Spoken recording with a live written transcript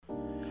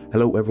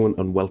Hello everyone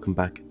and welcome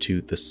back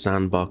to The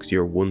Sandbox,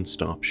 your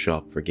one-stop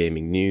shop for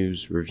gaming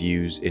news,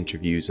 reviews,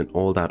 interviews and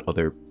all that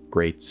other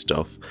great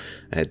stuff.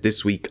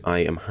 This week I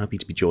am happy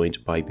to be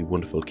joined by the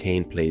wonderful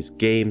Kane Plays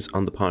Games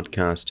on the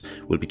podcast.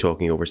 We'll be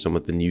talking over some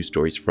of the news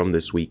stories from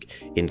this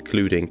week,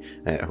 including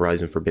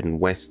Horizon Forbidden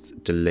West's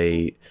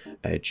delay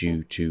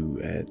due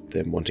to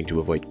them wanting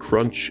to avoid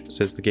crunch,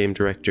 says the game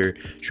director.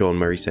 Sean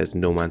Murray says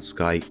No Man's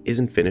Sky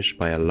isn't finished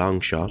by a long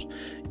shot.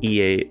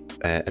 EA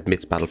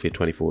admits Battlefield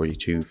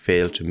 2042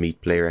 failed to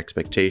meet player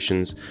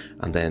expectations,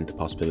 and then the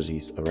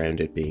possibilities around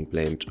it being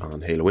blamed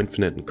on Halo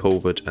Infinite and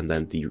COVID, and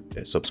then the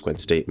subsequent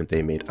statement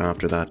they made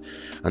after that.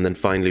 And then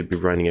finally, we'll be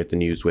rounding out the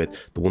news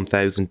with the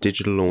 1,000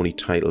 digital-only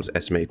titles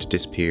estimated to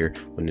disappear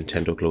when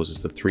Nintendo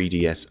closes the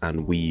 3DS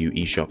and Wii U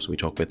eShops. We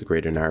talk about the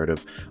greater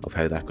narrative of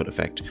how that could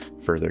affect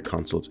further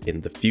consoles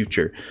in the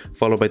future.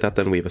 Followed by that,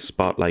 then we have a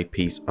spotlight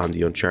piece on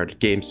the Uncharted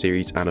game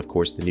series, and of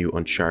course the new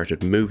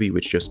Uncharted movie,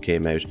 which just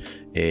came out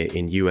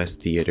in US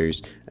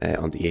theatres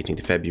on the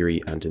 18th of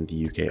February and in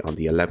the UK on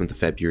the 11th of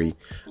February.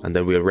 And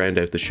then we'll round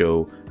out the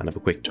show and have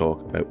a quick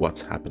talk about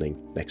what's happening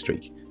next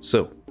week.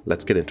 So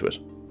let's get into it.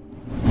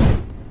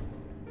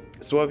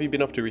 So what have you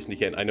been up to recently,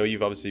 Ken? I know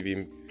you've obviously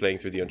been playing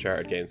through the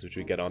Uncharted games, which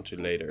we get onto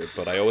later,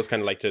 but I always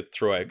kind of like to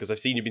throw out, because I've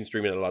seen you've been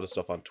streaming a lot of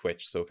stuff on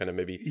Twitch, so kind of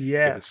maybe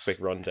give us a quick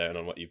rundown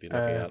on what you've been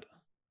looking at.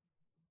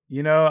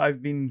 You know,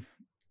 I've been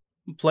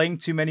playing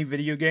too many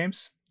video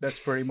games. That's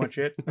pretty much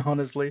it,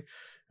 honestly.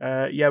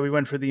 We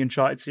went for the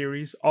Uncharted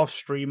series off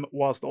stream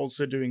whilst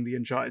also doing the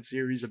Uncharted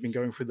series. I've been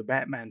going through the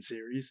Batman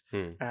series.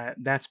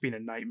 That's been a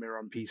nightmare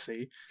on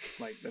PC.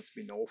 Like, that's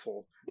been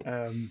awful.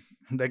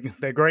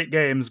 They're great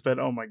games, but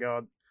oh my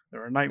god,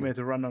 they're a nightmare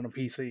to run on a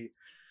PC.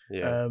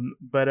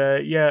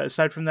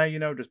 Aside from that, you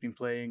know, just been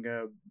playing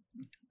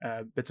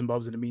bits and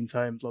bobs in the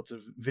meantime. Lots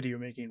of video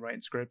making,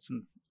 writing scripts,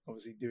 and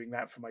obviously doing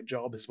that for my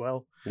job as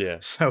well. Yeah.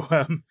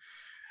 So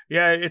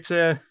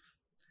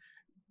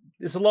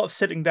it's a lot of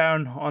sitting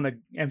down on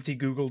an empty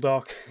Google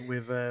Doc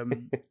with a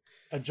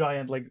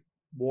giant like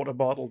water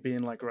bottle,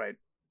 being like, right,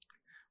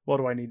 what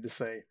do I need to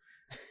say?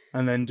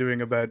 And then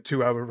doing about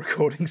 2-hour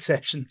recording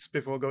sessions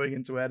before going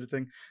into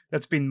editing.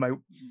 That's been my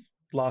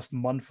last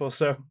month or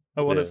so,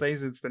 I want to say,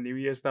 since the new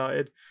year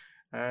started.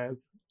 Not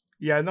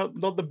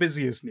the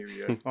busiest new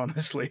year,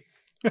 honestly.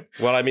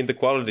 Well, I mean, the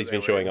quality's been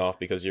showing off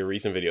because your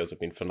recent videos have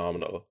been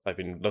phenomenal. I've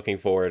been looking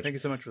forward Thank you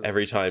so much for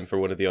every time for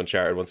one of the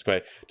Uncharted ones to come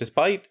out.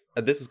 Despite,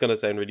 and this is going to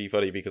sound really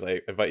funny because I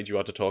invited you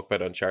on to talk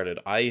about Uncharted.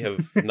 I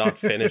have not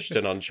finished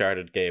an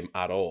Uncharted game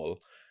at all.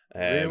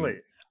 Really?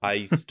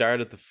 I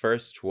started the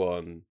first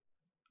one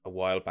a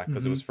while back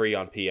because it was free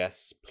on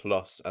PS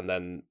Plus, and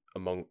then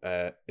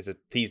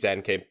Thieves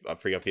End came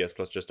free on PS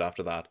Plus just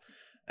after that.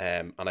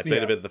 And I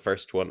played a bit of the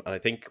first one, and I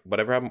think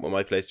whatever happened with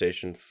my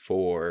PlayStation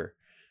 4,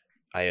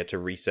 I had to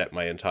reset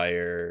my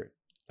entire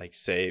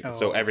save,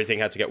 so everything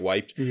had to get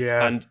wiped.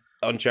 Yeah. And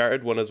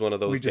Uncharted 1 is one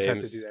of those games. We just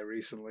had to do that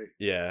recently.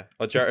 Yeah,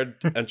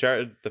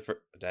 Uncharted,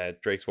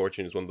 Drake's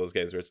Fortune is one of those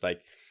games where it's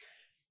like,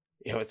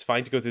 you know, it's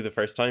fine to go through the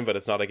first time, but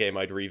it's not a game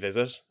I'd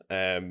revisit.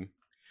 And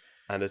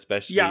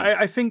especially,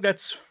 I think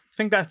that's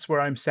where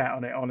I'm sat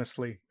on it.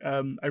 Honestly,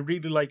 I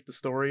really like the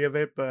story of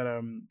it, but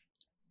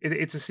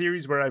it's a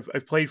series where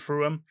I've played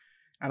through them.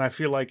 And I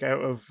feel like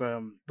out of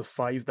the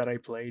 5 that I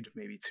played,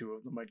 maybe 2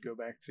 of them I'd go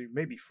back to,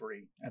 maybe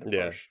 3 at a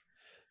push.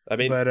 I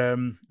mean, but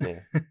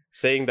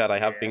saying that, I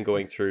have been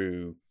going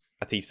through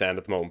A Thief's End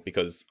at the moment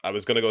because I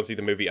was going to go and see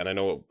the movie, and I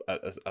know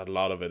a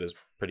lot of it is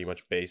pretty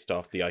much based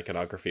off the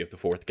iconography of the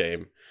 4th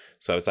game.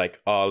 So I was like,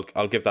 I'll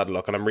give that a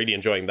look, and I'm really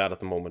enjoying that at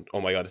the moment.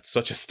 Oh my god, it's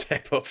such a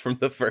step up from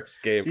the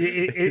first game.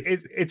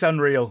 It's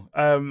unreal.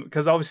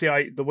 Because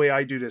obviously the way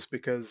I do this,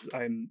 because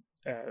I'm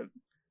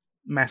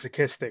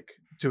masochistic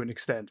to an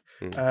extent.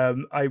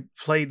 I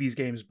play these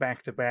games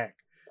back to back,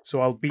 so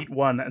I'll beat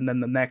one and then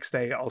the next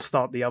day I'll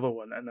start the other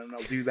one, and then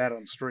I'll do that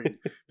on stream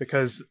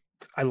because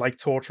I like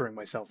torturing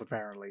myself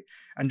apparently.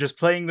 And just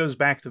playing those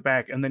back to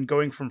back and then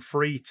going from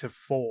 3 to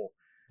 4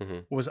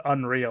 was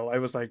unreal. I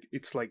was like,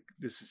 it's like,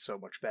 this is so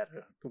much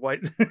better. Why?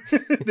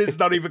 This is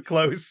not even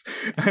close.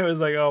 I was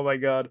like, oh my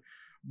god.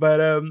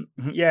 But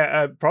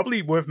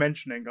probably worth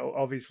mentioning,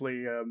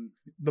 obviously,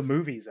 the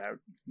movie's out,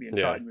 the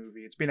Uncharted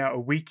movie. It's been out a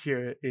week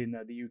here in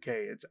the UK.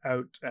 It's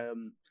out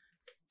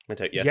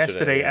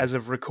yesterday as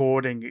of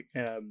recording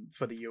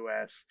for the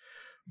US.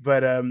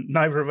 But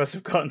neither of us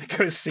have gotten to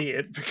go see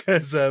it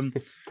because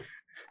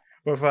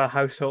both of our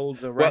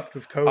households are wrecked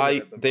with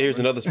COVID. There's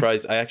another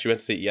surprise. I actually went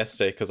to see it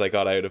yesterday because I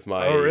got out of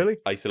my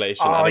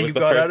isolation, and it was the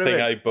first thing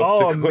I booked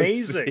to go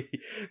amazing. See.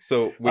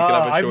 So we can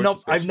have a short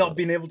discussion. I've not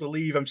been able to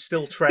leave. I'm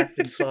still trapped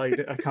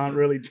inside. I can't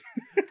really.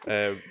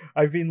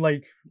 I've been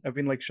like,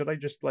 should I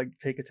just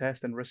take a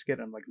test and risk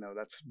it? I'm like, no,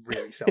 that's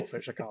really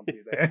selfish. I can't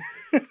do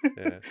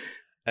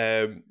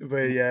that.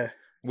 But yeah.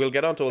 We'll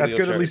get on to all That's the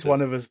good, at least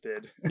one of us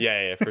did.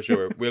 Yeah, for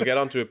sure. We'll get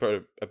on to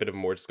a bit of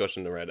more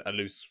discussion around a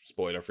loose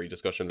spoiler-free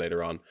discussion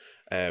later on,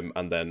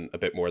 and then a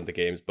bit more in the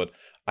games. But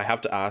I have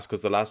to ask,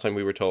 because the last time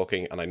we were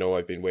talking, and I know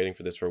I've been waiting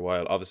for this for a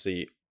while,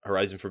 obviously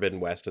Horizon Forbidden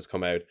West has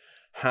come out.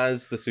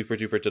 Has the Super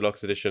Duper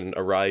Deluxe Edition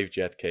arrived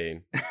yet,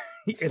 Kane?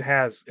 It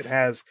has.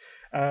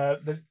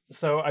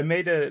 So I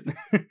made a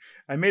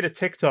I made a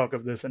TikTok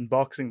of this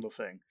unboxing the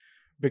thing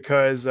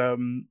because it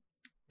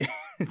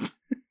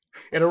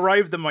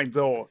arrived at my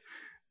door,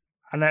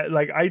 and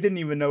I didn't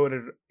even know it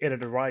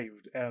had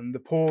arrived.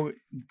 The poor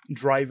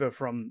driver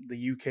from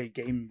the UK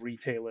game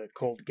retailer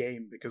called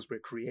Game, because we're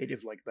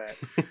creative like that.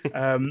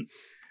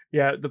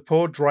 Yeah, the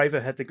poor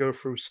driver had to go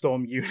through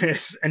Storm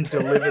Eunice and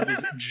deliver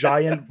this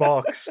giant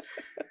box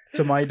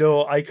to my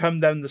door. I come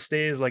down the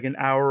stairs like an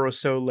hour or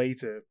so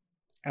later,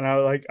 and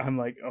I'm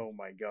like, oh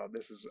my god,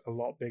 this is a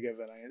lot bigger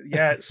than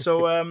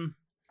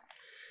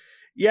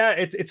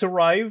it's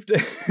arrived.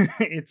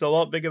 It's a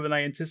lot bigger than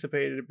I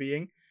anticipated it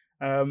being.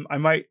 I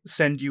might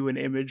send you an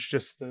image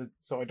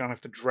so I don't have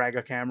to drag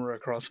a camera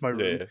across my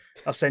room. Yeah.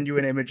 I'll send you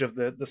an image of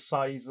the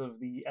size of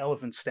the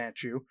elephant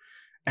statue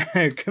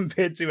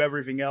compared to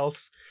everything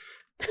else,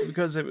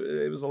 because it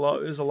was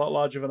a lot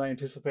larger than I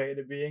anticipated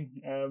it being.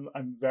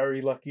 I'm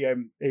very lucky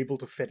I'm able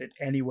to fit it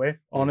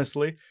anywhere,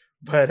 honestly.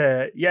 But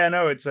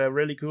it's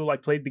really cool. I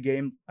played the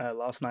game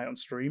last night on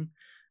stream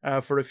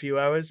for a few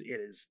hours. It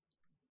is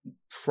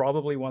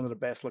probably one of the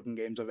best looking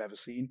games I've ever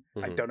seen.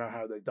 I don't know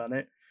how they've done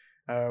it.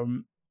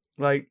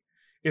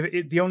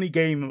 The only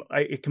game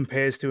it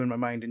compares to in my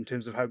mind in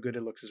terms of how good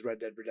it looks is Red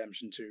Dead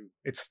Redemption 2.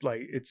 It's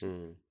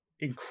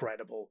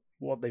incredible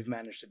what they've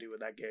managed to do with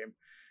that game.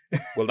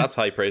 Well, that's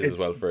high praise as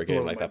well for a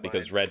game like that,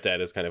 because Red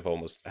Dead is kind of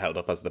almost held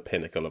up as the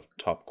pinnacle of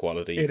top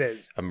quality,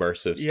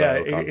 immersive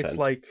style content. It's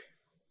like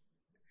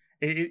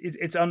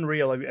it's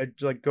unreal. I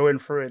like going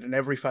through it, and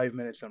every 5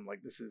 minutes I'm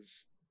like, this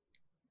is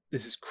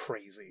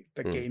crazy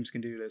that games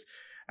can do this.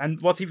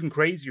 And what's even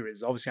crazier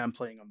is, obviously, I'm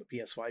playing on the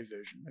PS5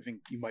 version. I think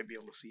you might be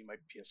able to see my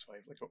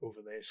PS5 like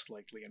over there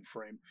slightly in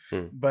frame.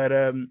 But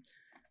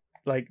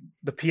like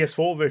the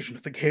PS4 version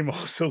of the game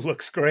also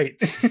looks great.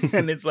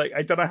 And it's like,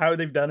 I don't know how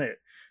they've done it.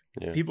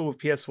 Yeah. People with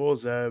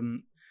PS4s,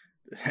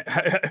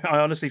 I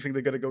honestly think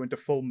they're going to go into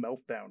full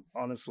meltdown,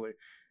 honestly.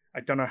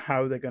 I don't know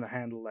how they're going to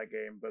handle that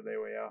game, but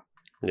there we are.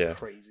 Yeah.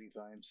 Crazy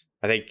times.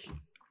 I think,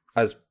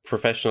 as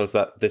professional as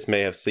that this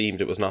may have seemed,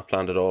 it was not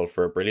planned at all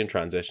for a brilliant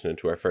transition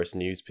into our first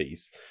news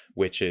piece,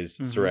 which is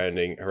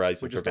surrounding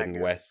Horizon Forbidden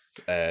West's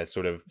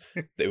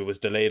it was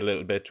delayed a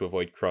little bit to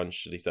avoid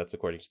crunch, at least that's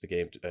according to the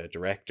game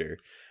director.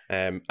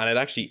 And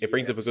it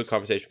brings up a good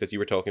conversation, because you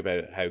were talking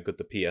about how good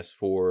the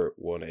PS4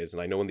 one is,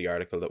 and I know in the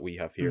article that we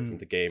have here from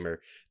The Gamer,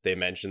 they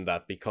mentioned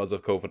that because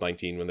of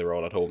COVID-19, when they were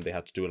all at home, they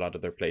had to do a lot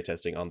of their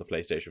playtesting on the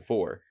PlayStation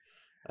 4.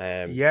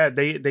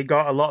 They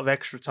got a lot of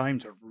extra time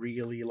to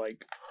really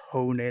like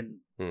hone in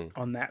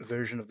on that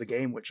version of the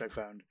game, which I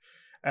found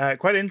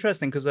quite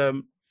interesting, because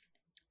and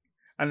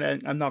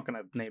I'm not going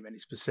to name any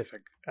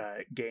specific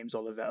games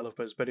or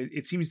developers, but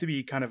it seems to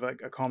be kind of a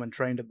common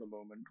trend at the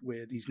moment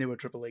with these newer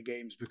AAA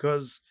games,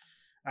 because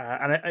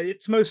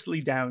it's mostly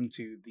down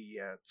to the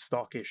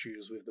stock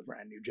issues with the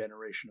brand new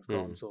generation of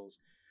consoles.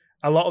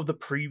 A lot of the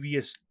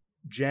previous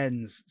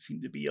gens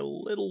seem to be a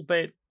little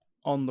bit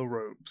on the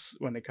ropes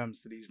when it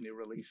comes to these new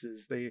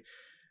releases. The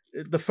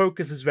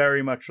focus is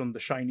very much on the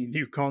shiny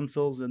new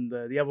consoles, and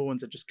the other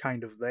ones are just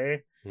kind of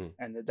there.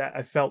 And that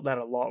I felt that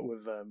a lot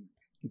with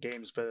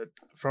games, but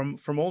from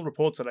all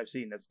reports that I've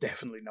seen, that's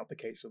definitely not the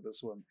case with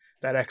this one.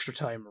 That extra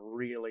time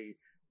really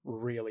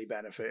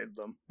benefited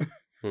them.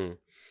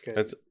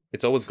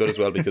 It's always good as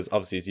well, because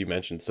obviously, as you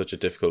mentioned, such a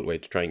difficult way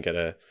to try and get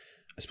a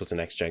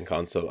next gen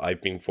console.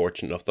 I've been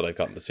fortunate enough that I've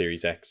gotten the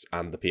Series X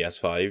and the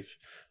PS5.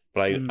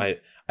 But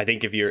I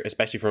think if you're,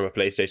 especially from a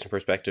PlayStation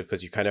perspective,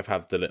 because you kind of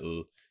have the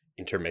little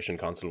intermission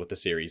console with the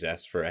Series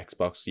S for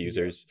Xbox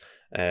users,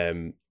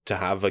 to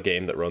have a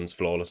game that runs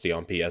flawlessly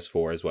on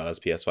PS4 as well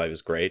as PS5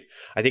 is great.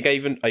 I think I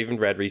even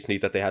read recently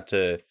that they had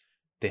to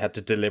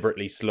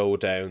deliberately slow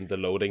down the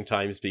loading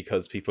times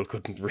because people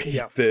couldn't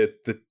read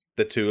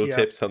the tool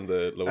tips on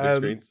the loading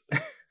screens.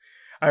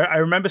 I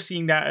remember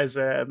seeing that as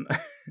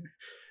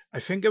I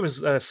think it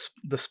was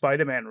the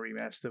Spider-Man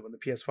remaster when the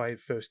PS5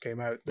 first came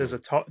out.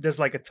 There's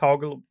like a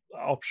toggle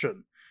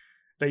option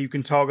that you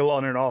can toggle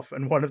on and off,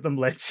 and one of them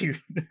lets you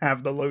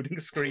have the loading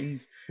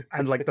screens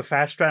and like the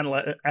fast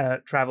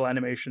travel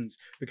animations,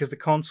 because the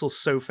console's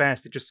so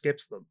fast it just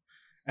skips them.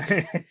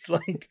 And it's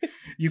like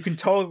you can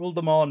toggle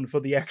them on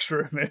for the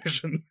extra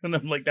immersion, and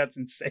I'm like, that's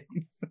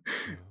insane.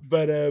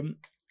 But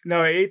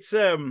no, it's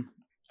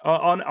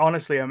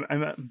honestly,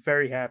 I'm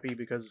very happy,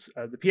 because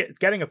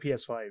getting a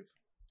PS5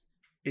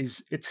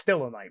 it's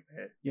still a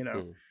nightmare.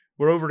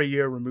 We're over a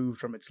year removed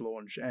from its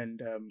launch,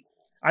 and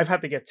I've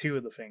had to get two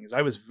of the things.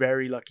 I was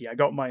very lucky. I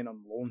got mine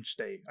on launch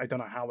day. I don't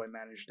know how I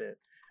managed it.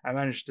 I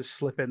managed to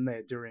slip in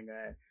there during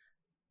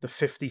the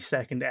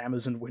 50-second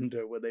Amazon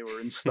window where they were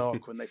in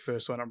stock when they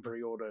first went on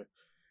pre-order,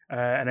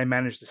 and I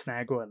managed to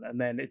snag one.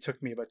 And then it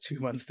took me about 2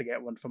 months to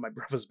get one for my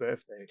brother's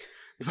birthday.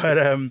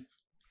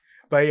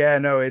 But yeah,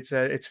 no, it's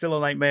still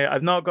a nightmare.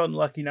 I've not gotten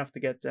lucky enough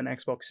to get an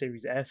Xbox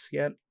Series S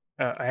yet.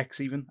 X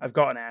even. I've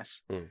got an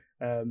S.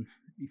 The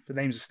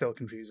names are still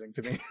confusing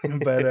to me.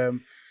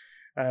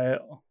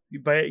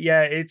 But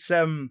yeah, it's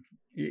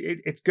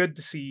it's good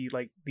to see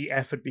like the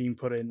effort being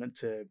put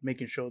into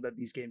making sure that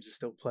these games are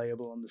still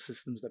playable on the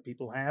systems that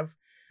people have.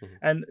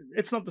 And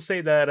it's not to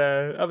say that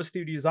other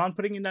studios aren't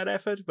putting in that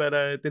effort, but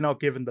they're not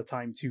given the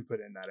time to put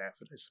in that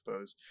effort, I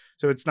suppose.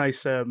 So it's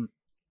nice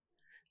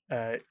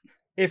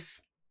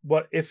if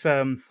what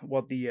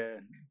the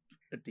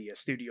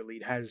studio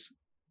lead has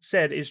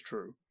said is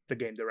true, the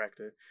game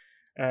director,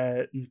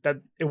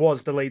 that it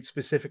was delayed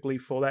specifically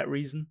for that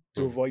reason,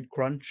 to avoid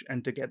crunch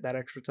and to get that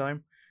extra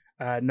time.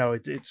 No,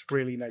 it's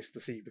really nice to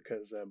see,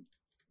 because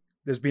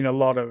there's been a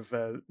lot of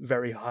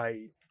very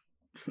high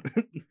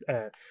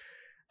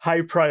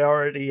high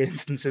priority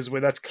instances where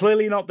that's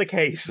clearly not the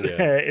case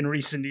in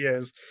recent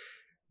years.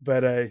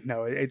 But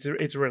no,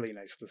 it's really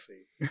nice to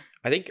see.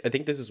 I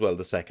think this is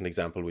the second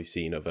example we've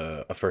seen of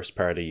a first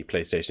party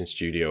PlayStation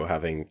studio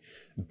having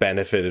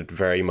benefited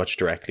very much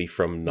directly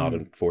from not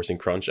enforcing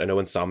crunch. I know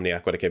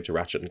Insomniac, when it came to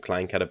Ratchet and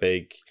Clank, had a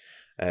big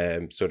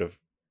sort of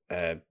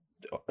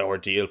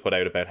ordeal put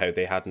out about how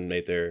they hadn't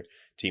made their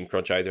team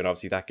crunch either, and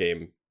obviously that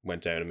game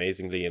went down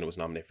amazingly and it was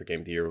nominated for Game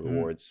of the Year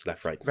awards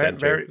left, right, and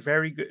center.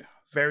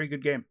 Very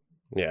good game.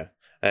 Yeah.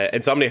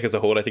 Insomniac as a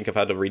whole, I think, have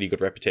had a really good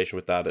reputation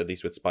with that. At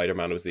least with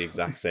Spider-Man, it was the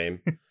exact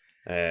same.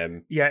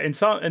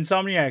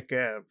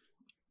 Insomniac,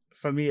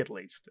 for me at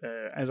least,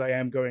 as I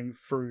am going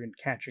through and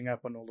catching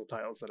up on all the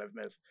titles that I've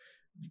missed,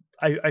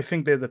 I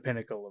think they're the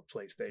pinnacle of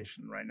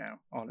PlayStation right now,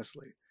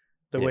 honestly.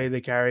 The way they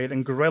carry it.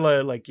 And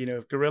Guerrilla,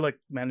 if Guerrilla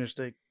managed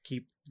to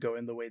keep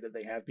going the way that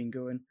they have been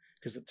going,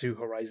 because the 2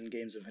 Horizon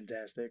games are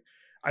fantastic,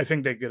 I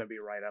think they're going to be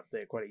right up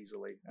there quite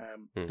easily.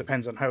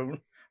 Depends on how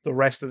the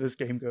rest of this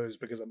game goes,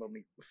 because I'm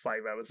only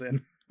 5 hours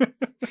in.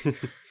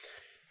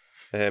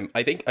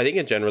 I think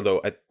in general, though,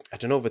 I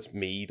don't know if it's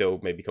me, though,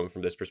 maybe coming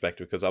from this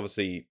perspective, because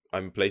obviously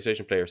I'm a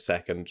PlayStation player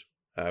second.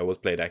 I always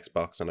played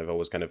Xbox, and I've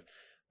always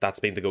that's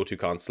been the go-to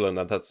console,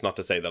 and that's not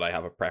to say that I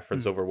have a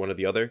preference over one or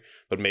the other,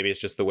 but maybe it's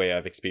just the way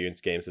I've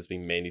experienced games has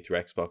been mainly through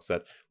Xbox,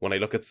 that when I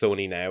look at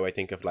Sony now, I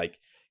think of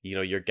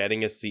you're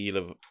getting a seal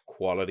of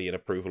quality and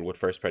approval with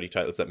first-party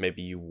titles that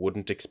maybe you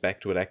wouldn't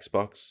expect with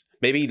Xbox.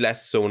 Maybe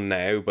less so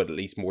now, but at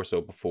least more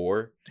so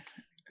before.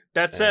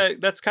 That's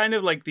kind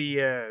of like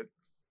the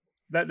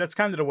that's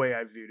kind of the way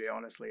I viewed it,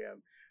 honestly.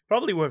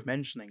 Probably worth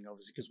mentioning,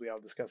 obviously, because we are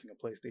discussing a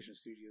PlayStation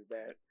studio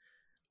there.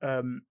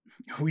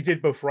 We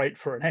did both write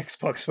for an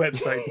Xbox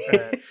website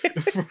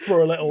for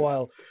a little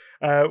while.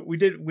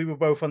 We were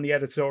both on the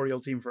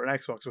editorial team for an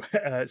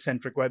Xbox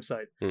centric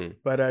website,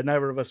 but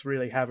neither of us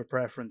really have a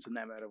preference in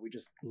that matter. We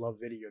just love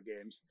video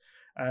games.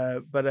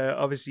 But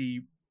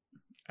obviously,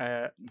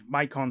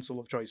 my console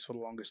of choice for the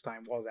longest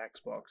time was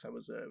Xbox. I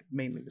was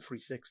mainly the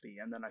 360,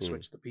 and then I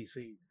switched to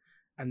PC,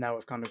 and now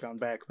I've kind of gone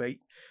back. But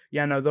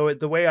yeah, no, though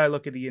the way I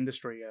look at the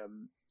industry,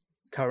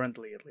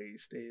 currently at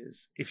least,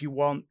 is if you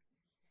want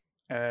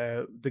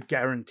the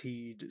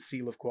guaranteed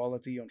seal of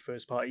quality on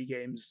first party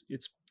games,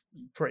 it's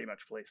pretty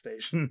much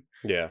PlayStation.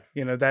 Yeah.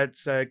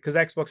 That's because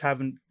Xbox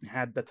haven't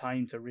had the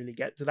time to really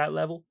get to that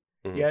level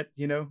yet,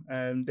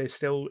 they're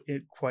still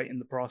quite in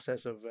the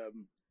process of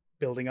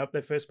building up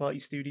their first party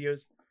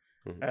studios.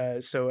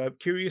 So I'm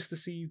curious to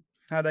see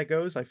how that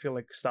goes. I feel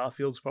like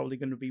Starfield's probably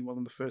going to be one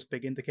of the first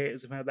big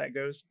indicators of how that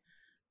goes.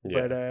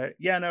 Yeah. But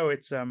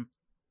it's I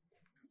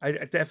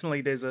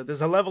definitely there's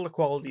a level of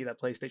quality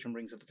that PlayStation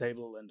brings to the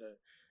table, and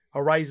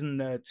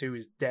Horizon 2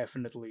 is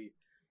definitely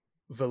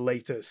the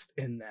latest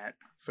in that,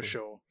 for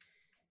sure.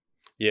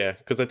 Yeah,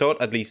 because I thought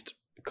at least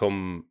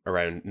come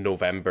around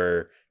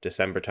November,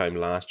 December time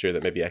last year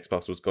that maybe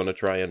Xbox was going to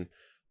try and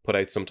put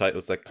out some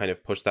titles that kind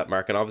of push that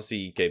mark. And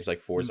obviously games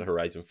like Forza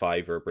Horizon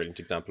 5 are a brilliant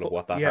example of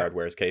what that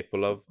hardware is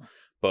capable of.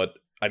 But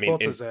I mean,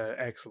 Forza's an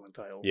excellent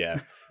title.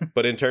 Yeah,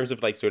 but in terms of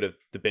sort of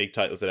the big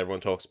titles that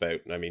everyone talks about,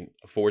 I mean,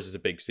 Forza is a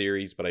big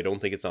series, but I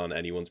don't think it's on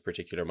anyone's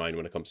particular mind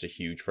when it comes to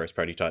huge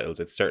first-party titles.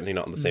 It's certainly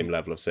not on the same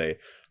level of, say,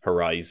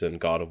 Horizon,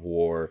 God of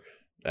War,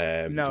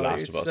 The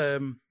Last of Us.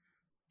 And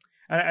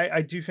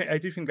I do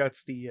think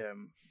that's the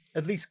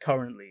at least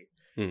currently.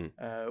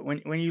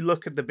 When you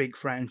look at the big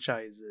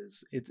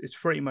franchises, it's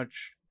pretty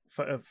much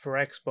for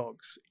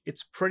Xbox.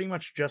 It's pretty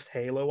much just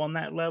Halo on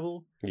that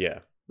level.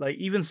 Yeah. Like,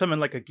 even something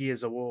like a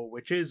Gears of War,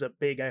 which is a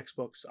big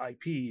Xbox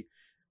IP,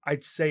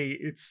 I'd say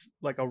it's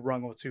like a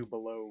rung or two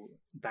below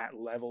that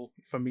level,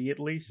 for me at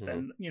least.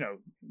 And,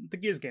 the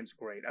Gears games are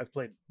great. I've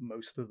played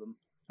most of them.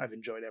 I've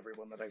enjoyed every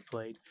one that I've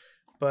played.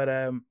 But,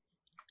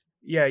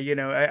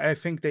 I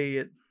think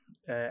they,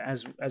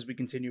 as we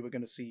continue, we're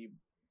going to see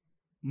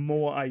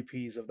more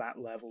IPs of that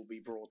level be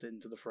brought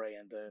into the fray.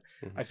 And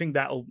I think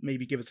that'll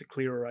maybe give us a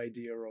clearer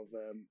idea of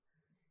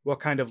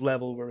what kind of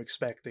level we're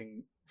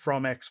expecting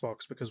from Xbox,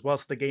 because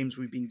whilst the games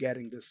we've been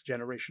getting this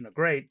generation are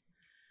great,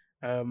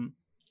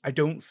 I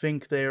don't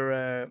think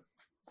they're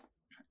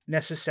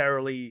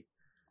necessarily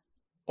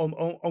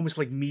almost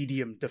like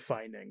medium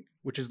defining,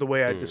 which is the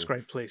way I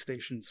describe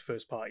PlayStation's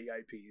first party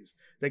IPs.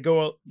 They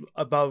go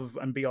above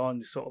and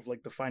beyond sort of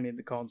like defining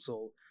the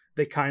console.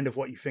 They're kind of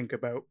what you think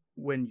about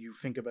when you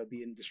think about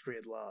the industry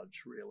at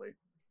large, really.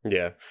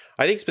 Yeah,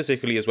 I think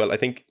specifically as well, I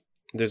think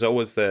there's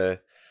always I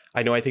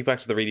think back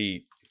to the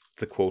really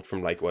the quote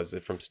from like, was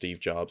it from Steve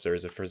Jobs, or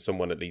is it from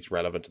someone at least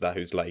relevant to that,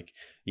 who's like,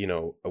 you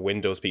know, a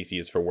Windows PC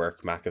is for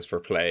work, Mac is for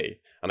play.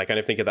 And I kind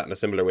of think of that in a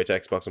similar way to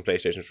Xbox and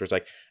PlayStation, where it's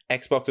like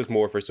Xbox is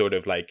more for sort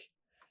of like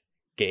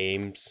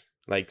games,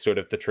 like sort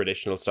of the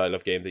traditional style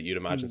of game that you'd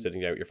imagine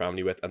sitting down with your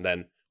family with. And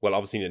then, well,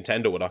 obviously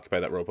Nintendo would occupy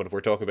that role, but if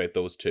we're talking about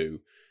those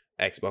two,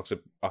 Xbox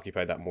would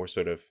occupy that more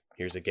sort of,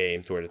 here's a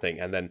game sort of thing.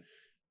 And then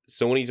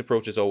Sony's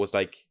approach is always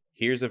like,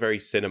 here's a very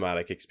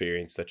cinematic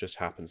experience that just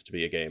happens to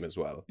be a game as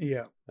well.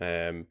 Yeah.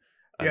 And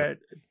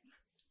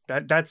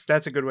that's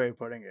a good way of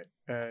putting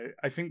it.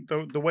 I think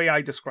the way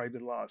I described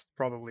it last,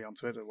 probably on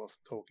Twitter, was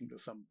talking to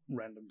some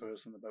random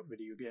person about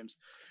video games,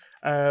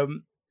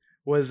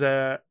 was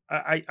I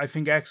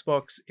think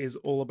Xbox is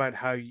all about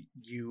how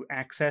you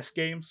access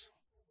games,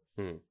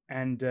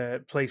 and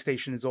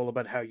PlayStation is all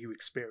about how you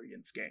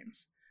experience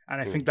games. And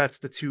I think that's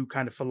the two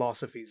kind of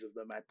philosophies of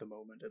them at the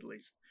moment, at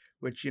least.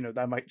 Which, you know,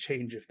 that might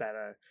change if that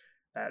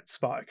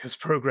Spartacus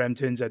program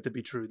turns out to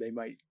be true. They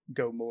might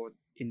go more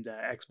into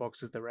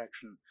Xbox's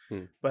direction.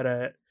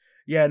 But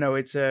yeah, no,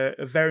 it's a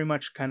very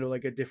much kind of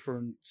like a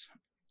different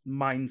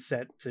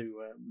mindset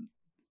to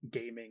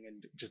gaming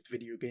and just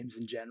video games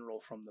in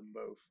general from them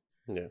both.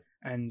 Yeah,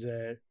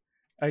 and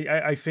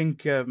I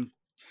think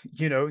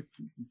you know,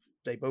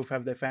 they both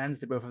have their fans,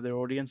 they both have their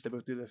audience, they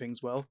both do their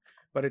things well.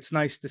 But it's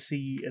nice to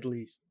see at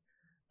least,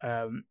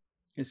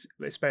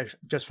 especially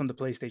just from the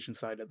PlayStation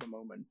side at the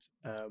moment,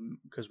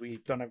 because we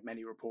don't have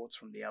many reports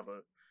from the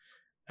other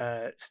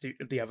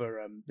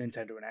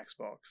Nintendo and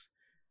Xbox,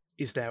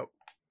 is that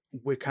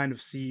we're kind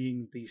of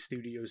seeing these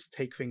studios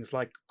take things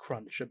like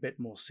crunch a bit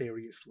more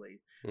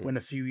seriously. When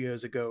a few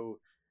years ago,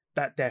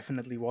 that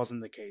definitely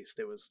wasn't the case.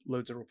 There was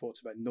loads of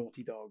reports about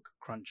Naughty Dog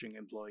crunching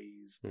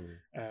employees,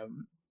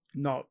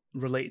 not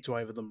related to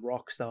either of them.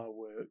 Rockstar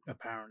were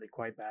apparently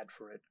quite bad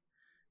for it,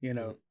 you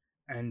know.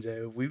 And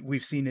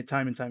we've seen it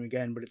time and time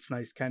again, but it's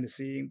nice kind of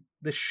seeing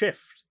the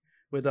shift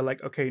where they're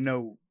like, okay,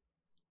 no,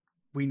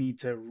 we need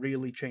to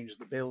really change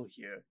the bill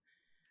here.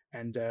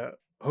 And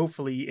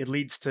hopefully it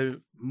leads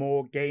to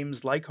more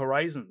games like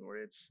Horizon, where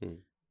it's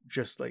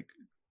just like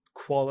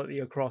quality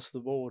across the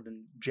board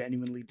and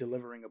genuinely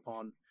delivering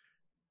upon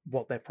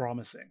what they're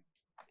promising.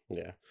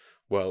 Yeah.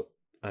 Well,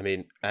 I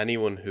mean,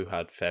 anyone who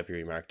had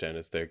February marked down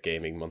as their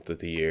gaming month of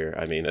the year,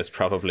 I mean, has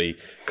probably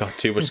got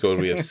too much going.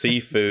 We have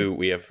Sifu,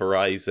 we have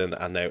Horizon,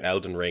 and now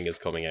Elden Ring is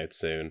coming out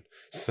soon.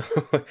 So,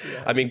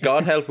 I mean,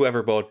 God help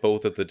whoever bought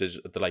both of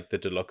the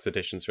deluxe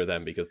editions for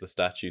them, because the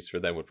statues for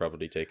them would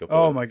probably take up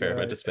a fair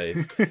amount of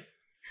space.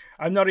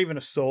 I'm not even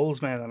a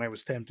Souls man, and I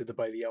was tempted to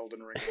buy the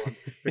Elden Ring one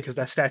because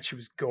that statue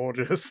is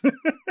gorgeous.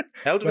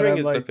 Elden Ring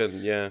is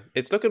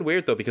it's looking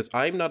weird though, because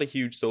I'm not a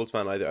huge Souls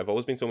fan either. I've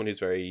always been someone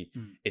who's very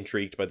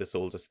intrigued by the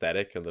Souls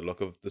aesthetic and the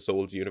look of the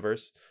Souls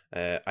universe.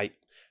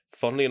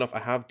 Funnily enough, I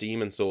have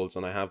Demon Souls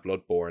and I have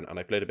Bloodborne, and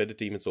I played a bit of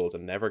Demon Souls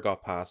and never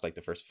got past like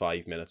the first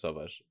 5 minutes of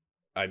it.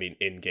 I mean,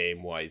 in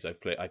game wise, I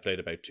played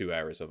about 2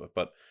 hours of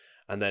it,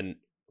 and then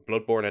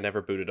Bloodborne I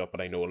never booted up,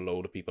 and I know a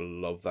load of people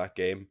love that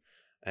game.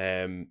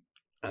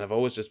 And I've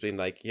always just been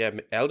like, yeah,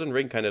 Elden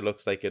Ring kind of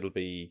looks like it'll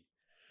be,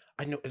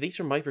 I know, at least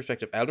from my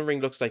perspective, Elden Ring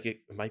looks like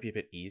it might be a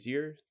bit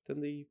easier than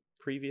the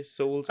previous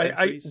Souls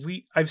entries.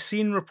 I've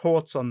seen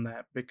reports on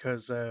that,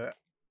 because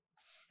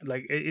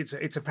like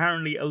it's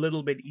apparently a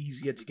little bit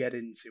easier to get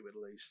into, at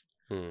least.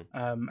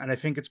 And I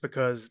think it's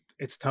because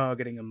it's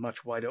targeting a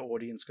much wider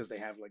audience, because they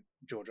have like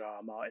George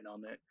R.R. Martin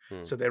on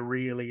it. So they're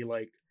really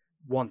like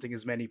wanting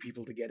as many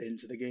people to get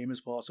into the game as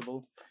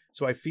possible.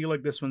 So I feel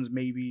like this one's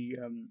maybe...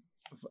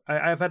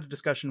 I've had a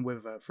discussion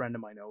with a friend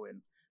of mine,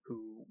 Owen,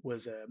 who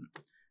was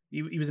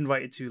he was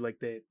invited to like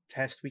the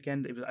test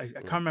weekend. It was I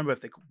can't remember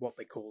what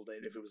they called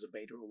it, if it was a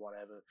beta or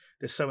whatever.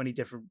 There's so many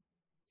different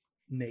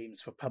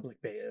names for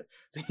public beta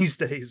these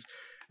days.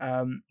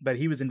 But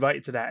he was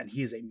invited to that, and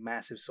he is a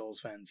massive Souls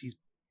fan. He's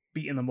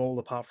beaten them all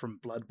apart from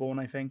Bloodborne,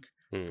 I think,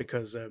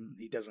 because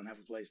he doesn't have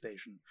a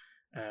PlayStation,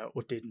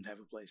 or didn't have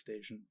a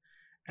PlayStation.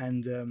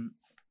 And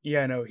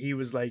yeah, no, he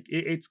was like,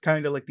 it's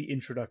kind of like the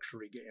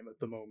introductory game at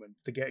the moment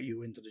to get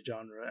you into the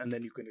genre, and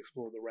then you can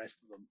explore the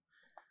rest of them.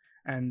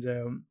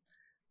 And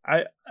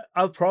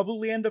I'll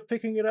probably end up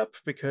picking it up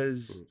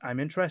because I'm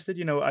interested.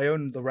 You know, I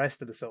own the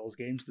rest of the Souls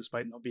games,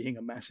 despite not being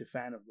a massive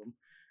fan of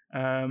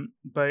them.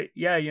 But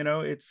yeah, you know,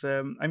 it's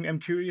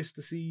I'm curious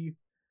to see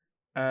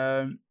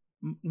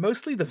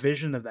mostly the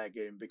vision of that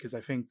game, because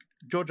I think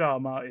George R.R.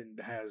 Martin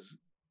has,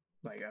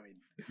 like, I mean,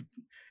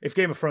 if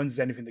Game of Thrones is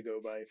anything to go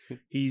by,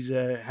 he's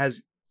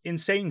has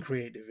insane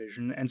creative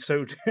vision, and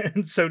so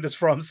does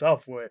From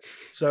Software.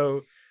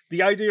 So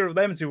the idea of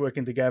them two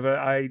working together,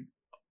 I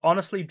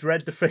honestly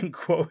dread to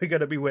think what we're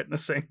going to be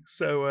witnessing.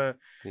 So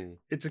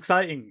it's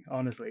exciting,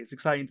 honestly. It's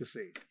exciting to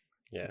see.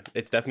 Yeah,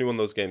 it's definitely one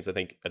of those games, I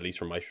think, at least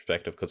from my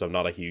perspective, because I'm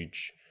not a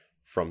huge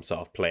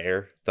FromSoft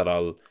player, that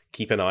I'll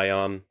keep an eye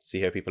on,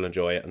 see how people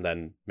enjoy it, and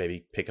then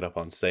maybe pick it up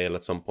on sale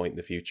at some point in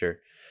the future.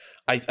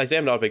 I say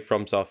I'm not a big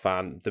FromSoft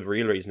fan. The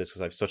real reason is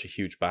because I have such a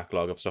huge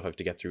backlog of stuff I have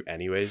to get through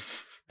anyways,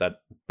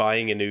 that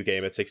buying a new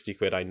game at 60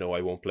 quid, I know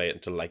I won't play it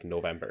until like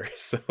November.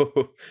 So no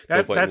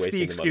point in That's wasting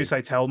the excuse the money.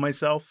 I tell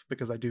myself,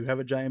 because I do have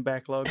a giant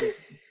backlog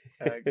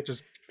of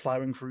just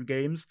plowing through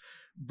games.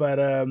 But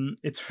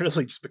it's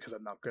really just because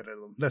I'm not good at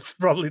them. That's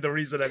probably the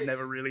reason I've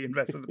never really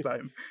invested the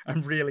time.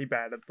 I'm really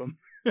bad at them.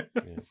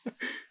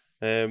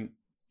 Yeah.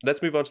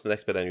 Let's move on to the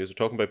next bit anyways. We're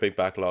talking about big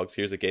backlogs.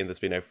 Here's a game that's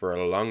been out for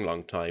a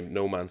long time.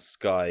 No Man's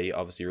Sky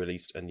obviously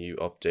released a new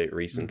update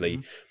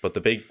recently, but the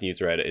big news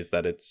around it is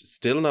that it's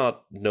still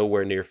not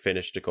nowhere near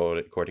finished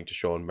according to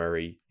Sean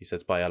Murray. He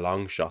says by a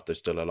long shot there's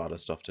still a lot of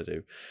stuff to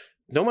do.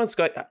 No Man's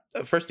Sky,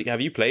 firstly,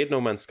 have you played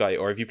No Man's Sky,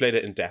 or have you played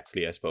it in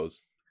depthly, I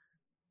suppose?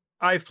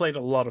 I've played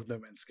a lot of No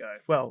Man's Sky.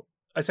 Well,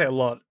 I say a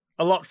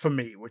lot for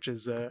me, which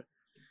is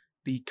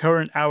the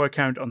current hour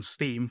count on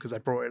Steam, because I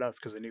brought it up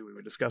because I knew we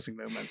were discussing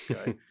No Man's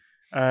Sky.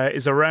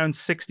 Is around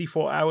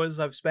 64 hours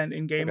I've spent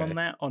in game on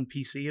that, on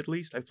PC at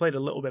least. I've played a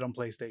little bit on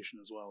PlayStation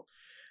as well.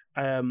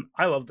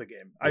 I love the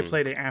game. I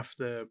played it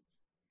after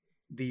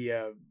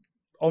the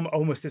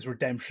almost this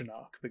redemption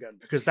arc began,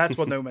 because that's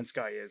what No Man's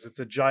Sky is.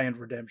 It's a giant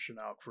redemption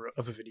arc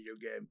of a video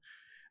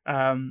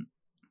game.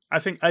 I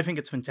think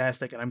it's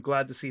fantastic, and I'm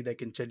glad to see they're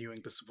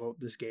continuing to support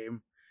this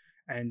game.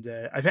 And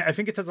I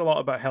think it says a lot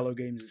about Hello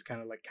Games'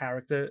 kind of like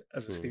character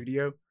as a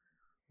studio,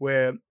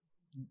 where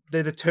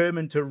they're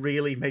determined to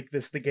really make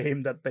this the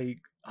game that they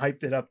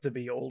hyped it up to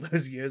be all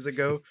those years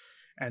ago,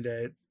 and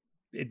it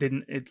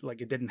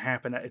didn't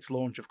happen at its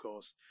launch, of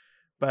course.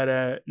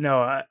 But no,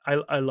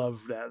 I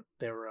love that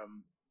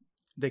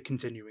they're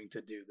continuing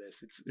to do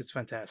this. It's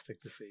fantastic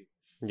to see.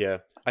 Yeah,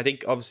 I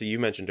think obviously you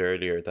mentioned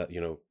earlier that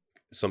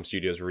some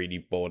studios really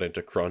bought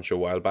into crunch a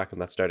while back, and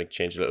that's starting to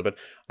change a little bit.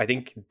 I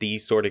think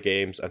these sort of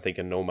games, I'm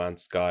thinking No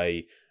Man's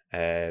Sky,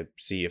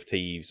 Sea of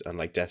Thieves, and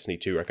like Destiny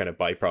 2 are kind of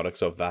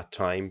byproducts of that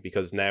time,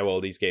 because now all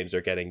these games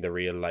are getting the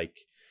real,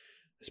 like,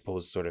 I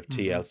suppose, sort of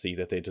TLC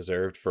that they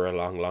deserved for a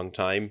long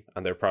time,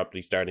 and they're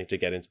probably starting to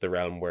get into the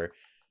realm where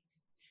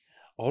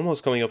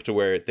almost coming up to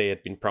where they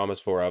had been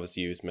promised for.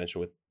 Obviously, you mentioned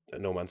with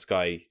No Man's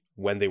Sky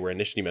when they were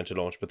initially meant to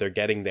launch, but they're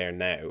getting there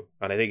now,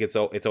 and I think it's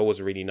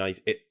always really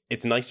nice.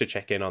 It's nice to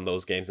check in on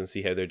those games and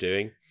see how they're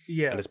doing.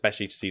 Yeah, and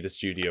especially to see the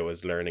studio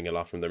is learning a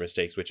lot from their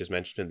mistakes, which is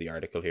mentioned in the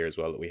article here as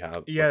well that we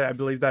have. Yeah, I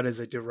believe that is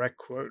a direct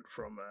quote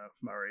from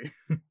Murray.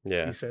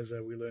 Yeah, he says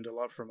we learned a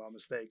lot from our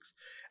mistakes,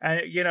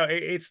 and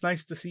it's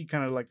nice to see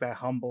kind of like that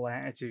humble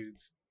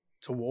attitude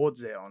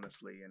towards it,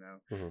 honestly,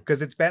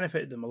 because it's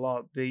benefited them a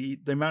lot. The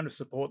amount of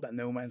support that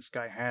No Man's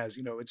Sky has,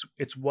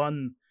 it's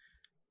won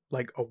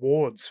like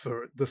awards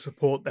for the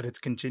support that it's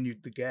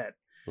continued to get,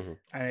 and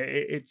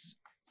it's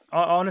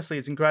honestly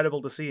it's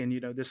incredible to see.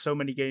 And there's so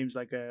many games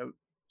like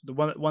the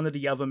one of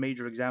the other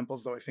major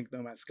examples, though I think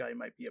No Man's Sky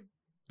might be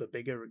the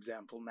bigger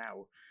example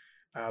now,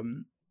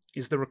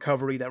 is the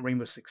recovery that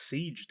Rainbow Six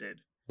Siege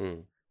did,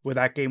 where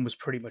that game was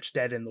pretty much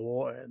dead in the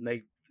water, and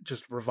they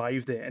just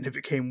revived it, and it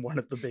became one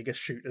of the biggest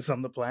shooters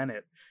on the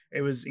planet.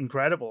 It was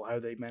incredible how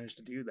they managed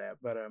to do that.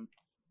 But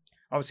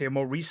obviously, a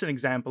more recent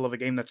example of a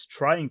game that's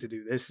trying to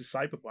do this is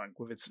Cyberpunk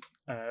with its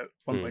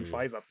 1.5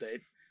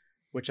 update,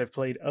 which I've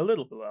played a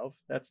little bit of.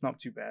 That's not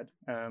too bad.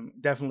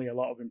 Definitely a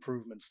lot of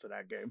improvements to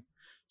that game.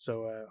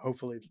 So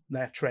hopefully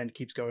that trend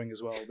keeps going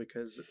as well,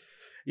 because,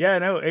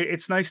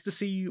 it's nice to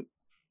see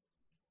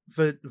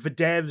the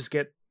devs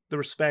get the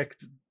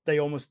respect they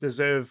almost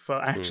deserve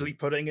for actually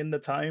putting in the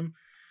time.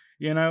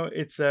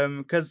 It's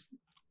because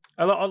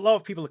a lot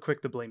of people are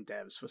quick to blame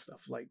devs for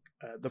stuff like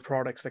the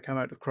products that come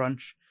out of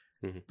crunch,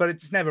 but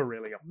it's never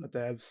really on the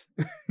devs.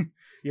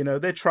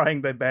 They're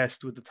trying their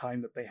best with the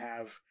time that they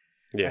have,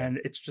 and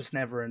it's just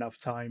never enough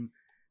time.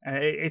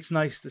 And it's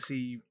nice to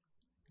see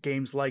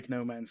games like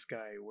No Man's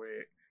Sky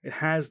where it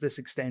has this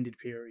extended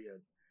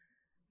period,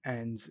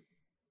 and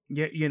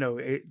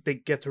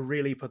they get to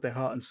really put their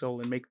heart and soul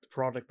and make the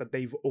product that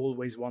they've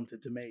always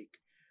wanted to make.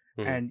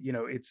 And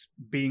it's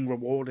being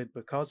rewarded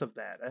because of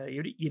that.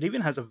 It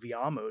even has a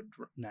VR mode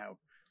now,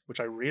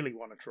 which I really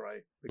want to try,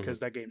 because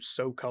that game's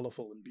so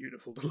colorful and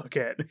beautiful to look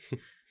at.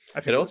 I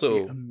think it also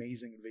would be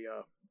amazing in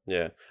VR.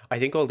 Yeah, I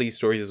think all these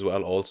stories as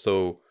well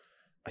also,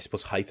 I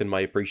suppose, heighten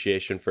my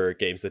appreciation for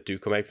games that do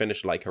come out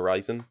finished, like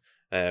Horizon.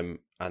 And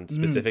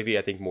specifically,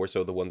 I think more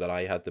so the one that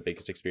I had the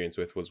biggest experience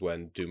with was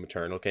when Doom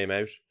Eternal came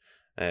out.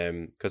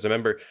 Because I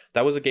remember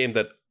that was a game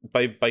that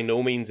by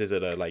no means is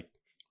it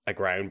a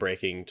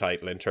groundbreaking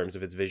title in terms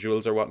of its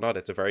visuals or whatnot.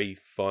 It's a very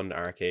fun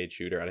arcade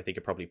shooter, and I think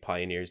it probably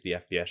pioneers the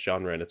FPS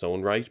genre in its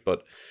own right.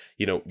 But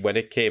when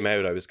it came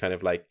out, I was kind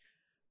of like,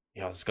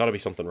 there's got to be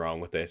something wrong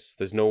with this.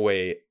 There's no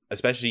way,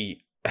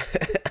 especially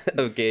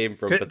a game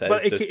from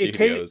Bethesda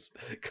Studios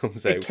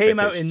comes out. It came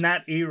out in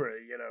that era,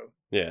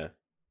 Yeah,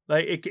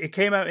 like it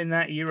came out in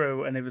that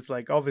era, and it was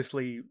like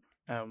obviously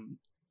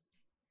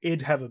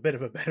it'd have a bit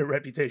of a better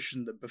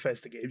reputation than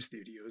Bethesda Game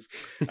Studios.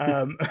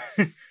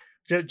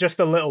 Just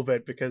a little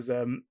bit, because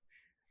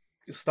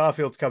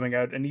Starfield's coming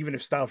out, and even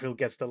if Starfield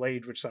gets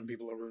delayed, which some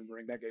people are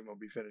rumoring, that game will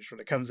be finished when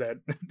it comes out.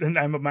 Then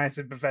I'm a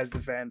massive Bethesda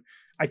fan.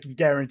 I can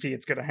guarantee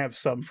it's going to have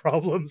some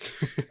problems.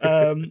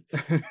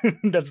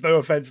 That's no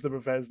offense to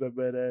Bethesda,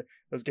 but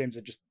those games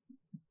are just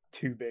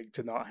too big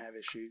to not have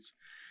issues.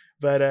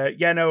 But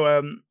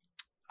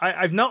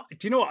I've not.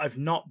 Do you know what? I've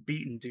not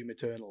beaten Doom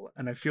Eternal,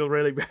 and I feel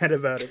really bad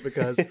about it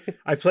because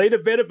I played a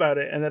bit about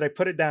it, and then I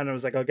put it down, and I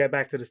was like, I'll get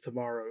back to this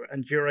tomorrow.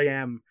 And here I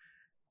am,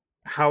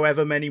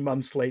 however many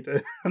months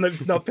later, and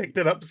I've not picked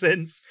it up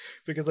since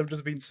because I've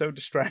just been so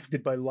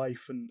distracted by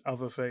life and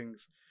other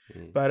things.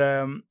 But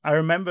I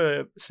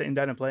remember sitting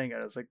down and playing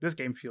it. I was like, this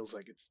game feels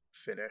like it's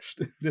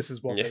finished. This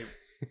is what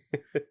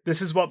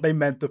this is what they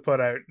meant to put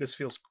out. This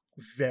feels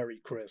very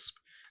crisp.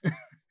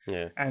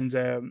 Yeah.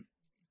 And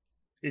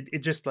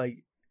it just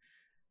like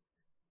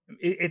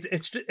it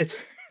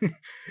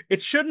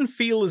it shouldn't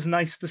feel as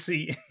nice to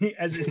see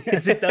as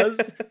it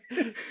does.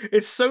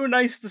 It's so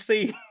nice to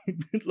see,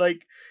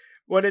 like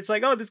when it's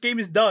like, oh, this game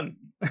is done.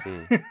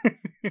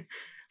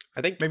 I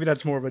think maybe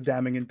that's more of a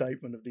damning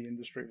indictment of the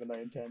industry than I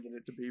intended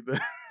it to be, but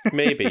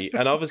maybe.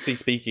 And obviously,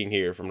 speaking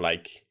here from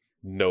like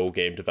no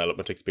game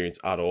development experience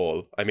at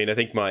all, I mean, I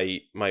think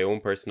my own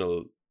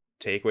personal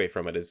takeaway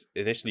from it is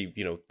initially,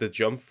 you know, the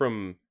jump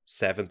from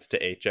 7th to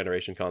 8th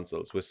generation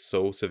consoles was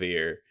so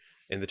severe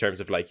in the terms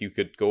of like you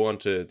could go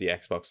onto the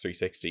Xbox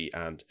 360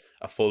 and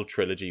a full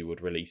trilogy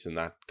would release in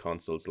that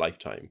console's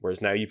lifetime,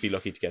 whereas now you'd be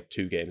lucky to get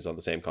 2 games on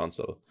the same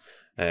console.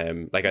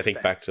 Like I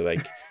think back to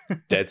like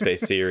Dead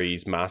Space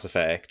series, Mass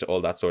Effect,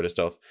 all that sort of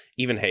stuff.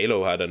 Even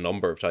Halo had a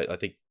number of titles. I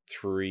think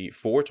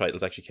 4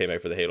 titles actually came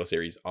out for the Halo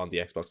series on the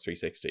Xbox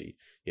 360.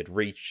 You had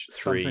Reach,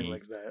 3, something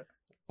like that,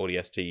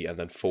 ODST, and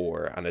then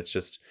 4, and it's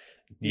just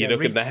you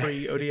look at that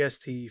 3,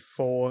 ODST,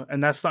 4,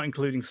 and that's not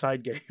including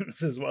side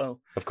games as well.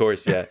 Of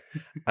course, yeah.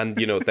 And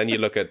you know, then you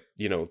look at,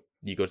 you know,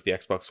 you go to the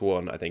Xbox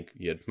One, I think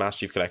you had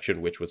Master Chief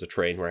Collection, which was a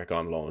train wreck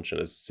on launch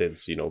and has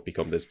since, you know,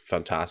 become this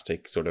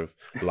fantastic sort of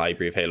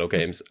library of Halo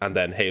games. And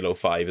then Halo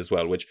 5 as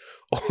well, which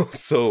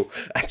also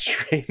a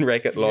train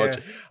wreck at launch.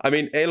 Yeah. I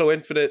mean, Halo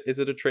Infinite, is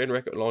it a train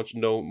wreck at launch?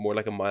 No, more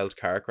like a mild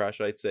car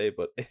crash, I'd say,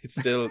 but it's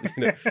still,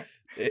 you know,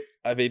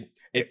 I think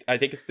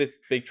it's this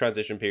big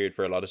transition period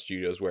for a lot of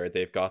studios where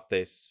they've got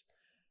this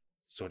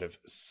sort of,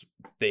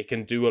 they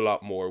can do a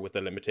lot more with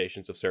the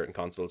limitations of certain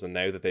consoles, and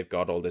now that they've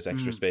got all this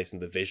extra space and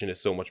the vision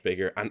is so much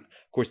bigger, and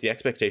of course the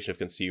expectation of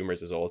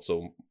consumers is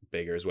also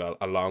bigger as well,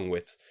 along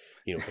with,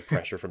 you know, the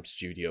pressure from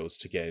studios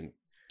to get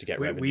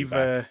revenue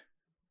back.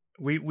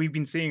 We've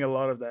been seeing a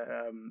lot of that.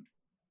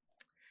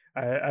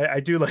 I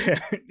do like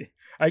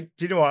do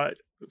you know what,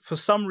 for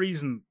some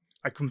reason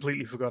I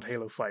completely forgot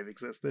Halo 5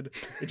 existed.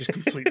 It just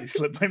completely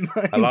slipped my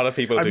mind. A lot of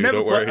people do,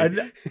 don't worry.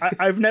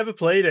 I've never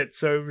played it,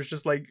 so it was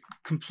just like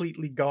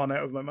completely gone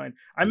out of my mind.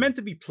 I meant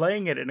to be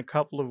playing it in a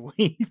couple of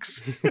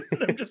weeks.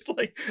 I'm just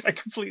like, I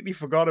completely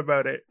forgot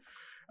about it.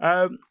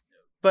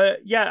 But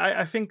yeah,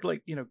 I think,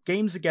 like, you know,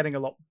 games are getting a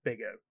lot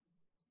bigger.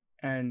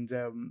 And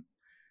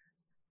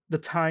the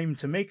time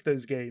to make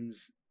those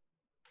games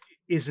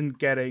isn't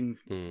getting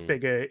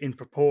bigger in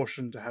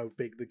proportion to how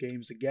big the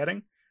games are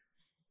getting.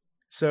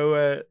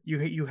 So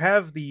you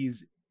have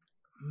these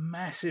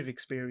massive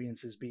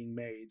experiences being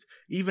made,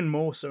 even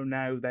more so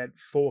now that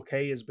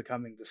 4K is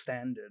becoming the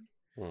standard.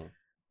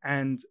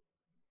 And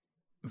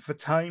the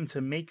time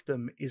to make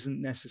them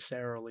isn't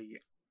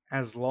necessarily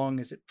as long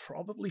as it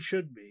probably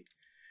should be.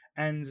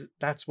 And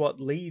that's what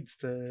leads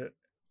to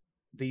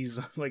these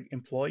like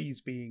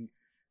employees being,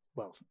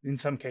 well, in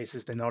some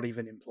cases they're not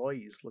even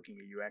employees, looking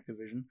at you,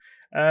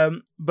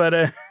 Activision.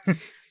 But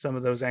some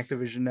of those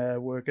Activision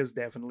workers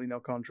definitely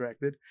not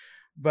contracted.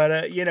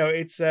 But you know,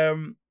 it's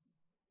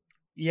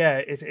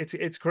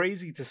it's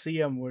crazy to see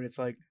them where it's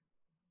like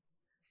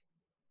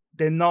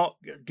they're not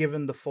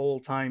given the full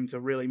time to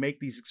really make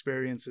these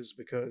experiences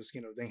because, you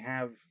know, they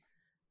have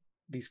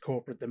these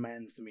corporate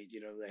demands to meet.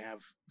 You know, they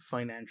have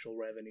financial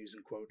revenues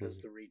and quotas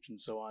to reach and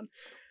so on.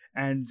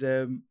 And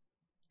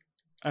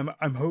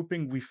I'm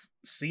hoping we've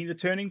seen a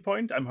turning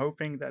point. I'm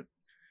hoping that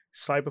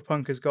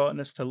Cyberpunk has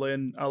gotten us to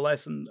learn a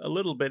lesson a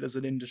little bit as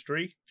an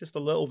industry, just a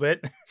little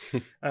bit,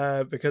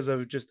 because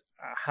of just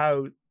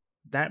how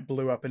that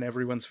blew up in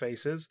everyone's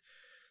faces.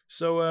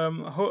 So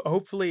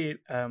hopefully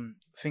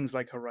things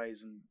like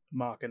Horizon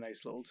mark a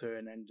nice little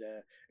turn, and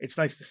it's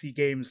nice to see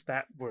games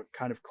that were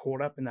kind of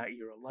caught up in that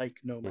era, like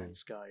No Man's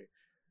Sky,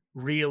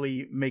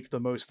 really make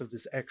the most of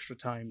this extra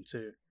time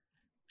to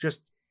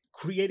just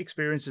create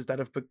experiences that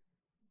have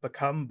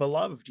become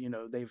beloved. You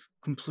know, they've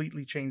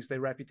completely changed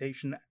their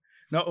reputation,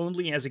 not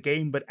only as a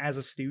game, but as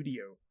a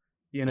studio.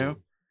 You know,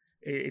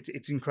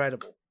 it's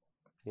incredible.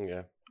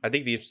 Yeah. I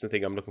think the interesting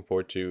thing I'm looking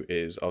forward to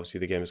is obviously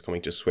the game is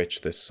coming to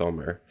Switch this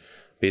summer.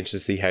 Be interested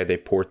to see how they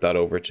port that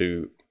over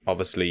to,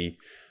 obviously,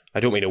 I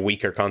don't mean a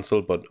weaker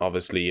console, but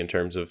obviously in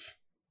terms of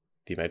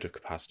the amount of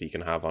capacity you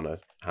can have on a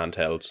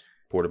handheld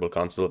portable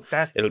console.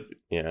 It'll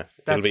be an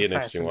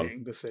interesting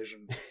one.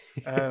 Decision.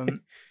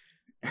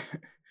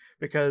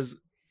 Because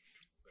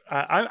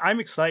I'm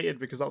excited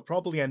because I'll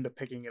probably end up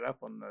picking it up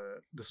on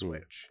the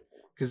Switch.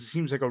 because it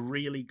seems like a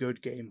really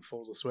good game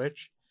for the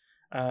Switch,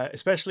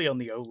 especially on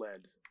the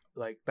OLED.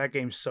 Like that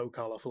game's so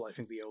colorful. I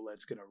think the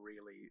OLED's gonna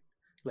really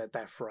let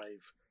that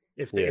thrive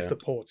if the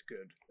port's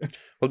good.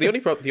 Well, the only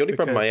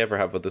problem I ever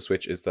have with the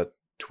Switch is that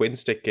twin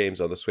stick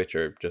games on the Switch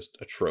are just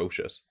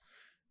atrocious.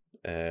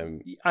 They're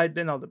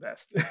not the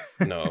best.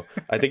 No,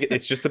 I think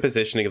it's just the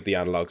positioning of the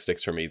analog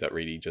sticks for me that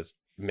really just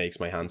makes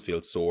my hands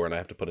feel sore, and I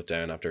have to put it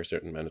down after a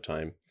certain amount of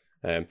time.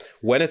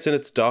 When it's in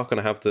its dock and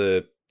I have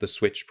the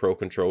Switch Pro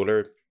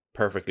controller,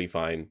 perfectly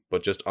fine.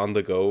 But just on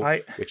the go,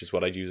 which is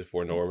what I'd use it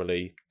for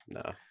normally,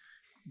 nah.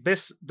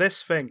 This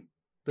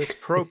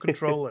Pro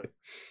controller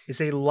is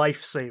a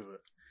lifesaver.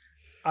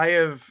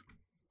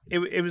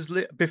 It was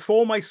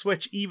before my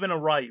Switch even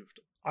arrived.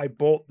 I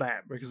bought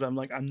that because I'm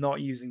like, I'm not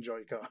using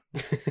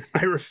Joy-Cons.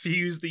 I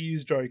refuse to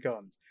use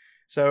Joy-Cons.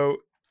 So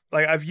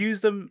like I've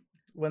used them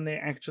when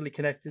they're actually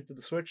connected to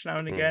the Switch now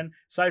and again.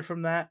 Aside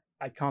from that,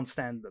 I can't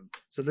stand them.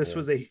 So this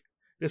was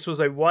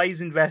a wise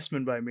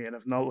investment by me, and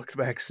I've not looked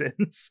back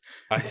since.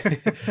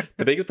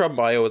 The biggest problem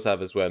I always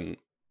have is when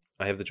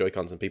I have the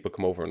Joy-Cons and people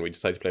come over and we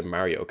decide to play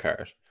Mario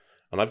Kart.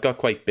 And I've got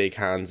quite big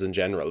hands in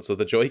general, so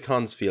the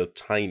Joy-Cons feel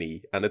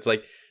tiny. And it's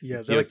like...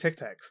 Yeah, they're like Tic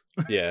Tacs.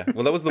 Yeah,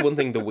 well, that was the one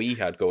thing the Wii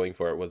had going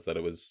for it, was that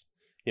it was,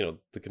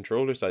 the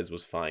controller size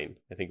was fine.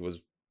 I think it was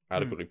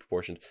adequately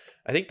proportioned.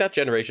 I think that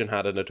generation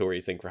had a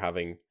notorious thing for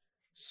having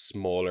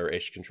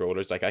smaller-ish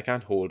controllers. Like, I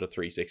can't hold a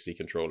 360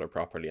 controller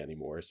properly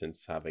anymore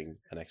since having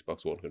an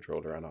Xbox One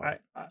controller and all.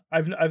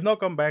 I've not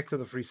gone back to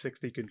the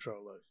 360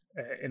 controller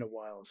in a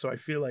while, so I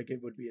feel like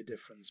it would be a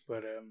difference,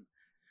 but...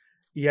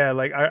 Yeah,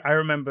 like I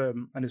remember,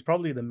 and it's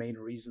probably the main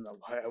reason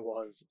why I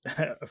was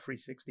a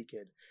 360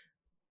 kid.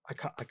 I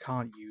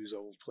can't use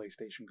old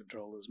PlayStation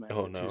controllers, man.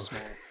 Oh, they're no. Too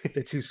small.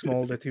 They're too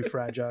small. They're too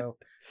fragile.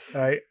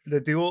 Right?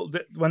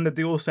 When the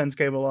DualSense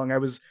came along, I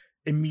was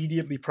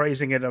immediately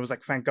praising it. I was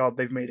like, thank God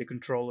they've made a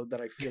controller that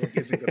I feel like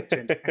isn't going to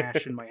turn to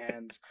ash in my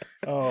hands.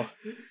 Oh,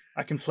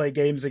 I can play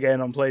games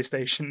again on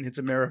PlayStation. It's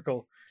a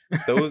miracle.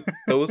 Those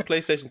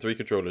PlayStation 3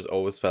 controllers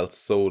always felt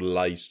so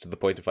light, to the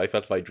point if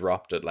I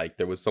dropped it, like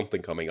there was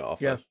something coming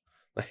off it.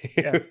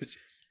 Yeah.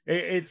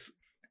 It's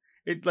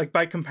like,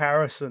 by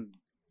comparison,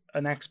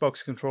 an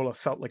Xbox controller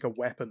felt like a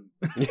weapon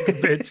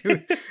compared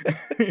to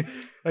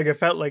like it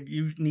felt like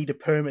you need a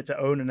permit to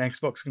own an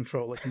Xbox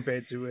controller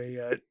compared to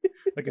a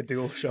like a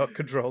DualShock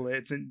controller.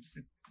 It's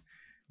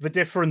the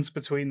difference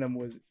between them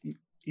was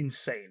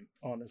insane,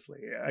 honestly.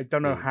 I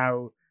don't know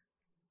how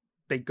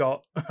they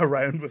got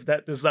around with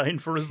that design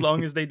for as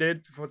long as they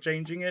did before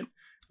changing it,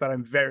 but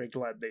I'm very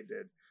glad they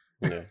did.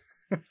 Yeah.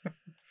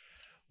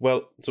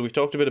 Well, so we've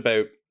talked a bit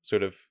about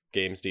sort of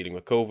games dealing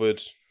with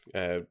COVID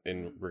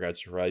in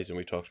regards to Horizon.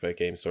 We've talked about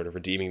games sort of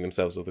redeeming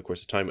themselves over the course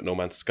of time at No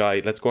Man's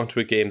Sky. Let's go on to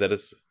a game that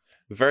has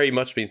very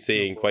much been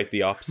seeing quite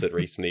the opposite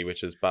recently,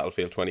 which is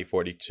Battlefield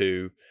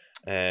 2042.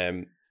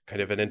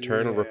 Kind of an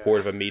internal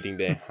report of a meeting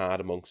they had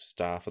amongst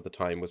staff at the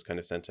time was kind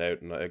of sent out,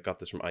 and I got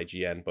this from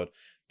IGN, but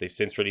they've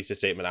since released a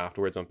statement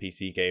afterwards on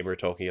PC Gamer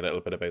talking a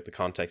little bit about the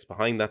context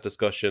behind that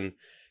discussion,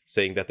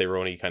 saying that they were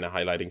only kind of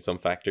highlighting some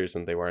factors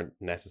and they weren't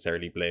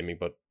necessarily blaming,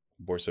 but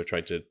more so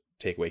trying to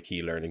take away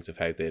key learnings of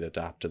how they'd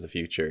adapt in the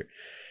future.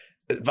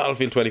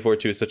 Battlefield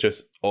 2042 is such an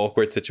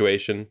awkward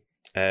situation.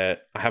 I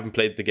haven't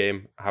played the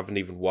game. I haven't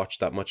even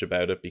watched that much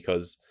about it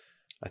because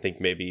I think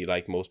maybe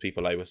like most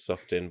people I was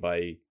sucked in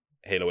by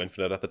Halo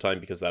Infinite at the time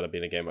because that had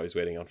been a game I was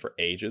waiting on for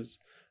ages.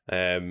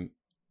 That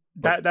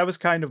was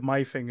kind of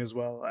my thing as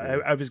well.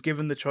 I was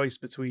given the choice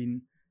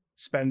between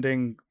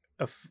spending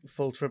a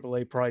full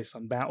AAA price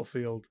on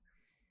Battlefield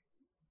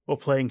or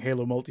playing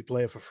Halo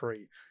multiplayer for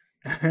free.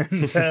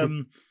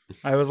 And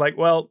I was like,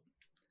 well,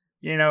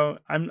 I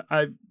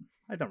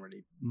don't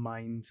really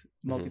mind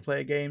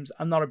multiplayer games.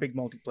 I'm not a big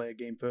multiplayer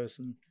game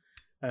person.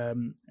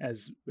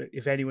 As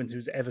if anyone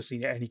who's ever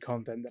seen any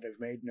content that I've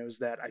made knows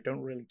that I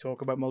don't really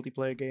talk about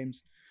multiplayer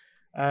games.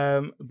 I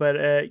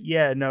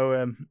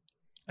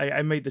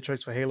made the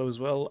choice for Halo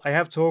as well. I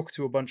have talked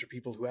to a bunch of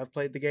people who have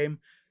played the game.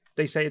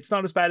 They say it's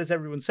not as bad as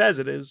everyone says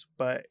it is,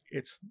 but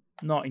it's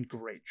not in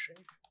great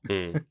shape.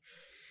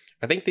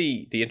 I think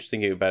the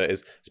interesting thing about it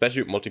is,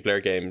 especially with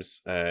multiplayer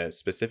games,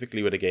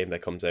 specifically with a game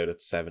that comes out at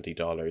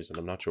 $70, and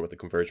I'm not sure what the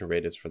conversion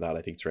rate is for that.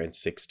 I think it's around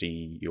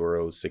 €60,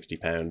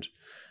 £60.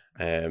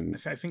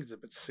 I think it's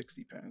about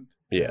 £60.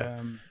 Yeah.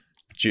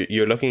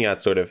 You're looking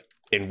at sort of,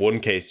 in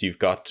one case, you've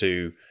got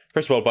to,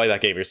 first of all, buy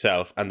that game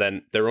yourself, and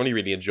then they're only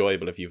really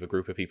enjoyable if you have a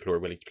group of people who are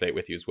willing to play it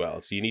with you as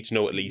well. So you need to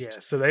know at least... Yeah,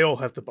 so they all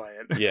have to buy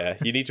it. Yeah,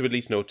 you need to at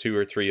least know 2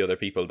 or 3 other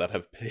people that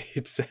have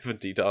paid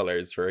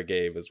 $70 for a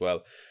game as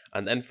well.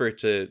 And then for it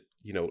to,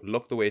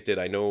 look the way it did,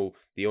 I know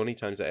the only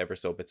times I ever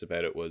saw bits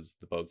about it was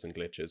the bugs and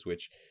glitches,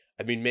 which,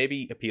 I mean,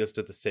 maybe appeals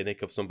to the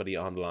cynic of somebody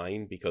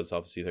online because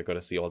obviously they're going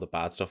to see all the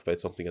bad stuff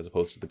about something as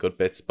opposed to the good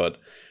bits, but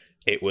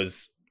it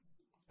was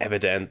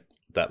evident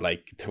that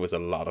there was a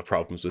lot of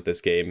problems with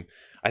this game.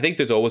 I think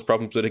there's always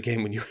problems with a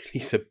game when you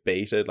release a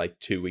beta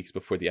 2 weeks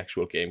before the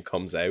actual game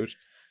comes out.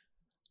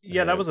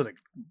 Yeah, that was a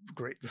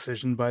great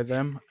decision by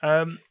them.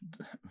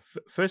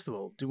 First of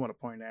all, do want to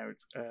point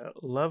out,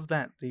 love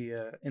that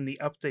the in the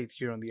update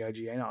here on the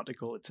IGN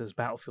article it says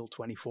Battlefield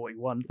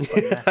 2041.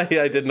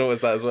 Yeah, I did notice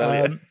that as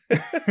well.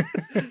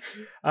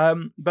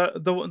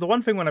 But the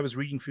one thing when I was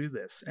reading through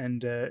this,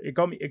 and it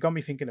got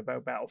me thinking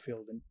about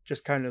Battlefield and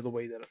just kind of the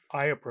way that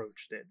I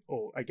approached it,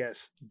 or I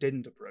guess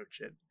didn't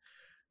approach it,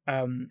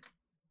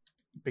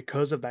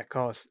 because of that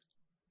cost.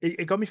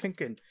 It got me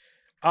thinking: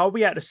 are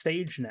we at a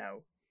stage now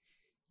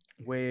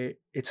where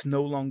it's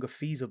no longer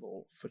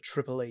feasible for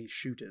AAA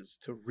shooters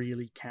to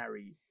really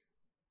carry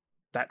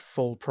that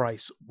full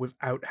price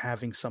without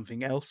having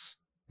something else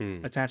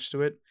attached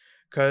to it?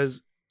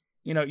 Because,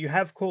 you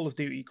have Call of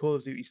Duty. Call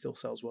of Duty still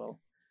sells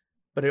well,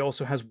 but it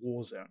also has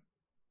Warzone.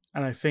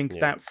 And I think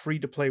that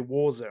free-to-play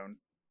Warzone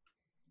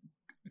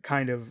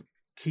kind of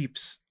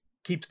keeps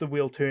the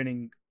wheel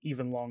turning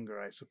even longer,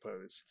 I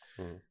suppose.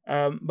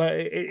 But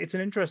it's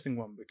an interesting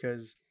one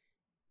because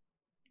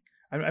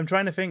I'm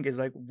trying to think, is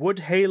like, would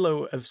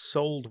Halo have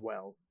sold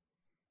well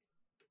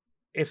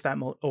if that,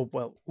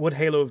 would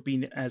Halo have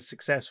been as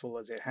successful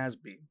as it has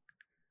been,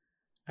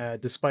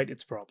 despite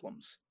its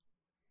problems?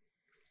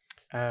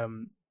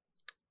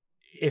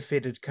 If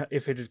it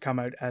had come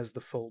out as the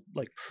full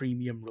like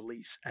premium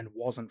release and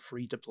wasn't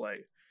free to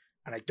play,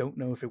 and I don't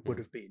know if it would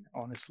have been.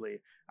 Honestly,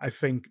 I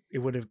think it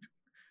would have,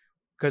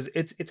 because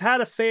it's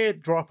had a fair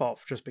drop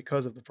off just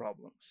because of the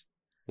problems.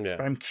 Yeah,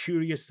 but I'm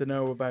curious to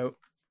know about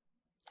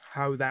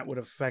how that would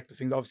affect the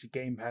things. Obviously,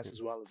 Game Pass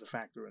as well as a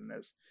factor in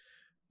this,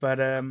 but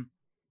I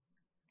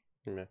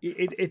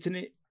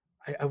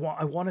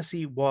want to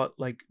see what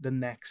like the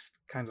next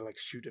kind of like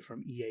shooter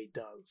from EA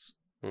does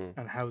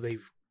and how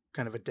they've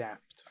kind of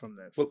adapt from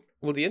this.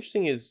 Well, the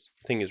interesting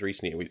thing is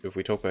recently, if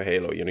we talk about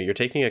Halo, you're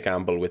taking a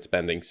gamble with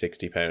spending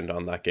 £60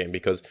 on that game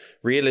because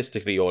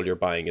realistically, all you're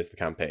buying is the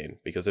campaign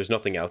because there's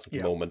nothing else at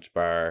the moment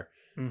bar.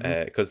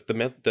 Because the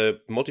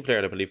multiplayer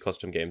and I believe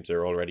custom games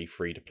are already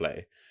free to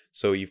play,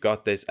 so you've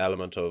got this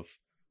element of,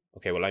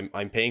 okay, well,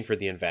 I'm paying for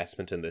the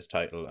investment in this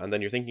title, and then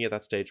you're thinking at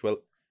that stage, well,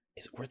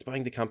 is it worth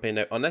buying the campaign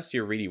now? Unless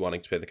you're really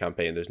wanting to play the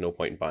campaign, there's no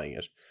point in buying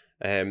it.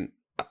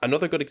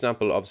 Another good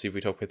example, obviously, if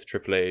we talk about the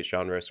AAA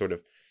genre, sort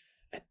of,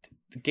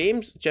 the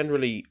games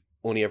generally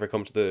only ever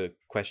come to the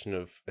question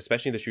of,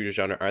 especially in the shooter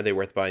genre, are they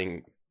worth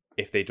buying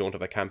if they don't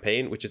have a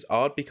campaign, which is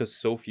odd because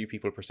so few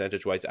people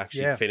percentage-wise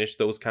actually finish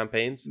those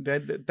campaigns.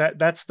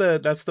 That's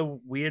the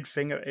weird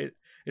thing.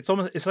 It's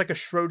like a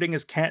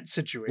Schrodinger's cat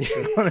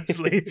situation,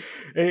 honestly.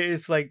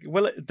 It's like,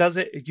 well,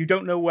 you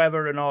don't know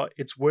whether or not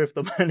it's worth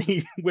the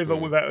money with or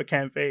without a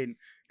campaign,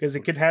 because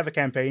it could have a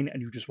campaign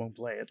and you just won't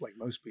play it like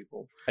most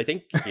people. I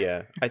think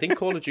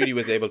Call of Duty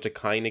was able to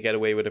kind of get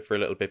away with it for a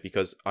little bit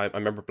because I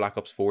remember Black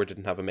Ops 4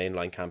 didn't have a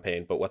mainline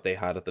campaign, but what they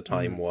had at the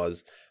time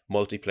was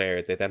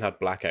multiplayer. They then had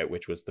Blackout,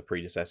 which was the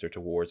predecessor to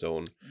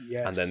Warzone.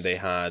 Yes. And then they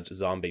had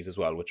Zombies as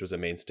well, which was a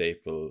main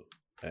staple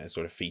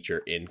sort of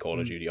feature in Call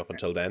of Duty up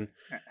until then.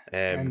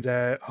 And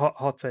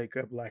hot take,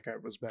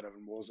 Blackout was better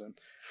than Warzone.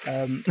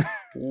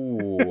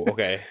 Ooh,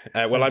 okay.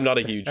 Well, I'm not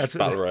a huge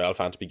Battle Royale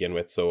fan to begin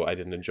with, so I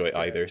didn't enjoy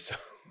either. So,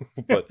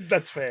 but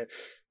that's fair.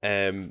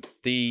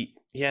 The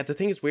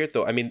thing is weird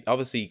though. I mean,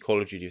 obviously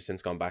Call of Duty has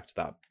since gone back to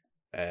that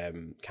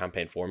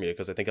campaign formula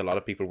because I think a lot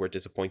of people were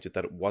disappointed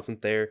that it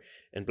wasn't there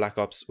in Black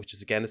Ops, which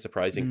is again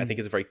surprising. I think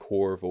it's a very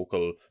core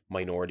vocal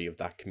minority of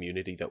that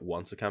community that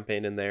wants a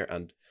campaign in there,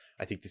 and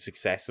I think the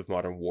success of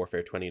Modern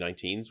Warfare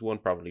 2019's one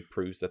probably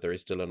proves that there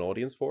is still an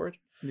audience for it.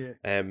 Yeah.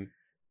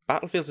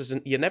 Battlefield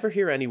isn't. You never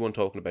hear anyone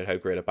talking about how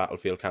great a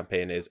Battlefield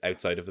campaign is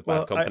outside of the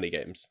Bad Company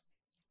games.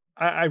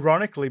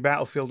 Ironically,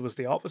 Battlefield was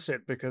the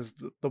opposite because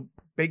the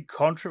big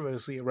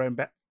controversy around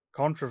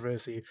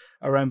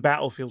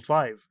Battlefield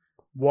 5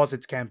 was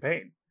its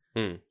campaign,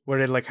 where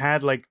it like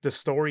had like the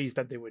stories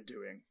that they were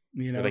doing,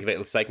 They're like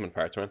little segment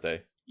parts, weren't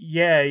they?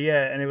 Yeah,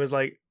 and it was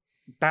like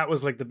that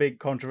was like the big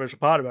controversial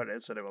part about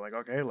it. So they were like,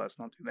 okay, let's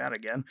not do that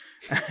again.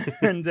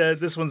 And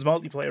this one's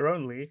multiplayer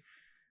only,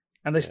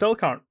 and they still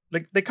can't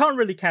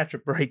really catch a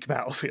break.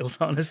 Battlefield,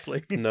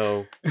 honestly.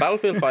 No,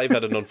 Battlefield 5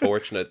 had an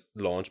unfortunate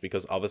launch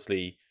because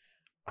obviously,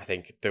 I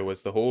think there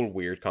was the whole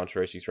weird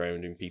controversy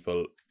surrounding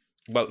people.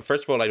 Well,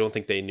 first of all, I don't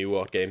think they knew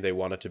what game they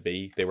wanted to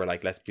be. They were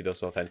like, let's be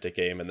this authentic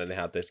game. And then they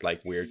had this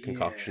like weird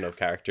concoction of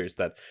characters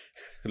that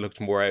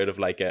looked more out of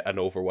like an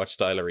Overwatch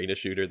style arena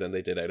shooter than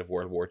they did out of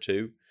World War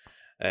II.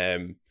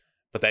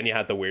 But then you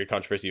had the weird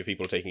controversy of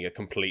people taking it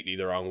completely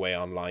the wrong way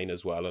online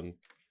as well and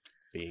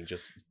being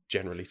just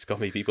generally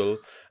scummy people.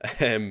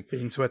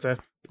 Being Twitter.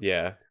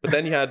 Yeah. But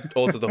then you had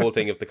also the whole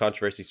thing of the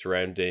controversy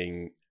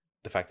surrounding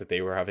the fact that they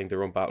were having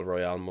their own Battle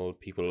Royale mode.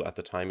 People at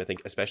the time, I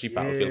think, especially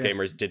Battlefield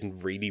gamers,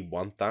 didn't really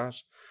want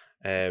that.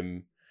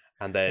 And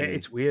then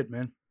it's weird,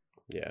 man.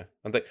 Yeah.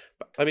 And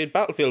I mean,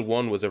 Battlefield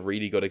 1 was a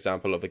really good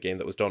example of a game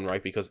that was done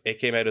right because it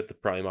came out at the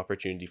prime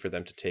opportunity for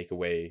them to take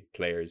away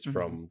players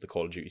from the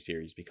Call of Duty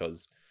series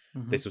because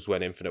this was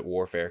when Infinite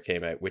Warfare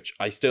came out, which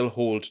I still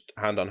hold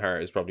hand on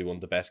heart is probably one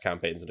of the best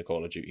campaigns in a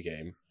Call of Duty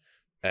game.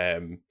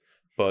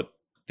 But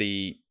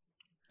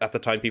at the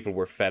time people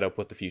were fed up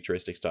with the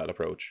futuristic style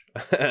approach,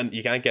 and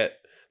you can't get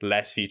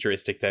less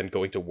futuristic than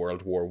going to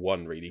World War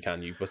One, really,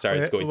 can you?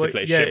 Besides going to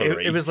play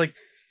Chivalry. It was like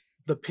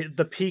the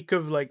peak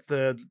of like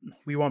the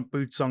we want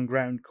boots on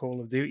ground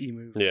Call of Duty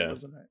movement,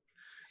 wasn't it?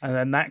 And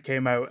then that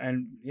came out,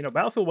 and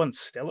Battlefield 1's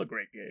still a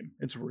great game.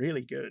 It's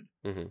really good.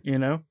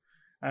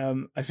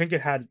 I think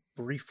it had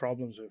brief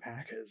problems with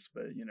hackers,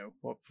 but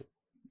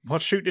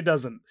what shooter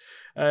doesn't?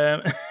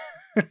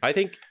 I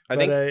think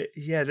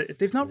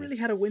they've not really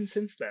had a win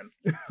since then,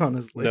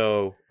 honestly.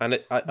 No,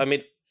 and I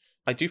mean,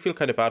 I do feel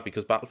kind of bad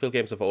because Battlefield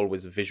games have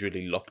always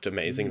visually looked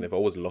amazing. They've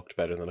always looked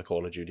better than a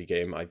Call of Duty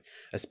game.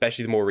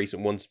 Especially the more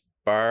recent ones,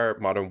 bar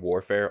Modern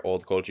Warfare, all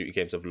the Call of Duty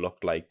games have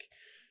looked like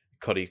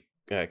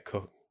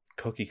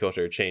cookie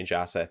cutter, change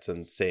assets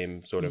and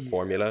same sort of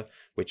formula,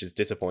 which is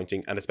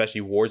disappointing. And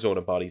especially Warzone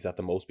embodies that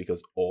the most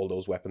because all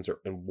those weapons are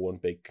in one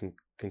big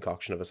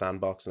concoction of a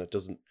sandbox, and it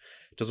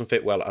doesn't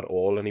fit well at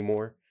all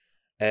anymore.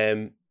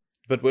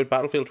 But with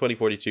Battlefield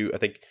 2042, I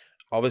think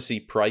obviously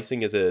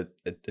pricing is a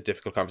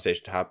difficult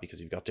conversation to have because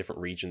you've got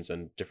different regions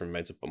and different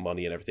amounts of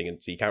money and everything,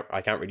 and so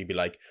I can't really be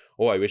like,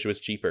 oh, I wish it was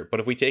cheaper. But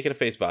if we take it at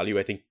face value,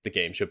 I think the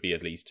game should be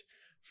at least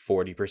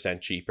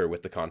 40% cheaper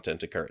with the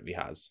content it currently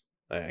has,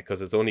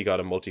 because it's only got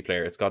a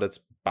multiplayer, it's got its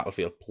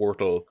Battlefield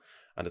portal,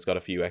 and it's got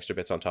a few extra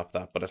bits on top of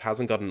that, but it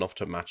hasn't got enough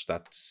to match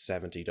that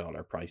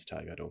 $70 price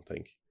tag, I don't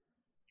think.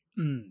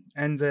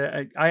 And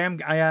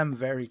I am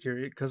very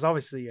curious because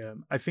obviously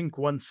I think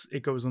once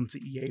it goes onto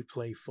EA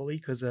Play fully,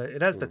 because it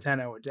has the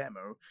 10-hour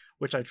demo,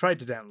 which I tried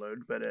to download,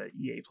 but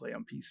EA Play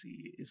on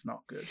PC is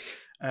not good,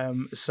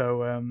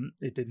 so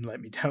it didn't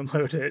let me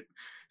download it.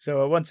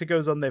 So once it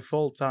goes on there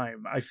full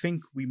time, I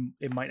think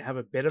it might have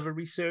a bit of a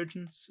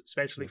resurgence,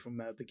 especially from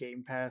the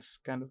Game Pass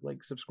kind of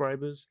like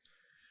subscribers.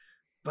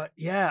 But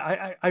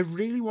yeah, I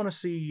really want to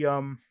see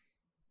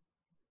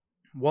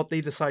what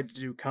they decide to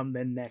do come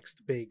their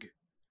next big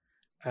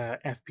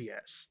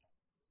FPS,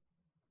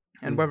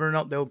 and whether or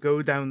not they'll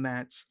go down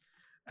that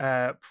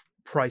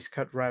price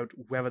cut route,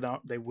 whether or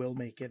not they will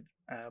make it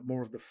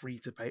more of the free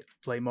to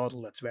play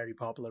model that's very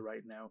popular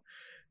right now,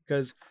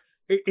 because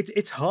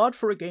it's hard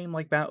for a game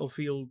like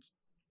Battlefield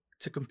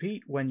to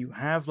compete when you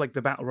have like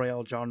the battle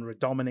royale genre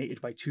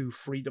dominated by two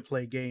free to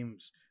play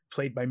games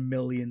played by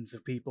millions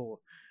of people,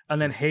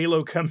 and then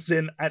Halo comes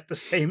in at the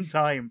same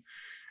time.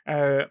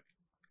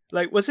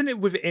 Like, wasn't it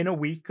within a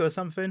week or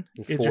something?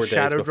 4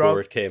 days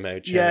before it came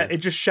out. Yeah, it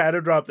just shadow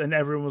dropped, and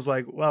everyone was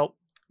like, "Well,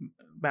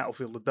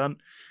 Battlefield are done."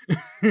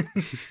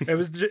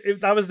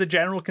 That was the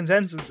general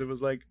consensus. It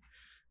was like,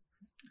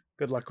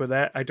 "Good luck with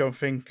that." I don't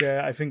think.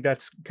 I think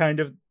that's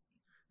kind of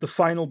the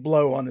final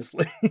blow,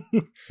 honestly.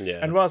 Yeah.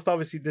 And whilst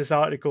obviously this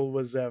article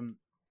was, the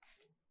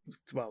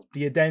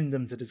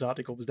addendum to this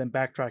article was then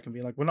backtracking and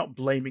being like, "We're not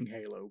blaming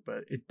Halo,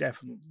 but it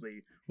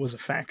definitely was a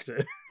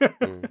factor."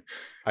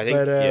 I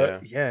think,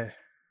 yeah.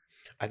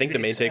 I think the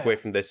main takeaway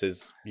from this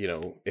is,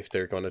 if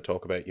they're going to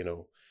talk about,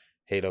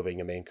 Halo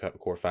being a main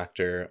core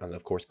factor, and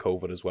of course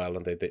COVID as well,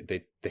 and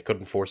they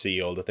couldn't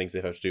foresee all the things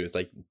they have to do, is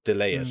like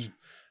delay it.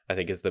 I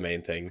think is the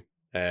main thing.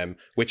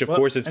 Which of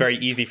course is very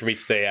easy for me to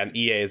say, and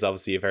EA is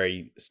obviously a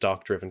very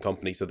stock driven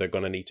company, so they're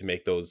going to need to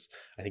make those.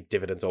 I think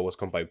dividends always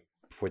come by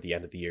before the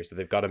end of the year, so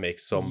they've got to make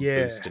some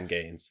boost in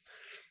gains.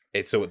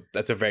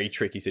 That's a very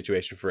tricky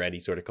situation for any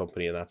sort of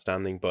company in that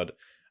standing, but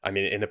I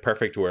mean, in a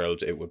perfect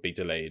world, it would be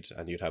delayed,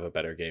 and you'd have a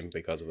better game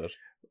because of it.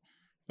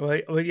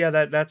 Well, yeah,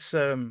 that's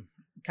kind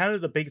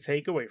of the big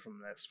takeaway from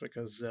this,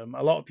 because a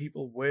lot of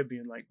people were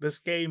being like, "This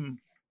game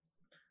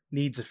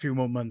needs a few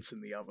more months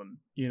in the oven,"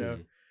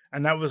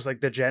 and that was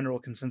like the general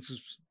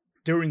consensus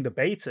during the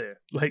beta.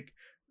 Like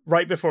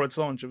right before its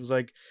launch, it was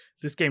like,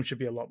 "This game should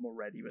be a lot more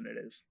ready than it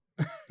is."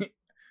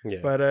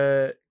 Yeah, but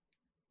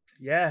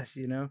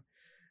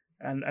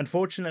and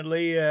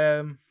unfortunately.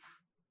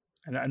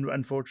 And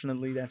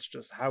unfortunately, that's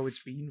just how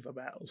it's been for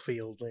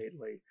Battlefield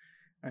lately.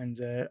 And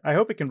I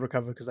hope it can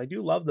recover, because I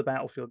do love the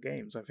Battlefield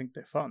games. I think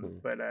they're fun,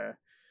 but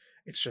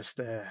it's just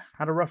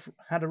had a rough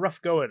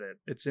go at it.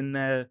 It's in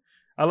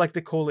I like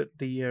to call it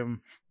the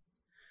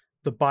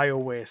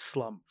BioWare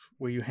slump,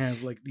 where you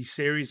have like these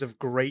series of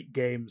great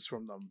games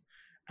from them,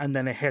 and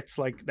then it hits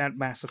like that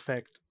Mass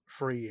Effect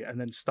 3, and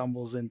then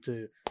stumbles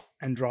into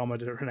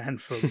Andromeda and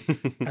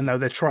Anthem, and now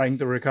they're trying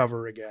to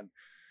recover again.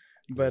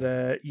 But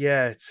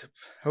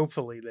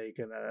hopefully they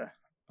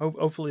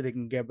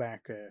can get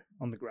back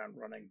on the ground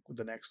running with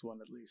the next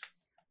one, at least.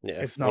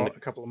 Yeah, if not a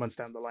couple of months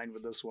down the line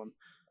with this one.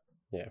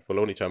 Yeah, well,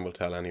 only time will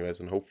tell, anyways,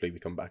 and hopefully we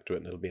come back to it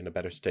and it'll be in a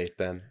better state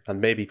then,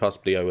 and maybe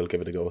possibly I will give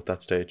it a go at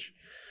that stage.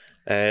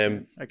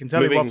 I can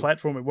tell you what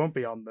platform it won't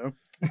be on, though.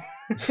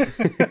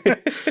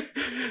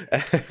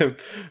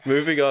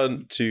 Moving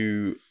on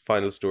to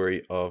final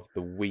story of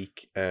the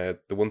week. The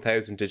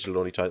 1,000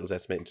 digital-only titles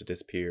estimating to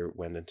disappear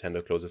when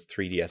Nintendo closes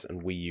 3DS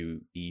and Wii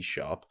U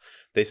eShop.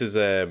 This is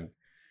an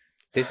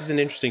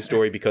interesting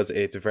story because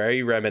it's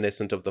very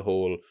reminiscent of the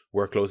whole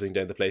 "we're closing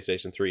down the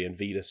PlayStation 3 and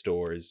Vita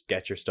stores,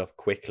 get your stuff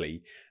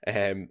quickly,"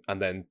 and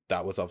then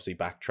that was obviously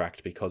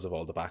backtracked because of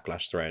all the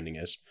backlash surrounding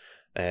it.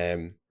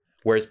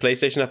 Whereas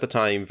PlayStation at the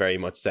time very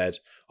much said,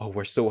 "Oh,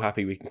 we're so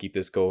happy we can keep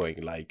this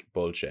going." Like,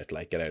 bullshit.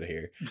 Like, get out of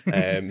here.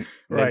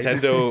 Right.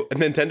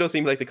 Nintendo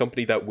seemed like the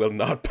company that will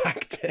not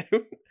back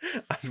down,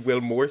 and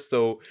will more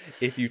so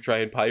if you try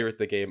and pirate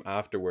the game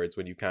afterwards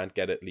when you can't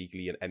get it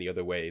legally in any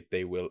other way,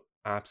 they will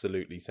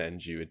absolutely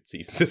send you a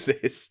cease and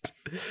desist.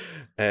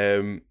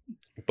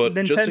 But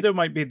Nintendo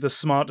might be the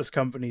smartest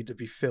company to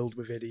be filled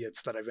with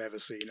idiots that I've ever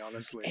seen.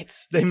 Honestly,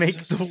 they make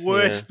the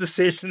worst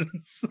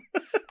decisions.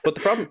 But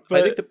the problem,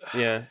 I think,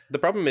 the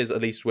problem is,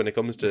 at least when it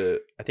comes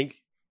to, I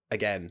think,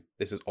 again,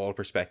 this is all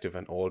perspective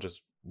and all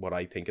just what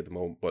I think at the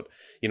moment. But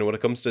when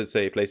it comes to,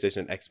 say, PlayStation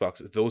and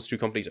Xbox, those two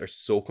companies are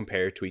so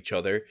compared to each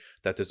other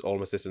that there's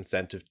almost this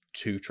incentive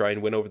to try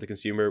and win over the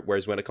consumer.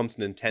 Whereas when it comes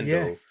to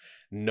Nintendo,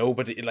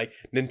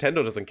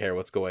 Nintendo doesn't care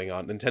what's going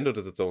on. Nintendo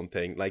does its own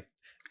thing. Like,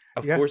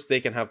 of course, they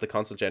can have the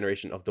console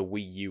generation of the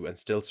Wii U and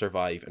still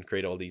survive and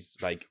create all these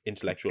like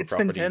intellectual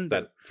properties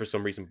that for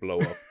some reason blow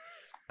up.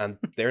 And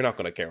they're not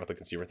going to care what the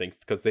consumer thinks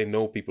because they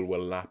know people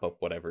will lap up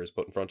whatever is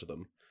put in front of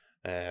them.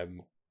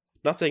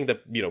 Not saying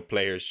that,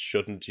 players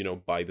shouldn't,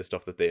 buy the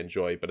stuff that they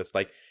enjoy, but it's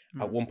like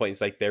at one point,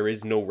 it's like there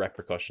is no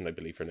repercussion, I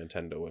believe, for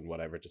Nintendo in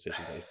whatever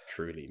decision they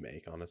truly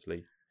make,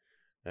 honestly.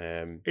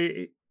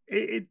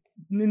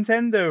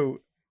 Nintendo,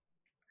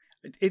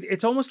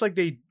 it's almost like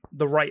the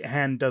right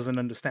hand doesn't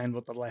understand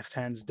what the left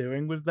hand's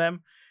doing with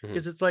them.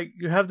 Because it's like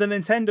you have the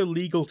Nintendo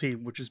legal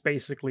team, which is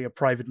basically a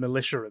private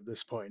militia at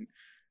this point,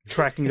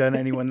 tracking down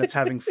anyone that's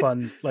having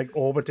fun, like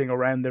orbiting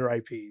around their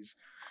IPs.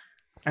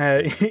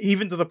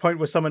 Even to the point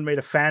where someone made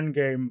a fan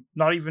game,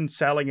 not even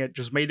selling it,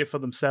 just made it for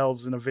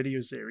themselves in a video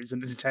series,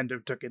 and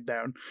Nintendo took it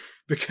down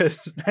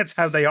because that's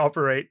how they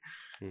operate.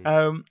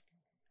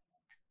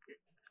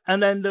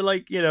 And then they're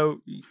like,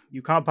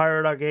 you can't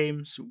pirate our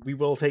games. We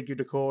will take you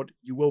to court.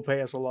 You will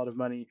pay us a lot of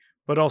money,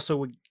 but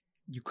also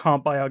you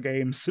can't buy our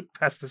games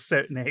past a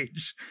certain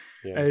age.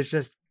 Yeah. And it's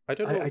just, I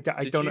don't know.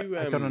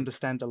 I don't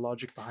understand the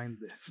logic behind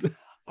this.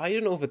 I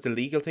don't know if it's a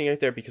legal thing out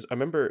there, because I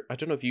remember, I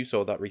don't know if you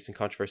saw that recent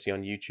controversy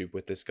on YouTube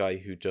with this guy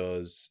who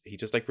does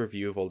like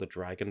review of all the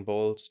Dragon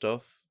Ball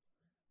stuff.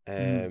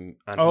 And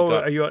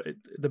are you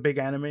the big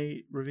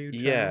anime review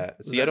channel? Yeah.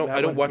 See, I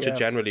don't watch it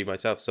generally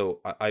myself,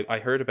 so I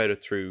heard about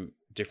it through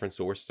different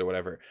sources or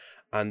whatever.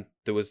 And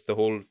there was the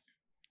whole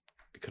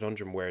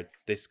conundrum where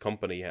this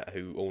company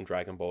who owned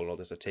Dragon Ball and all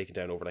this had taken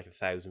down over like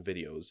 1,000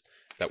 videos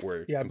that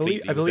were I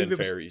believe it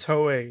was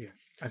Toei.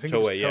 I think Toei, it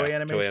was Toei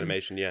Animation. Toei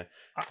Animation, yeah.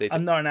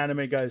 I'm not an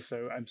anime guy,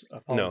 so I'm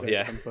apologize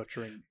if I'm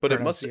butchering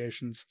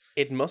pronunciations.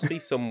 It must be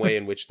some way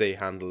in which they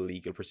handle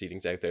legal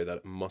proceedings out there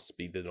that must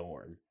be the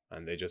norm,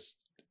 and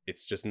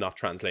it's just not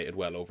translated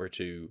well over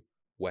to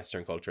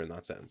Western culture in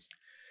that sense.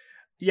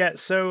 Yeah,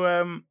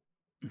 so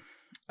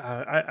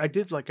I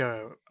did like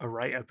a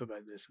write-up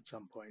about this at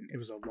some point. It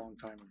was a long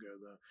time ago,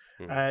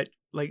 though.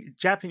 Like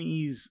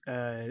Japanese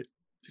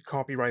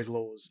copyright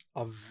laws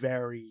are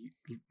very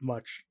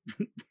much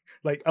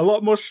like a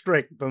lot more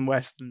strict than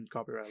Western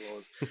copyright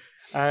laws.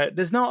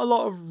 There's not a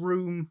lot of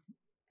room.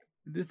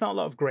 There's not a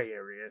lot of gray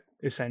area,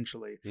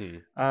 essentially.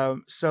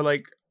 So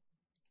like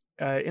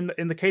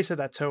in the case of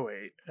that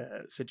Toei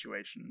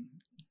situation,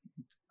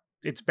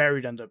 it's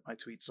buried under my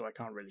tweet, so I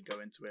can't really go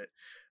into it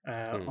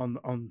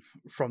on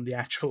from the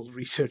actual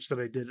research that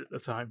I did at the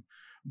time.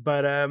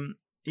 But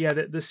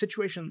the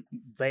situation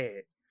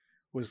there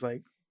was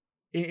like,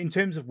 in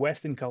terms of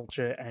Western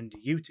culture and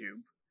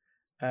YouTube,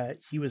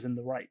 he was in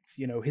the right.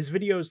 His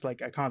videos,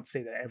 like, I can't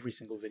say that every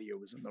single video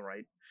was in the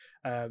right,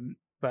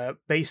 but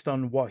based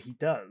on what he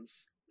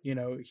does,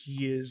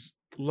 he is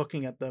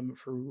looking at them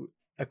through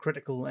a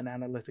critical and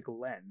analytical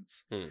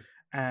lens,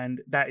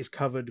 and that is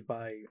covered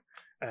by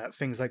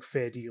things like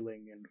fair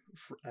dealing and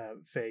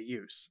fair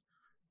use.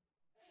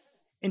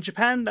 In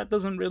Japan, that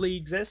doesn't really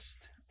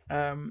exist.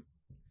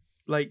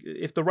 Like,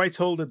 if the rights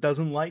holder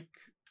doesn't like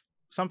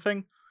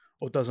something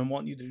or doesn't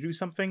want you to do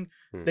something,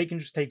 they can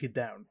just take it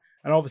down.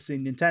 And obviously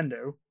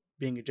Nintendo,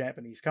 being a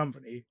Japanese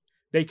company,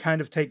 they kind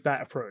of take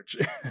that approach.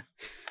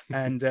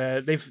 And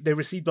they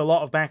received a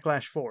lot of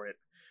backlash for it.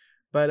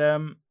 But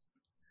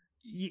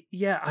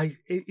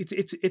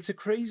it's a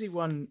crazy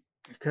one,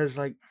 because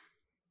like,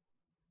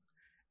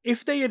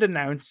 if they had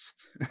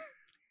announced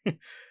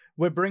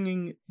we're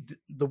bringing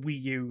the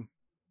Wii U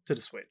to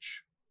the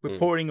Switch, we're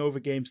porting over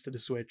games to the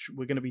Switch,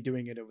 we're going to be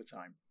doing it over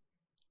time,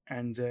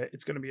 and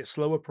it's going to be a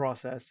slower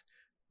process,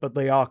 but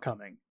they are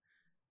coming,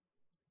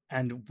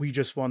 and we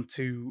just want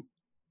to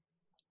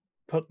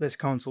put this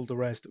console to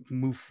rest,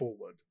 move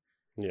forward.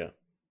 Yeah,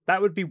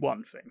 that would be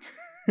one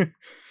thing.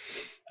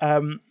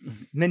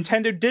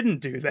 Nintendo didn't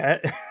do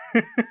that.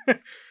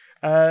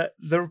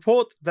 The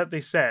report that they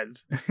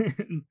said,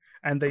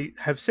 and they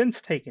have since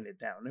taken it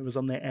down, it was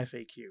on their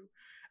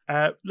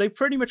FAQ, they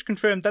pretty much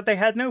confirmed that they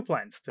had no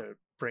plans to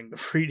bring the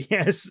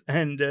 3DS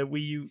and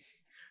Wii U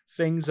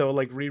things, or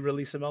like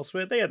re-release them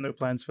elsewhere. They had no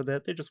plans for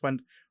that. They just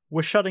went,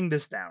 we're shutting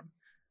this down,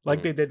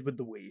 like they did with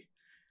the Wii.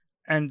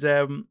 And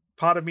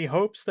part of me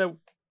hopes that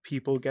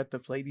people get to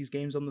play these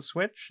games on the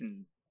Switch,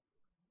 and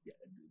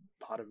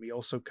part of me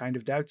also kind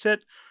of doubts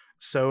it.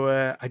 So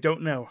I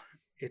don't know.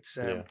 It's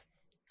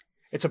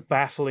it's a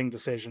baffling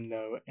decision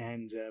though,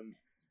 and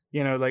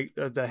like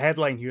the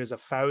headline here is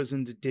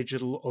 1,000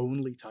 digital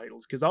only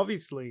titles, because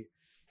obviously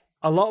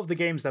a lot of the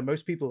games that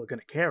most people are going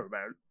to care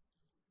about,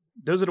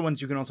 those are the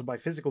ones you can also buy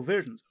physical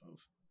versions of.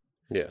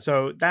 Yeah.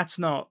 So that's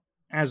not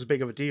as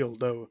big of a deal,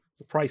 though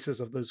the prices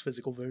of those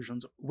physical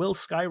versions will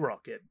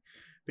skyrocket,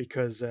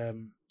 because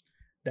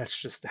that's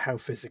just how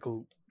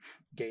physical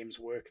games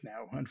work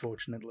now,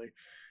 unfortunately.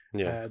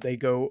 Yeah. They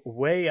go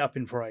way up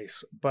in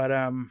price. But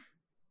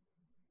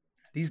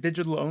these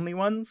digital only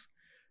ones,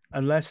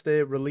 unless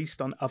they're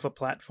released on other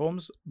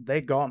platforms,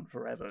 they're gone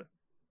forever.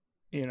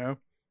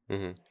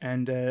 Mm-hmm.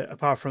 And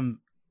apart from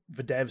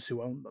the devs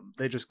who own them,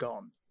 they're just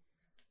gone.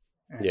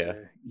 And,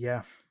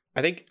 yeah.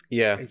 I think,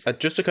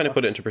 just to kind of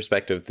put it into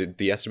perspective,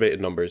 the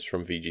estimated numbers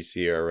from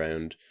VGC are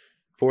around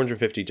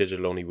 450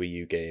 digital-only Wii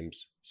U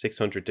games,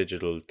 600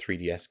 digital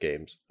 3DS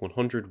games,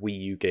 100 Wii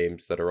U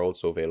games that are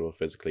also available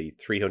physically,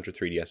 300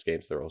 3DS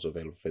games that are also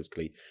available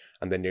physically,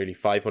 and then nearly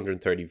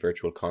 530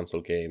 virtual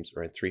console games,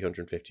 around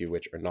 350 of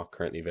which are not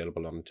currently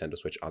available on Nintendo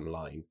Switch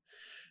Online.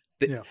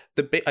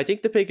 I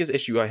think the biggest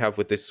issue I have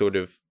with this sort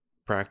of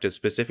practice,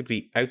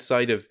 specifically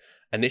outside of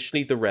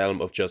initially the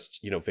realm of just,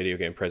 video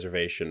game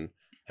preservation,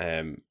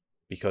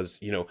 because,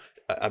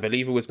 I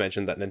believe it was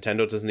mentioned that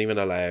Nintendo doesn't even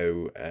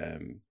allow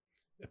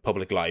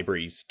public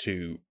libraries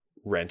to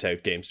rent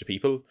out games to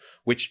people,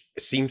 which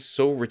seems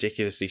so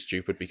ridiculously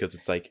stupid, because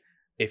it's like,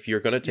 if you're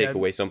going to take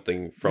away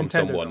something from Nintendo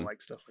someone, don't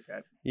like stuff like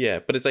that. Yeah,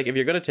 but it's like, if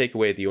you're going to take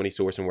away the only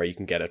source and where you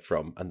can get it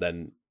from, and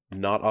then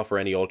not offer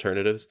any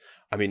alternatives,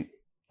 I mean,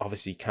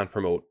 obviously you can't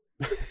promote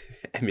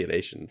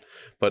emulation,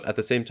 but at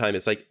the same time,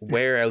 it's like,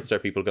 where else are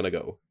people going to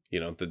go?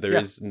 There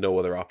is no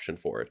other option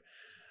for it.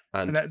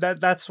 And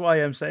that's why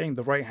I'm saying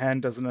the right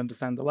hand doesn't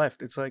understand the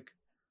left. It's like,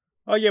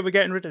 oh yeah, we're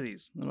getting rid of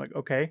these. I'm like,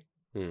 okay,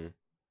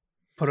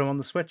 put them on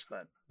the Switch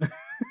then.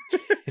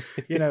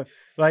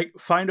 Like,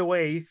 find a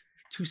way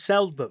to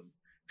sell them.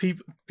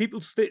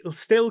 People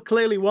still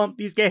clearly want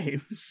these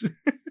games,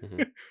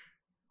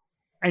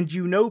 and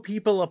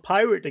people are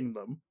pirating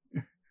them,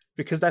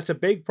 because that's a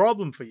big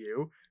problem for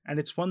you, and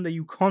it's one that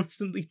you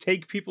constantly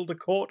take people to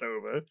court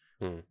over.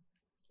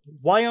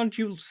 Why aren't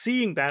you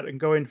seeing that and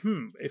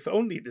going, if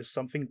only there's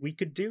something we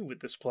could do with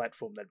this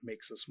platform that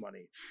makes us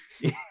money?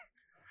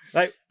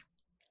 Like,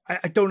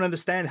 I don't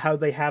understand how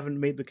they haven't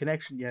made the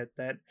connection yet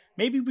that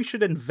maybe we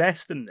should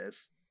invest in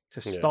this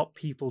to stop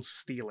people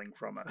stealing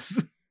from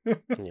us.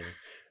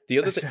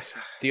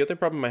 The other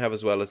problem I have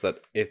as well is that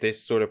if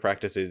this sort of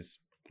practice is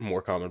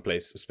more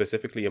commonplace,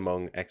 specifically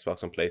among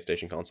Xbox and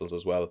PlayStation consoles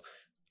as well,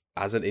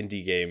 as an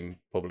indie game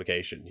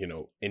publication,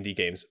 indie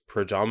games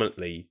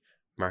predominantly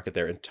market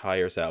their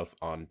entire self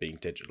on being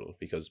digital,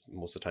 because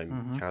most of the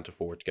time you can't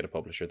afford to get a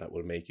publisher that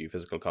will make you a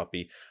physical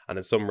copy. And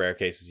in some rare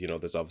cases,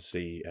 there's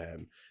obviously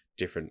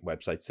different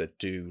websites that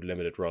do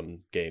limited run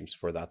games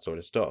for that sort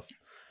of stuff.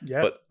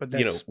 Yeah, but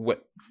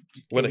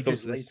when it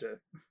comes to this,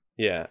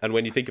 and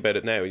when you think about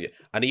it now,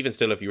 and even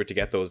still, if you were to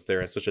get those,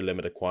 they're in such a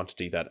limited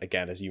quantity that,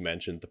 again, as you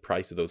mentioned, the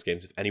price of those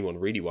games, if anyone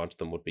really wanted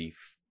them, would be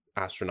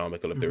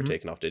astronomical if they were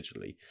taken off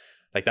digitally.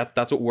 Like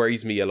that's what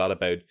worries me a lot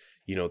about,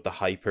 the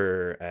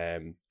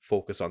hyper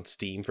focus on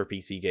Steam for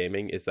PC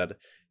gaming, is that,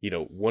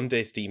 one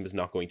day Steam is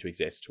not going to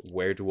exist.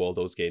 Where do all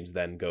those games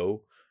then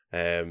go?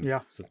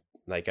 So,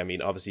 like, I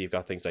mean, obviously you've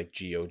got things like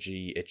GOG,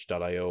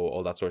 itch.io,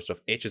 all that sort of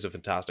stuff. Itch is a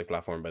fantastic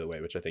platform, by the way,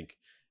 which I think,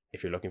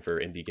 if you're looking for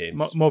indie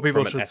games, more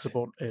people should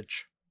support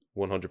Itch.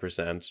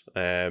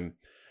 100%.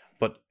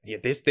 But yeah,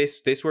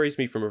 this worries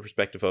me from a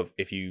perspective of,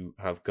 if you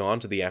have gone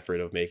to the effort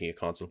of making a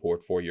console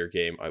port for your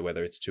game,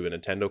 whether it's to a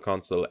Nintendo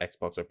console,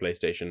 Xbox, or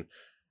PlayStation,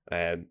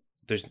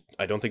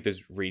 I don't think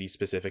there's really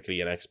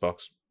specifically an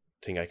Xbox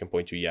thing I can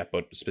point to yet,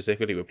 but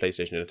specifically with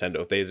PlayStation and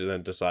Nintendo, if they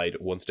then decide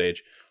at one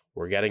stage,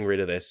 we're getting rid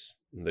of this,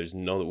 and there's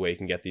no way you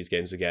can get these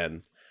games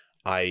again,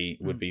 I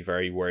would be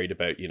very worried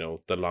about,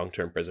 the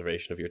long-term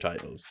preservation of your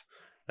titles.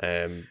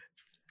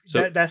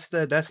 So that's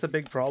the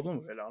big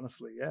problem with it,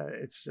 honestly. Yeah,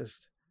 it's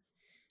just,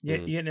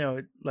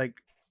 like,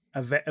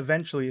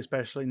 eventually,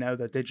 especially now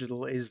that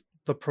digital is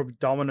the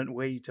predominant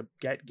way to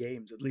get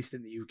games, at least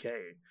in the UK,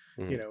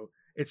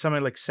 it's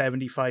something like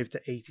 75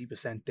 to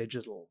 80%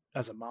 digital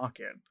as a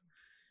market,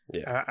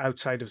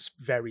 outside of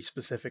very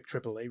specific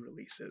AAA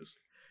releases.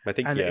 I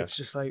think, it's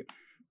just like,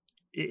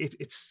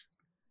 it's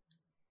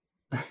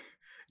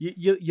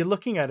you're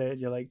looking at it,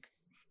 you're like,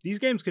 these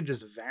games can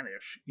just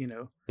vanish,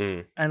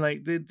 and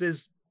like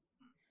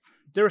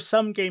there are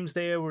some games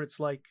there where it's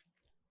like,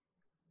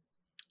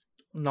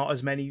 not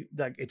as many,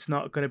 like, it's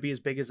not going to be as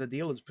big as a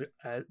deal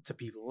as to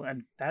people,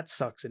 and that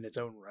sucks in its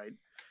own right.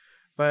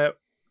 But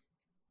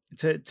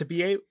to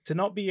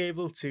not be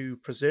able to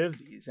preserve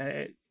these,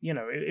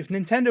 if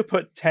Nintendo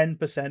put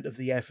 10% of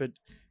the effort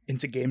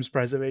into games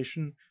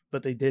preservation,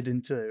 but they did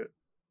into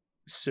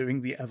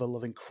suing the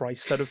ever-loving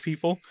Christ out of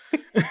people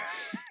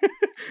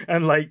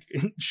and like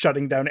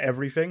shutting down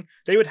everything,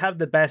 they would have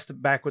the best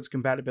backwards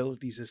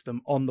compatibility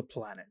system on the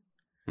planet.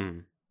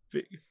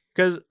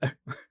 Because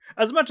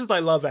as much as I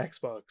love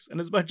Xbox,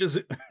 and as much as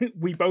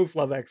we both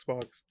love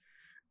Xbox,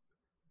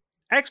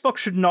 Xbox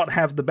should not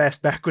have the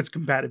best backwards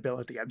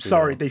compatibility. I'm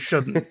sorry, they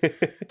shouldn't.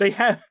 They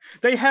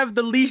have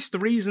the least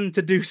reason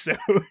to do so.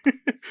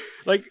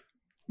 Like,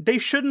 they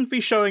shouldn't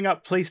be showing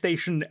up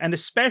PlayStation and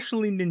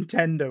especially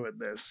Nintendo at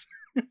this.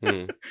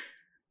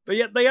 But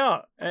yet they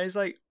are. And it's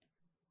like,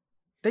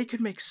 they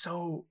could make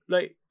so,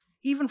 like,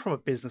 even from a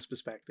business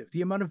perspective,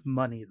 the amount of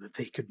money that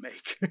they could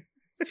make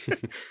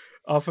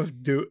off of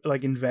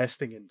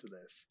investing into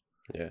this.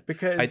 Yeah.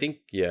 Because I think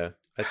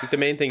the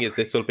main thing is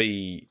this will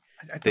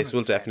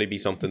definitely be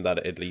something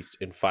that at least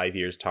in 5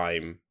 years'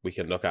 time we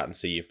can look at and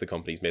see if the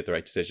company's made the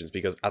right decisions,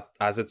 because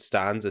as it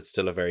stands, it's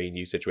still a very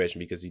new situation,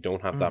 because you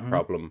don't have that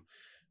problem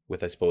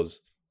with, I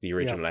suppose, the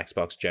original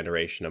Xbox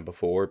generation and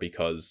before,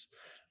 because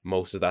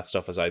most of that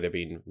stuff has either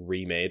been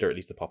remade, or at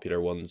least the popular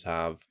ones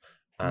have,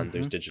 and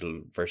there's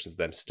digital versions of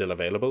them still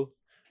available.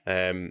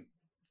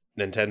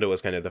 Nintendo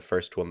was kind of the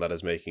first one that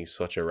is making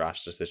such a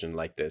rash decision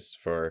like this,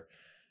 for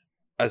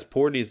as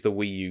poorly as the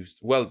Wii U,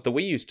 well, the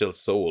Wii U still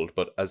sold,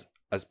 but as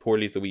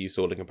poorly as the Wii U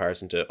sold in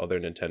comparison to other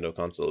Nintendo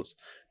consoles,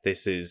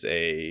 this is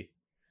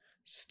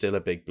still a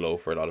big blow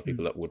for a lot of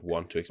people that would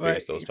want to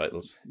experience those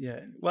titles.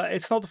 Yeah, well,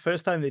 it's not the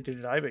first time they did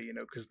it either,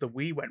 because the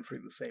Wii went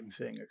through the same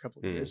thing a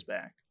couple of years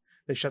back.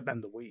 They shut down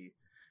the Wii,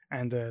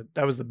 and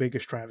that was the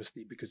biggest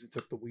travesty, because it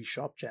took the Wii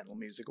Shop channel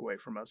music away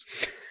from us.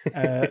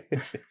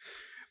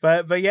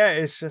 But yeah,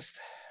 it's just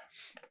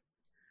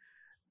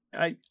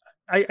I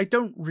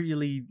don't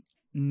really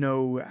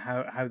know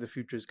how the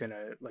future is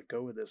gonna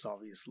go with this,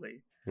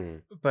 obviously.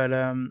 But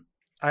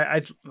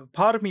I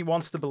part of me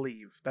wants to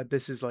believe that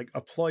this is like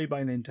a ploy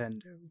by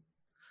Nintendo,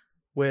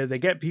 where they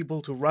get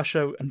people to rush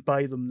out and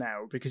buy them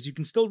now, because you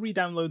can still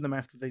re-download them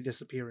after they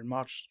disappear in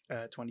March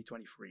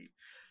 2023.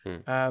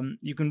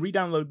 You can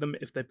re-download them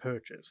if they're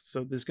purchased,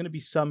 so there's going to be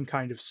some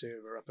kind of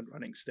server up and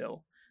running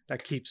still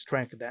that keeps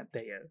track of that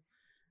data.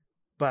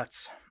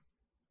 But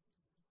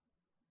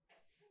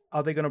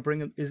are they going to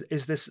bring?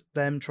 Is this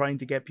them trying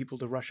to get people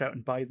to rush out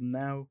and buy them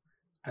now,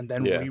 and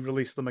then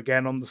re-release them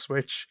again on the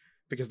Switch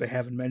because they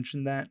haven't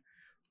mentioned that?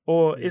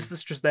 Or is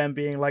this just them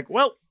being like,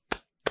 well,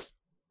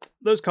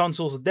 those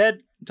consoles are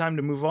dead, time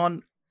to move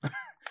on,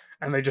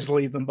 and they just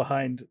leave them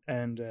behind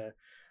and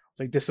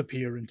they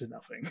disappear into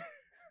nothing?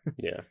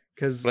 Yeah,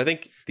 because I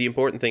think the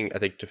important thing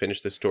to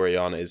finish this story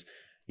on is,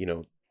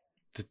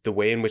 the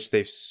way in which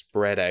they've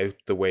spread out,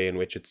 the way in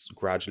which it's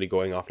gradually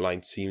going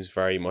offline, seems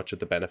very much at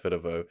the benefit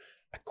of a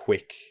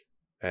quick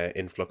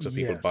influx of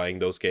people buying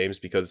those games,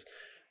 because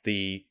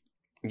the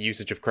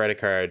usage of credit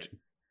card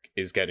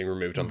is getting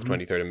removed on the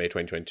 23rd of May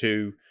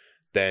 2022.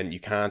 Then you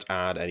can't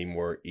add any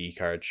more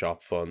e-card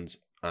shop funds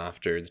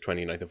after the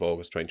 29th of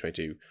August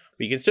 2022.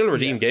 But you can still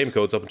redeem game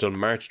codes up until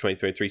March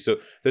 2023. So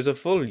there's a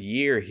full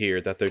year here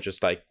that they're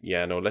just like,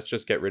 let's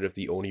just get rid of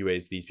the only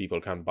ways these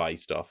people can buy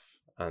stuff,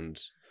 and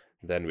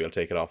then we'll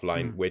take it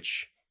offline,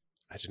 which,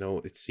 I don't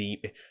know,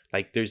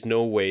 like there's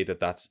no way that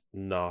that's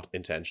not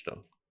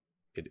intentional,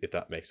 if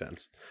that makes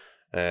sense.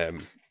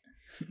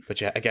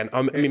 But yeah, again,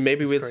 I mean,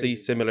 maybe we'll see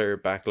similar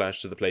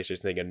backlash to the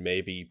PlayStation thing, and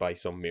maybe by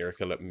some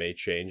miracle it may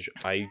change.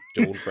 I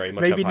don't very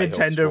much maybe have high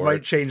Nintendo hopes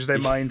might change their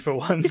mind for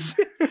once.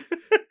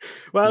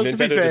 Well, Nintendo,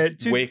 to be fair,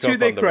 just wake up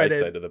on the right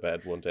side of the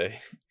bed one day.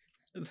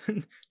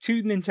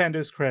 To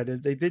Nintendo's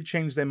credit, they did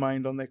change their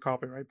mind on their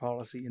copyright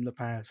policy in the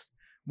past,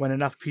 when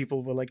enough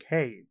people were like,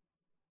 hey,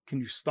 can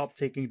you stop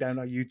taking down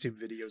our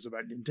YouTube videos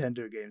about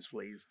Nintendo games,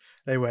 please?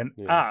 They went,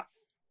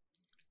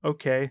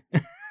 okay.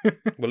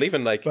 Well,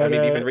 even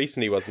even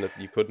recently, wasn't it?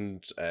 You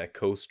couldn't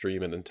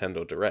co-stream a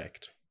Nintendo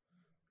Direct.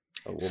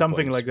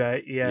 Something like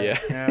that, yeah.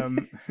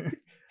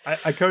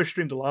 I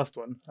co-streamed the last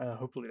one.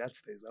 Hopefully that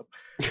stays up.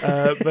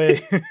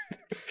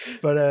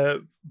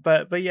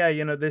 But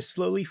yeah, they're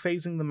slowly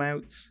phasing them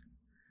out,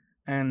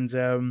 and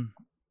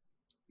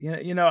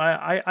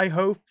I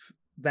hope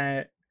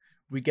that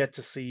we get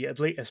to see, at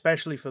least,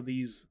 especially for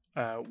these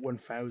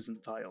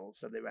 1,000 titles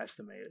that they've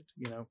estimated.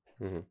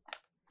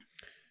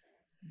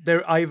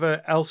 They're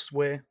either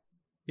elsewhere,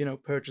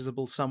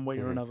 purchasable some way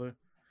or another.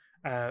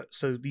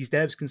 So these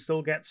devs can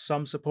still get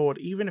some support,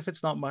 even if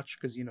it's not much,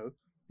 because,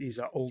 these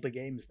are older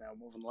games now,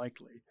 more than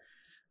likely.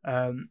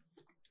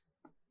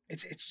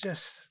 It's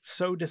just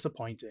so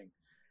disappointing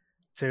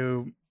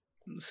to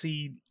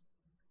see,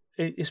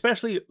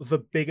 especially the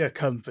bigger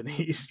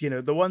companies,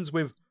 the ones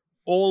with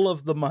all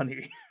of the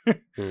money,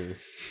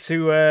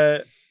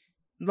 to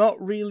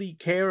not really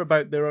care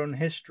about their own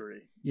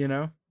history,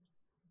 And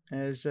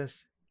it's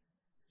just...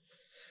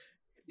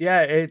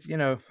 Yeah,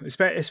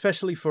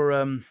 especially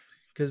for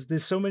because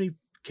there's so many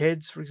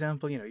kids, for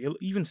example,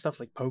 even stuff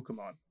like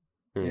Pokemon,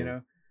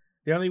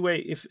 the only way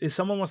if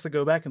someone wants to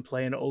go back and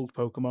play an old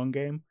Pokemon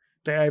game,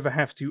 they either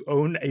have to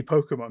own a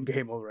Pokemon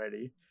game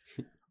already,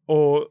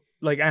 or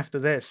after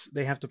this,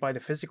 they have to buy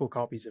the physical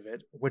copies of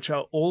it, which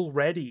are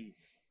already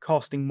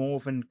costing more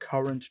than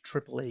current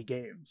AAA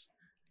games.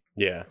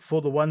 Yeah,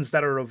 for the ones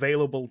that are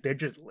available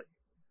digitally.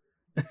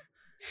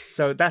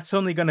 So that's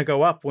only going to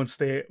go up once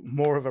they're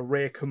more of a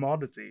rare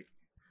commodity,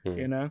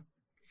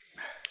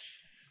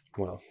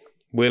 Well,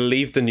 We'll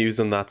leave the news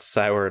on that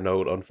sour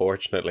note,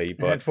 unfortunately,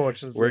 but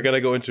Unfortunately. we're going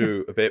to go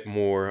into a bit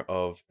more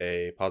of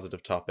a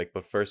positive topic.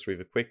 But first, we have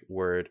a quick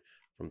word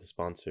from the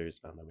sponsors,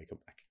 and then we come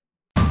back.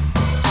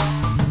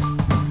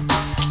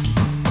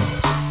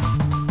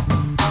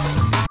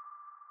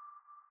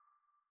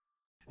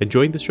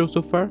 Enjoying the show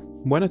so far?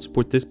 Why not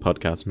support this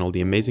podcast and all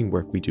the amazing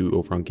work we do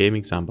over on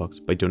Gaming Sandbox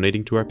by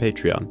donating to our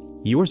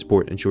Patreon? Your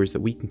support ensures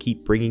that we can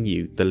keep bringing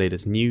you the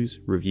latest news,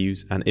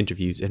 reviews, and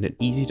interviews in an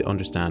easy to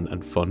understand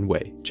and fun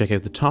way. Check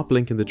out the top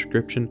link in the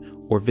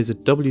description or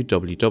visit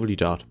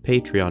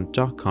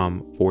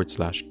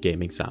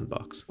www.patreon.com/gaming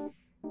sandbox.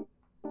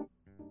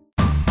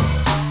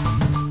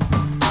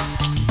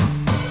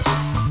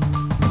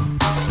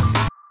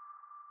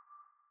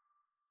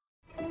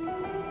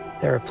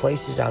 There are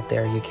places out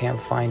there you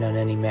can't find on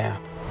any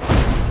map.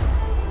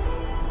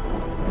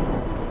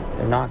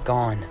 They're not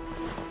gone.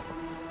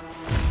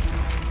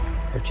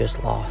 They're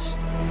just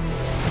lost.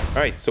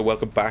 Alright, so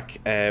welcome back.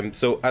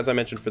 So as I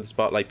mentioned for the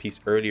Spotlight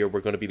piece earlier,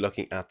 we're going to be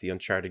looking at the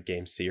Uncharted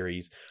game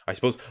series. I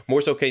suppose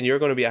more so, Kane, you're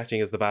going to be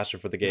acting as the bastard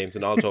for the games,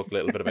 and I'll talk a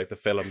little bit about the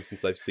film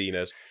since I've seen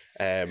it.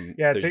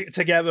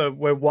 Together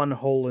we're one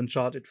whole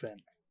Uncharted fan.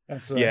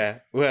 Yeah,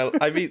 well,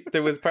 I mean,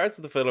 there was parts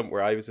of the film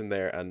where I was in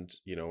there and,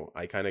 you know,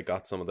 I kind of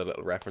got some of the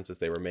little references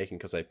they were making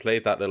because I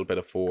played that little bit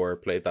of 4,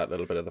 played that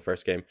little bit of the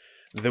first game.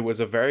 There was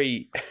a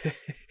very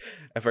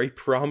a very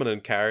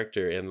prominent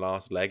character in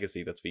Lost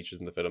Legacy that's featured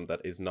in the film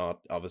that is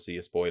not obviously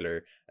a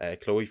spoiler.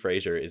 Chloe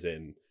Fraser is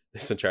in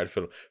this Uncharted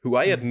film, who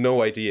I had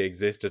no idea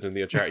existed in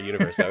the Uncharted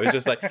universe. I was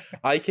just like,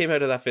 I came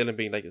out of that film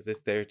being like, is this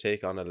their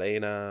take on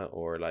Elena,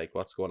 or like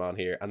what's going on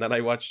here? And then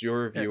I watched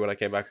your review when I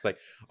came back. It's like,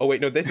 oh wait,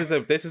 no, this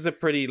is a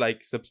pretty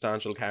like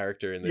substantial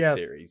character in this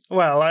series.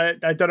 Well, I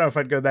don't know if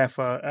I'd go that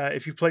far.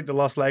 If you've played The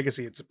Lost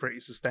Legacy, it's a pretty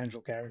substantial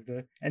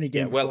character. Any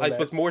game. Yeah, well, I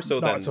suppose more so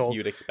than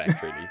you'd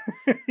expect,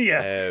 really.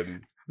 Yeah,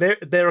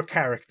 they're a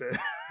character.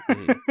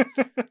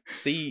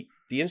 The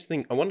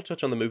interesting, I want to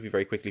touch on the movie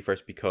very quickly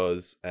first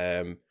because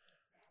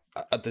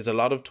there's a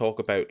lot of talk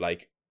about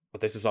like, well,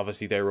 this is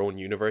obviously their own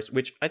universe,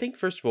 which I think,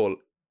 first of all,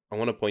 I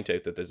want to point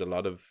out that there's a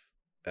lot of,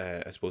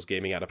 I suppose,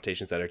 gaming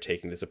adaptations that are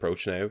taking this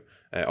approach now.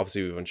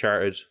 Obviously, we have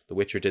Uncharted, The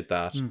Witcher did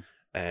that.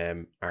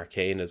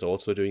 Arcane is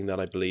also doing that,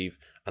 I believe.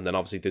 And then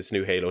obviously this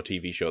new Halo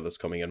TV show that's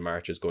coming in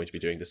March is going to be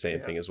doing the same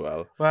thing as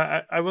well.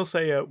 Well, I will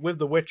say with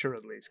The Witcher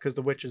at least, because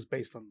The Witcher is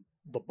based on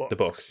the books. The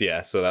books,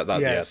 yeah. So that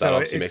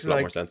obviously makes a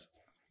lot more sense.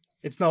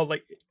 It's not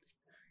like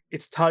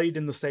it's tied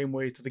in the same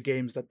way to the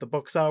games that the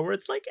books are, where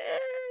it's like,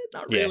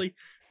 not really.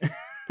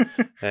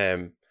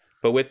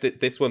 But with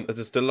this one,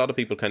 there's still a lot of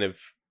people kind of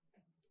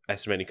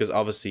estimating, because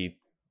obviously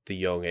the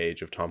young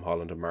age of Tom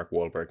Holland and Mark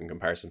Wahlberg in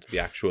comparison to the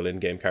actual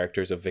in-game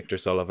characters of Victor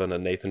Sullivan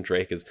and Nathan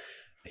Drake is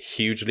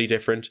hugely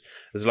different.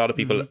 There's a lot of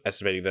people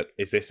estimating that,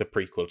 is this a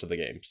prequel to the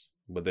games?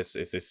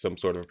 Is this some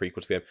sort of a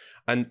prequel to the game?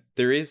 And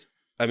there is,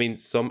 I mean,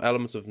 some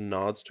elements of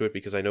nods to it,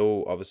 because I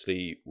know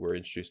obviously we're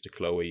introduced to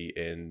Chloe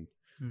in,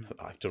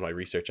 I've done my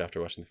research after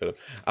watching the film,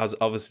 as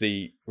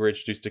obviously we're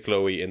introduced to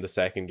Chloe in the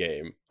second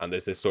game, and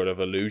there's this sort of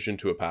allusion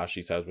to a past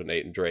she's had with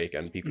Nathan Drake,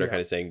 and people are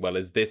kind of saying, well,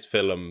 is this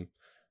film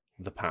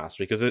the past?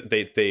 Because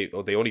they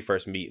only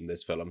first meet in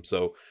this film,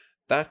 so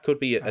that could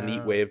be a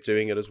neat way of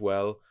doing it as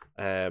well.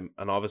 And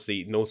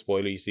obviously, no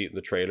spoiler, you see it in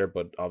the trailer,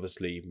 but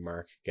obviously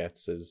Mark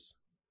gets his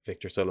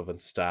Victor Sullivan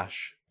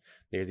stash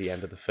near the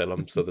end of the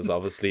film, so there's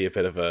obviously a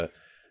bit of a,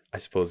 I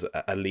suppose,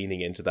 a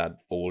leaning into that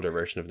older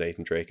version of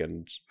Nathan Drake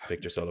and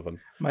Victor Sullivan.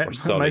 My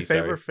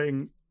favorite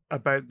thing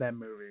about that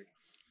movie,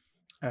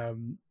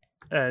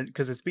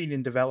 because it's been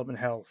in development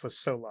hell for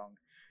so long,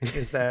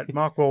 is that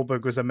Mark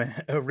Wahlberg was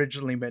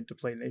originally meant to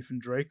play Nathan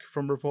Drake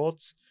from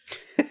reports,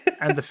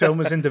 and the film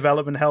was in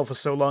development hell for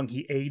so long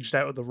he aged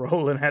out of the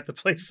role and had to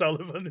play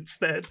Sullivan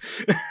instead.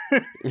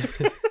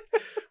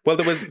 Well,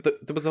 there was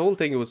the whole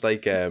thing. It was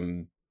like,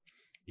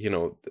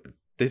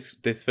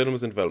 this film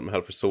was in development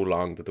hell for so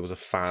long that there was a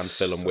fan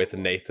film with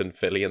Nathan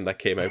Fillion that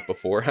came out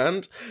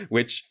beforehand,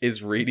 which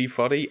is really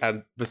funny,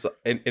 and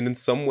in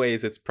some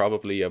ways it's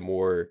probably a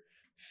more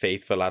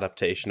faithful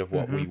adaptation of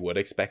what we would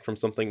expect from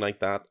something like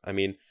that. I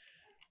mean,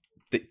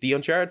 the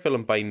Uncharted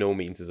film by no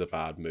means is a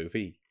bad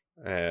movie.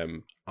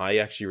 I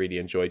actually really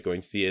enjoyed going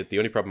to see it. The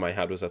only problem I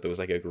had was that there was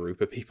like a group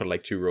of people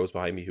like 2 rows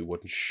behind me who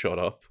wouldn't shut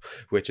up,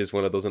 which is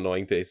one of those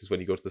annoying cases when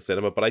you go to the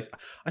cinema. But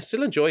I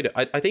still enjoyed it.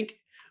 I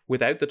think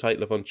without the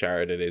title of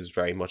Uncharted, it is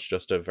very much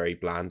just a very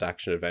bland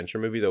action adventure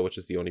movie, though, which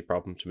is the only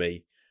problem to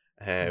me.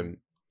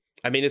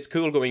 I mean, it's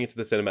cool going into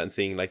the cinema and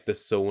seeing like the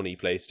Sony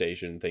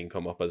PlayStation thing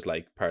come up as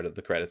like part of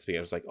the credits being.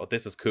 I was like, oh,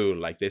 this is cool.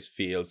 Like, this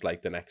feels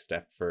like the next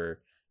step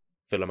for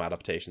film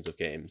adaptations of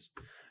games.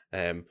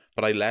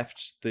 But I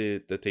left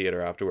the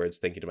theater afterwards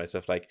thinking to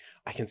myself, like,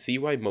 I can see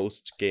why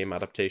most game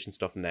adaptation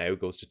stuff now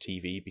goes to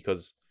TV,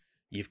 because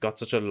you've got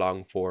such a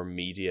long form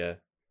media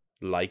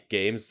like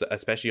games,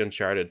 especially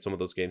Uncharted. Some of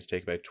those games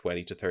take about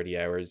 20 to 30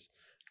 hours.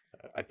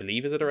 I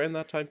believe, is it around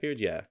that time period?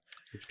 Yeah.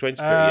 20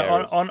 to 30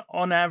 hours.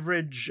 On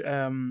average,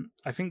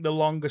 I think the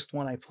longest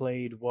one I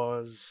played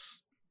was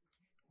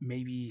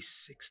maybe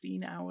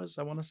 16 hours,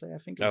 I want to say. I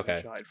think it was Okay.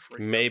 Uncharted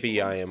 3.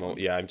 Maybe I am.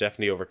 Yeah, I'm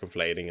definitely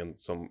overconflating in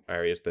some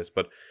areas of this,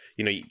 but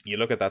you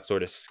look at that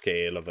sort of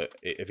scale of it.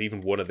 If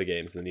even one of the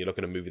games, and then you look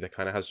at a movie that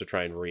kind of has to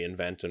try and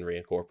reinvent and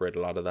reincorporate a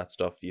lot of that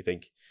stuff. You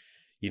think,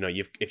 do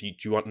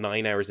you want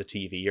 9 hours of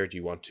TV or do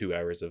you want 2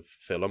 hours of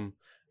film?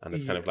 And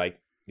it's kind of like,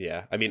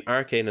 yeah. I mean,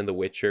 Arcane and The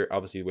Witcher,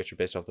 obviously The Witcher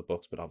based off the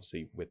books, but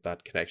obviously with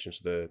that connection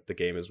to the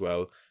game as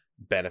well,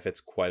 benefits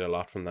quite a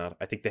lot from that.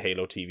 I think the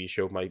Halo TV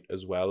show might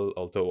as well,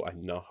 although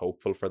I'm not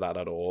hopeful for that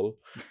at all.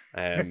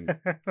 I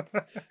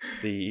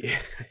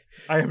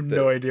have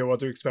no idea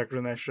what to expect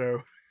from that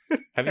show.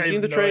 Have you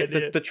seen the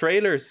trailer? The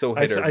trailer is so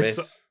hit or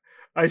miss.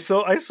 I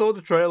saw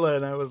the trailer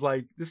and I was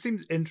like, this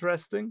seems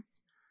interesting.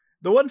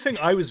 The one thing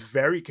I was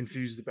very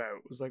confused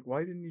about was like,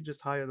 why didn't you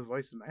just hire the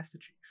voice of Master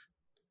Chief?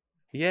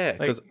 Yeah,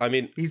 because I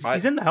mean, he's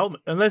in the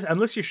helmet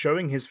unless you're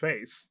showing his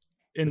face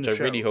in the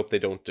show. I really hope they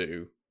don't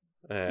do.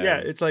 Yeah,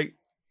 it's like,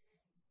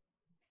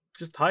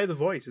 just hire the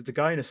voice. It's a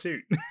guy in a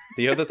suit.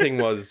 The other thing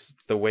was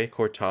the way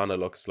Cortana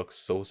looks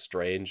so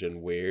strange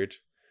and weird.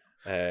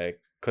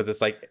 Because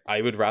it's like,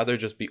 I would rather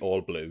just be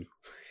all blue.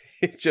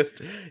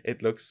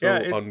 It looks so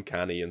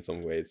uncanny in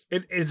some ways.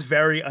 It's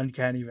very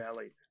uncanny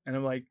valley, and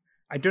I'm like,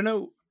 I don't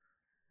know.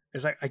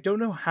 It's like, I don't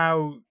know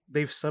how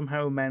they've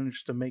somehow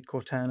managed to make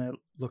Cortana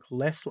look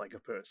less like a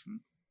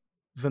person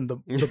than the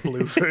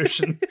blue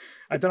version.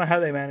 I don't know how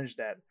they managed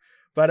that.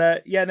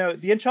 But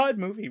the Uncharted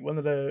movie, one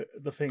of the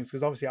things,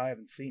 because obviously I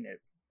haven't seen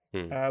it,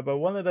 but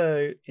one of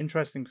the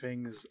interesting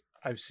things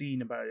I've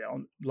seen about it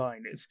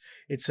online is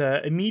it's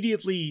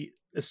immediately,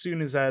 as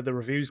soon as the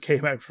reviews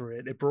came out for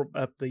it, it brought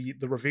up the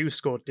review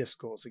score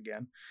discourse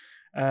again.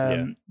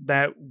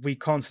 That we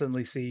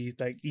constantly see,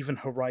 like even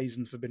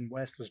Horizon Forbidden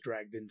West was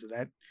dragged into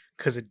that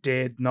because it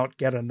did not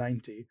get a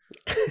 90.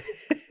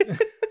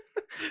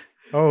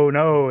 Oh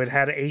no, it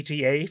had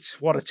 88.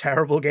 What a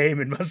terrible game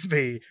it must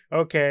be.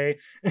 Okay.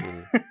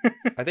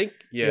 I think,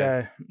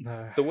 the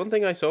one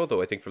thing I saw,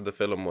 though, I think from the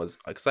film was,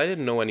 because I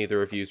didn't know any of the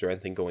reviews or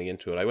anything going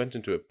into it. I went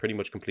into it pretty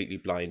much completely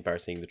blind, bar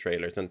seeing the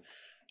trailers. And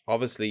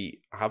obviously,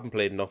 I haven't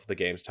played enough of the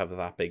games to have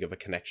that big of a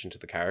connection to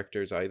the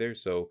characters either.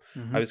 So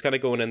I was kind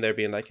of going in there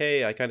being like,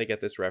 hey, I kind of get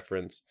this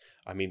reference.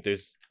 I mean,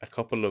 there's a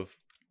couple of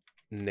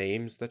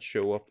names that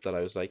show up that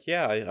I was like,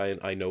 yeah,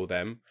 I know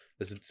them.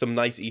 There's some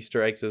nice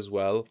Easter eggs as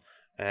well.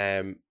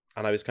 And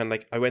I was kind of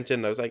like, I went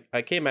in and I was like,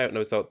 I came out and I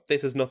was thought,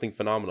 this is nothing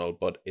phenomenal,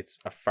 but it's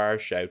a far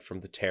shout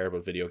from the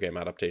terrible video game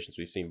adaptations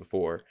we've seen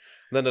before.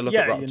 And then I look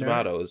at Rotten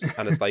Tomatoes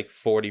and it's like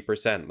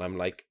 40%. And I'm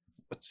like,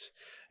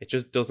 it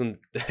just doesn't,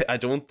 I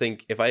don't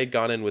think, if I had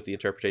gone in with the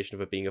interpretation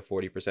of it being a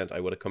 40%, I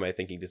would have come out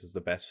thinking this is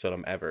the best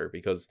film ever,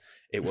 because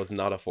it was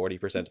not a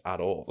 40% at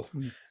all.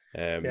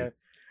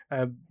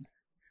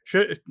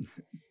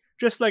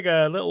 Just like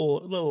a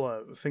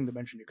little thing to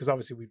mention, because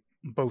obviously we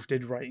both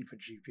did writing for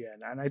GPN,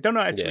 and I don't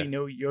actually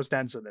know your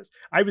stance on this.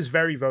 I was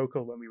very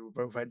vocal when we were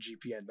both at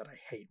GPN that I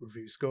hate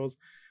review scores.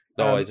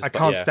 I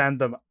can't stand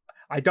them.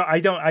 I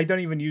don't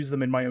even use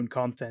them in my own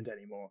content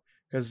anymore,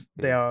 because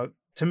they are,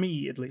 to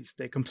me at least,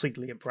 they're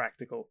completely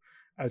impractical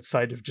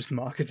outside of just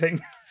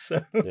marketing.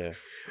 So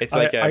it's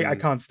like I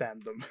can't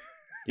stand them.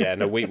 Yeah,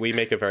 no, we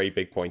make a very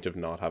big point of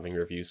not having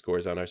review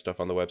scores on our stuff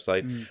on the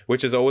website,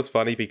 which is always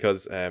funny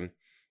because I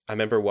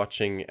remember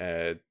watching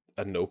a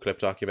NoClip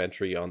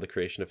documentary on the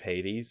creation of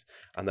Hades,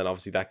 and then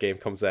obviously that game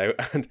comes out,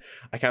 and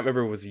I can't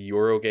remember, it was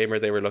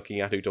Eurogamer they were looking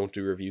at, who don't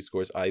do review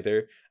scores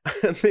either,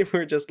 and they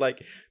were just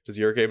like, does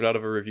Eurogamer not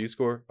have a review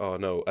score? Oh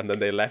no. And then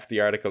they left the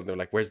article and they're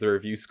like, where's the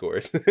review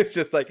scores? It's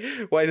just like,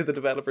 why do the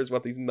developers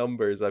want these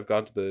numbers? I've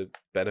gone to the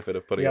benefit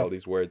of putting all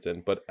these words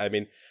in, but I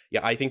mean,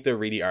 I think they're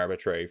really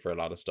arbitrary for a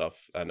lot of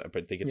stuff, and I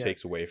think it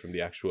takes away from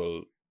the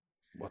actual,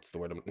 what's the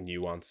word,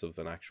 nuance of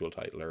an actual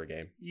title or a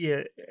game.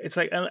 Yeah, it's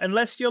like,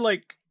 unless you're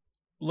like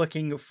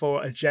looking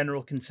for a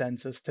general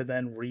consensus to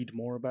then read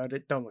more about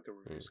it, don't look at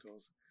review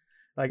scores.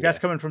 Like, that's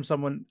coming from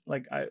someone,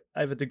 like, I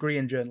have a degree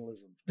in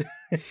journalism.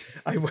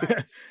 I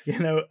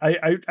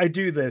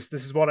do this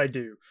is what I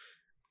do.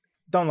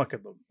 Don't look at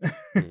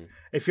them.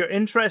 If you're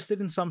interested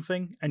in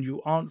something and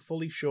you aren't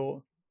fully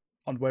sure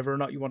on whether or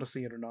not you want to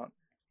see it or not,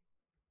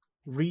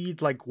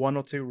 read like 1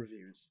 or 2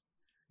 reviews,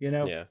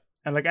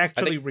 and like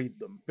actually read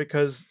them,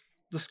 because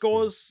the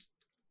scores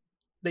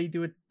they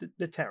do it,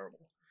 they're terrible.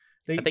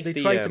 They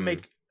try to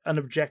make an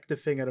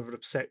objective thing out of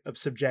a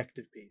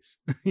subjective piece.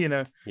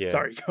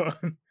 Sorry, go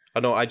on. Oh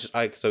no,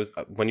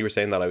 when you were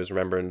saying that, I was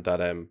remembering that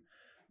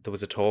there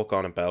was a talk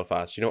on in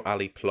Belfast.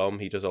 Ali Plum,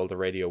 he does all the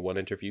Radio 1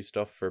 interview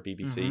stuff for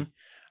BBC,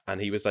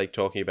 and he was like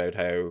talking about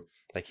how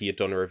like he had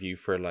done a review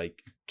for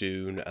like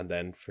Dune and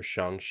then for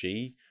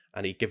Shang-Chi,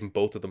 and he'd given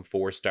both of them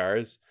 4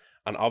 stars.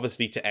 And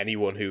obviously, to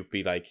anyone who'd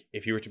be like,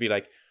 if you were to be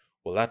like,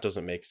 well, that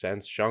doesn't make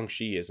sense,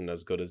 Shang-Chi isn't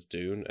as good as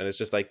Dune, and it's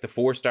just like the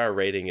 4-star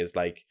rating is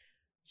like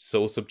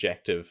so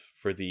subjective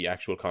for the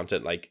actual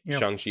content. Like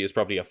Shang-Chi is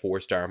probably a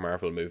 4-star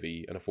Marvel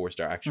movie and a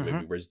 4-star action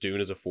movie, whereas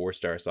Dune is a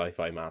 4-star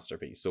sci-fi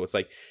masterpiece. So it's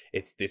like,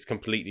 it's this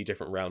completely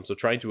different realm. So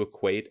trying to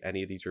equate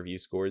any of these review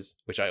scores,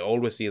 which I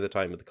always see at the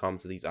time with the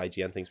comments of these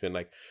IGN things being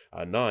like,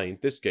 a 9,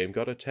 this game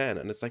got a 10.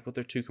 And it's like, well,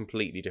 they're two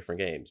completely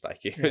different games. Like,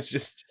 it's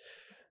just,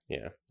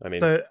 I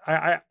mean. So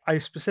I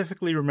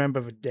specifically remember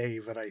the day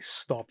that I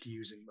stopped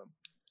using them.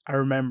 I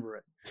remember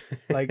it.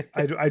 Like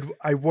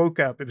I woke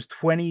up. It was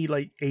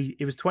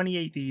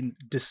 2018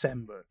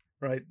 December,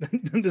 right?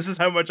 This is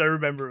how much I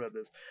remember about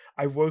this.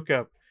 I woke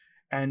up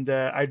and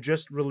I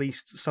just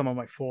released some of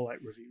my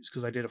Fallout reviews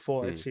because I did a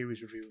Fallout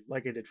series review,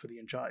 like I did for the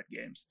Uncharted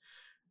games,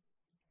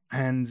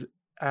 and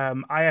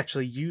I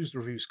actually used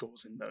review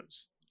scores in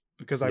those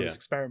because I was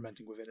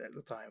experimenting with it at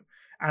the time.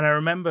 And I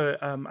remember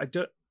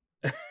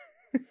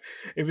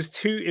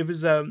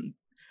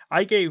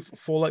I gave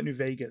Fallout New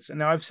Vegas, and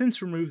now I've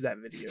since removed that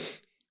video,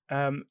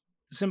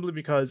 simply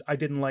because I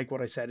didn't like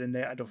what I said in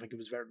there. I don't think it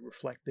was very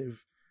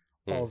reflective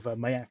of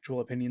my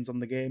actual opinions on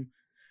the game.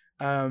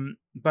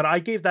 But I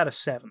gave that a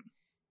 7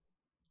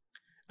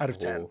 out of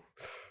 10.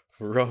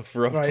 Rough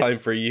time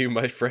for you,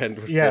 my friend,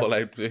 with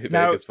Fallout New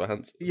Vegas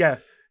fans. Yeah.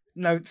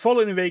 Now,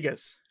 Fallout New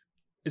Vegas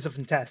is a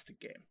fantastic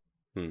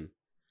game.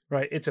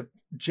 Right? It's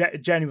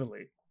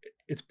genuinely,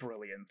 it's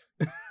brilliant.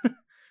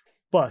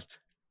 But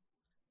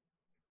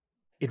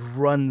it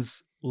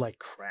runs like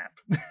crap.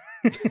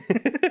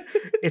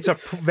 It's a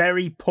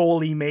very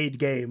poorly made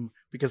game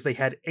because they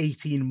had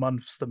 18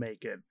 months to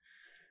make it.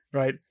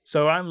 Right?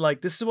 So I'm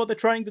like, this is what they're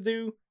trying to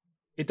do.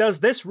 It does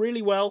this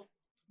really well,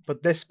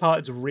 but this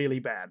part is really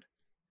bad.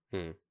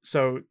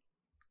 So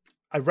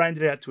I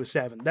rounded it out to a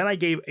 7. Then I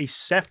gave a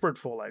separate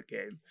Fallout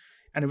game,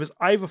 and it was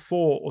either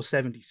 4 or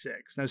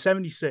 76. Now,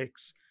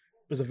 76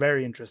 was a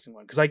very interesting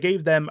one because I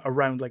gave them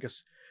around like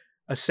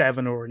a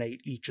 7 or an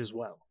 8 each as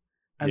well.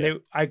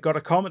 And I got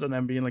a comment on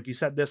them being like, you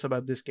said this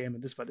about this game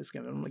and this about this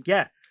game. And I'm like,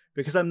 yeah,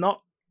 because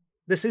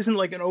this isn't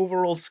like an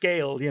overall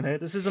scale,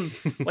 this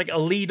isn't like a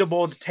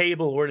leaderboard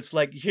table where it's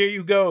like, here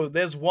you go,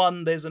 there's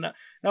one, there's another.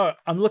 No,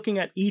 I'm looking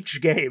at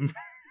each game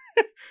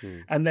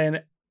and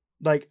then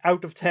like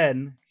out of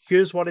 10,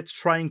 here's what it's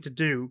trying to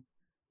do.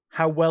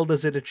 How well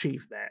does it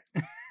achieve that?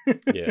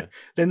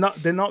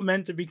 They're not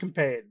meant to be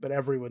compared, but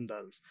everyone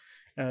does.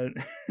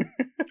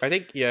 I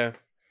think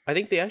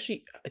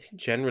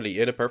generally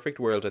in a perfect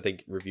world, I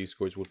think review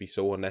scores would be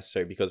so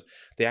unnecessary because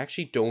they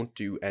actually don't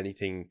do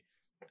anything.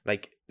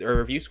 Like, a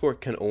review score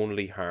can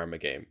only harm a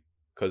game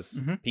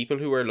because people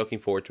who are looking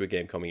forward to a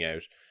game coming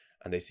out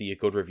and they see a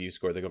good review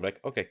score, they're going to be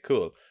like, okay,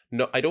 cool.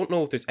 No, I don't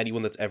know if there's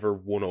anyone that's ever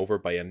won over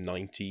by a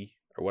 90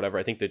 or whatever.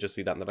 I think they just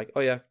see that and they're like,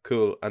 oh yeah,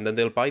 cool. And then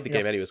they'll buy the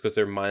game anyways because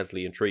they're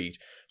mildly intrigued.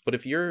 But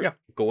if you're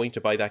going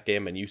to buy that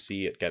game and you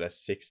see it get a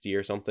 60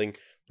 or something,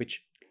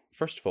 which,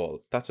 first of all,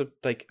 that's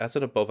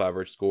an above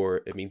average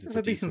score. It means it's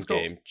a decent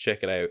game.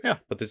 Check it out. Yeah.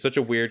 But there's such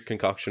a weird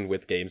concoction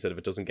with games that if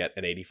it doesn't get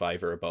an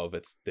 85 or above,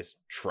 it's this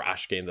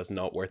trash game that's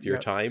not worth your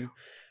time.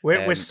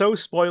 We're so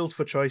spoiled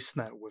for choice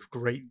now with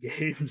great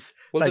games.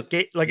 Well,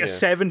 a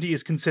 70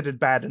 is considered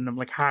bad, and I'm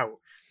like, how?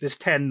 There's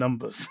 10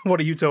 numbers. What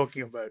are you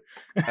talking about?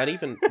 And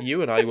even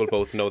you and I will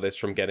both know this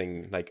from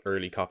getting like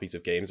early copies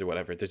of games or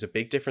whatever. There's a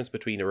big difference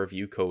between a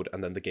review code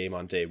and then the game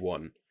on day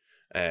one.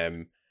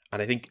 And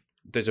I think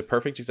there's a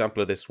perfect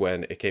example of this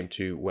when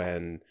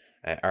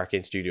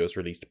Arcane Studios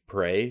released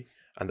Prey,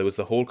 and there was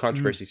the whole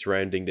controversy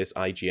surrounding this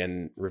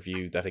IGN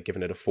review that had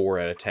given it a 4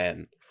 out of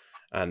 10.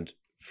 And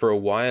for a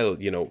while,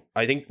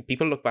 I think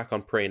people look back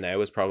on Prey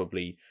now as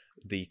probably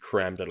the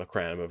creme de la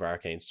creme of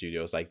Arcane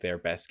Studios, like their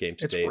best game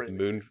to date.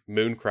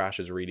 Moon Crash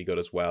is really good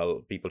as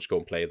well. People should go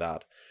and play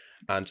that.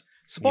 And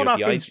support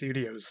Arcane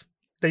Studios.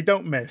 They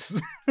don't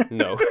miss.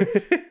 No.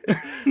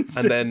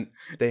 And then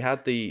they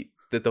had the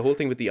whole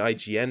thing with the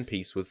IGN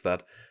piece was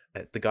that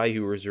the guy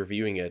who was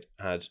reviewing it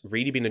had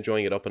really been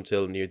enjoying it up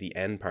until near the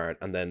end part,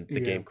 and then the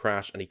game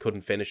crashed and he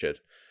couldn't finish it.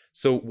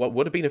 So what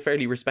would have been a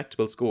fairly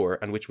respectable score,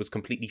 and which was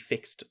completely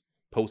fixed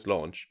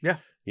post-launch,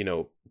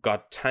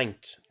 got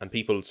tanked, and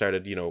people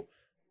started,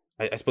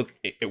 I suppose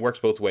it works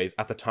both ways.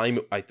 At the time,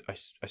 I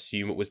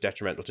assume it was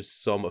detrimental to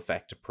some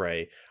effect to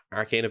Prey.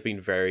 Arcane have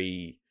been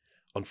very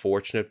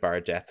unfortunate,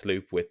 bar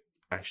Deathloop, with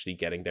actually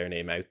getting their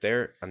name out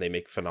there, and they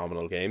make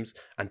phenomenal games.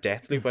 And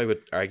Deathloop, I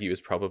would argue,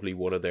 is probably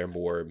one of their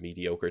more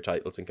mediocre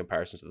titles in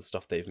comparison to the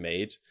stuff they've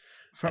made.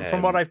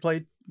 From what I've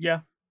played,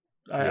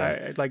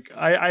 I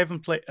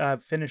haven't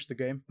finished the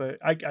game, but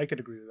I could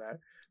agree with that.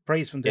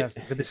 Prey is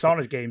fantastic. The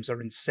Dishonored games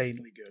are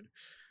insanely good.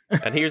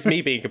 And here's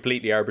me being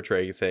completely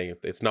arbitrary and saying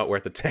it's not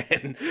worth a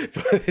 10,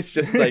 but it's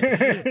just like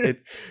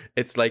it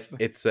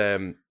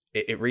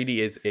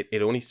really is.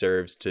 It only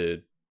serves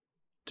to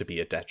be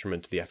a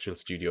detriment to the actual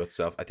studio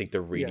itself. I think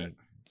they're really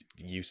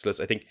useless.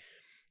 I think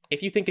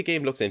if you think a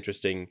game looks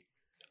interesting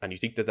and you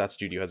think that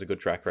studio has a good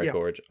track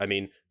record, I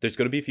mean, there's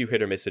going to be a few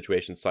hit or miss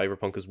situations.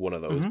 Cyberpunk is one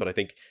of those, but I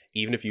think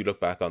even if you look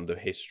back on the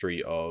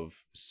history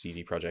of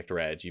CD Projekt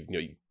Red,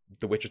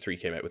 The Witcher 3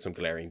 came out with some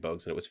glaring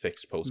bugs and it was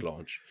fixed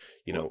post-launch.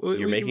 You know, Well,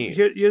 you're making...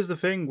 Here's the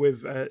thing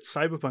with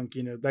Cyberpunk,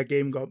 you know, that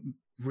game got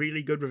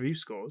really good review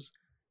scores,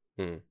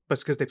 but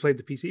it's because they played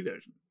the PC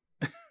version.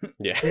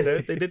 Yeah. You know,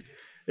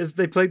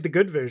 they played the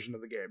good version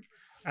of the game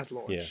at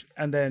launch,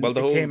 and then it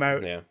came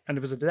out and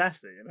it was a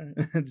disaster. You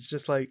know, it's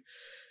just like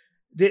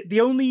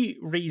the only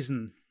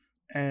reason,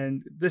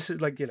 and this is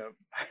like, you know,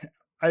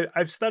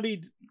 I've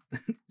studied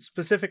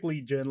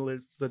specifically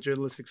the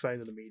journalistic side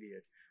of the media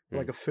for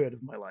like a third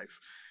of my life,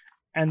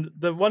 and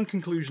the one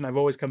conclusion I've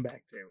always come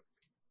back to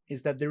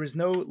is that there is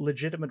no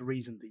legitimate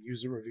reason to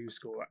use a review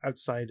score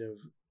outside of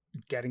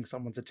getting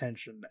someone's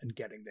attention and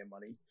getting their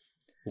money.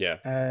 Yeah,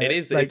 it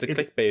is. Like, it's a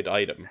clickbait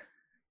item.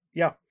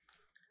 Yeah,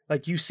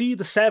 like you see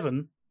the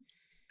 7,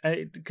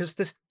 because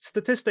the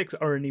statistics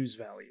are a news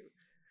value.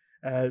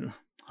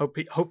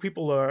 Hope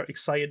people are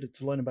excited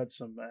to learn about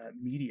some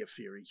media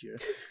theory here.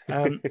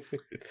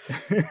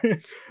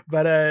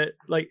 But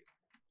like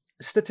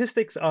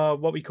statistics are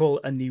what we call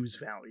a news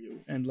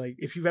value, and like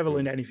if you've ever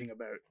learned anything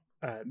about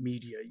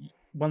media,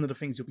 one of the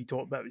things you'll be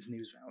taught about is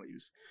news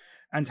values,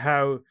 and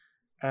how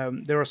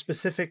there are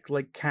specific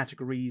like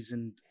categories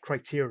and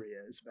criteria,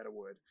 is a better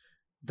word,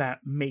 that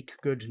make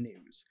good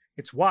news.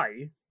 It's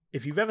why,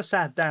 if you've ever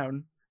sat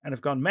down and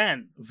have gone,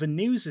 man, the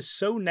news is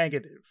so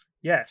negative.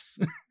 Yes,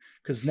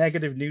 because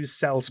negative news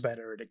sells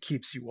better and it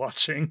keeps you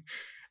watching.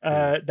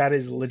 That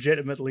is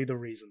legitimately the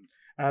reason.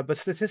 But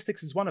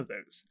statistics is one of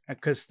those,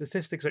 because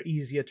statistics are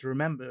easier to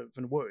remember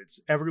than words.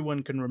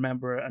 Everyone can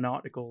remember an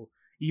article,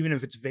 even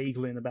if it's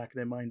vaguely in the back of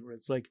their mind, where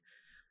it's like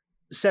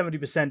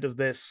 70% of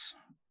this,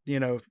 you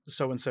know,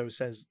 so-and-so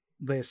says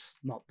this,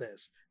 not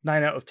this.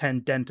 9 out of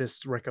 10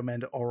 dentists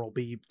recommend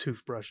Oral-B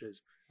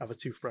toothbrushes. Other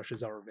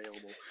toothbrushes are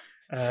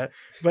available.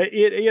 But,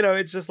 you know,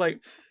 it's just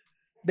like,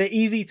 they're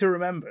easy to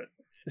remember.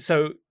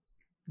 So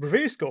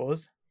review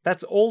scores,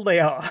 that's all they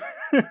are.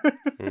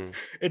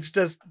 It's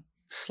just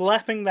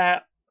slapping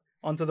that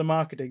onto the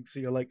marketing. So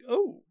you're like,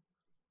 oh,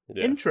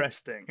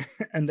 interesting.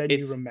 And then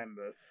you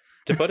remember.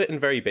 To put it in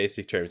very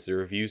basic terms, the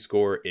review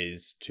score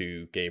is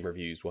to game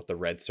reviews what the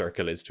red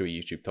circle is to a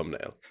YouTube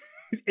thumbnail.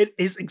 It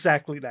is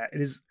exactly that.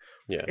 It is.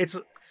 Yeah. It's,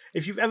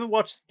 if you've ever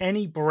watched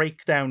any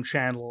breakdown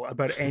channel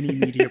about any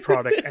media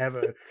product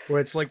ever,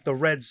 where it's like the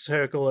red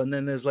circle and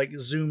then there's like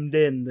zoomed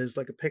in, there's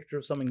like a picture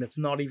of something that's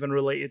not even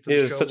related to the show.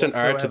 There's such an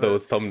art to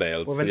those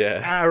thumbnails. With an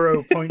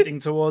arrow pointing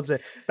towards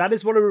it. That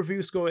is what a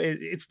review score is.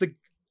 It's the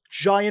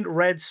giant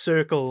red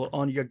circle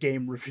on your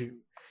game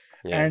review.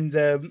 Yeah.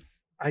 And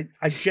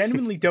I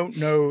genuinely don't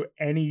know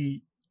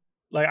any,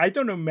 like, I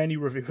don't know many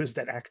reviewers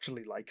that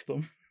actually like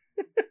them.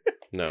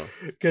 No.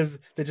 Because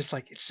they're just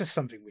like, it's just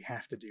something we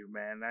have to do,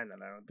 man. I don't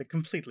know. They're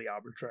completely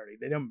arbitrary.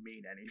 They don't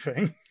mean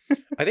anything.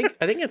 I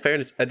think in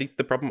fairness, I think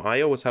the problem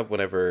I always have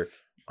whenever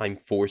I'm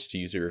forced to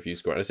use a review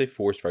score, and I say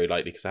forced very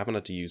lightly because I haven't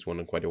had to use one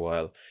in quite a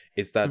while,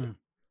 is that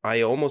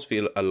I almost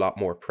feel a lot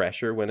more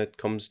pressure when it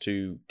comes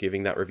to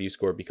giving that review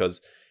score, because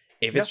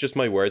if it's just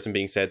my words and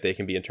being said, they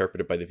can be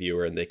interpreted by the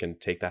viewer and they can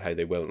take that how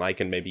they will, and I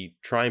can maybe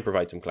try and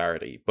provide some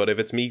clarity. But if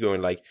it's me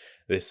going like,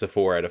 this is a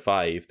 4 out of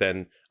 5,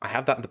 then I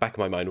have that in the back of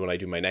my mind when I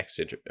do my next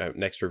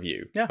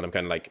review. Yeah. And I'm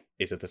kind of like,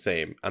 is it the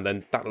same? And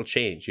then that'll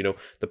change. You know,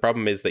 the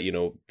problem is that, you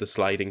know, the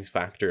sliding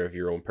factor of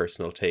your own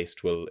personal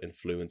taste will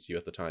influence you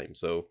at the time.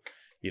 So,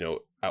 you know,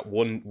 at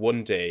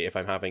one day, if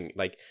I'm having,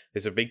 like,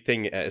 there's a big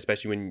thing,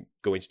 especially when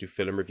going to do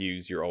film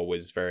reviews, you're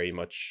always very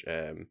much,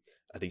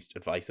 at least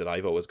advice that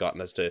I've always gotten,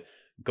 as to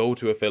go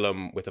to a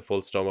film with a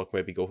full stomach,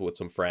 maybe go with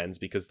some friends,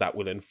 because that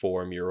will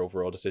inform your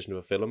overall decision of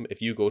a film.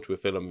 If you go to a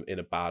film in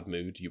a bad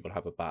mood, you will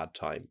have a bad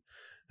time.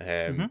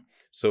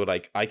 So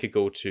like, I could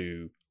go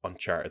to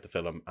Uncharted, the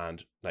film,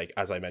 and like,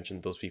 as I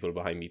mentioned, those people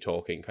behind me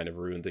talking kind of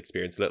ruined the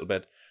experience a little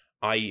bit.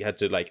 I had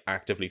to like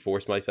actively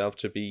force myself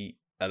to be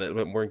a little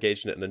bit more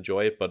engaged in it and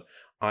enjoy it. But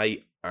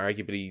I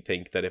arguably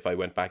think that if I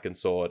went back and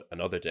saw it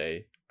another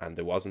day and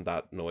there wasn't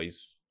that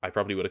noise, I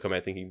probably would have come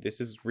out thinking, this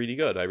is really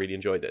good. I really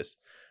enjoyed this.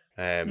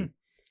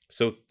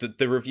 So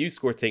the review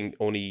score thing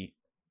only,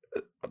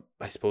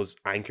 I suppose,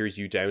 anchors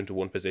you down to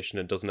one position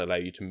and doesn't allow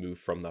you to move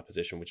from that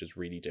position, which is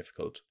really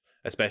difficult,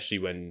 especially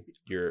when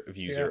your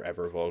views are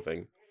ever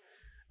evolving.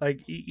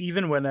 Like,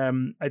 even when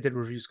I did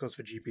review scores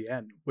for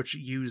GPN, which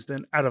used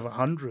an out of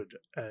 100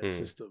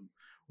 system,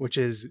 which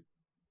is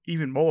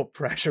even more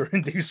pressure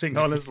inducing,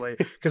 honestly,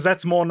 because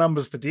that's more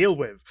numbers to deal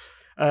with.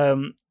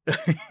 You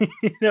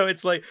know,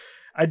 it's like,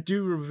 I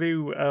do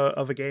review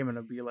of a game and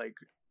I'd be like,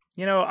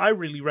 you know, I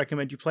really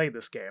recommend you play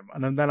this game.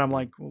 And then I'm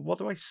like, well, what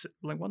do I,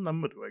 like, what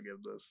number do I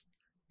give this?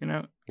 You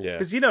know? Yeah.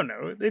 Because you don't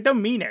know. They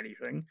don't mean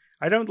anything.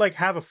 I don't, like,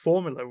 have a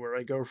formula where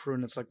I go through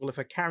and it's like, well, if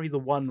I carry the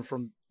one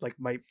from, like,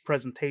 my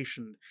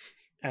presentation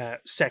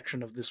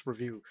section of this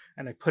review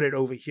and I put it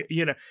over here,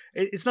 you know,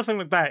 it's nothing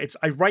like that. It's,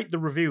 I write the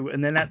review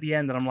and then at the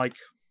end and I'm like,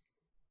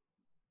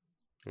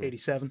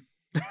 87.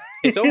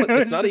 It's almost, know,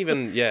 it's not just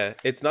even, yeah,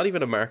 it's not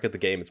even a mark of the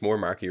game. It's more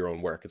mark of your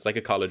own work. It's like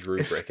a college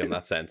rubric in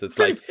that sense. It's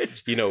like,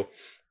 you know,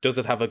 does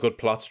it have a good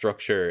plot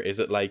structure? Is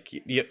it like,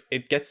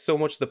 it gets so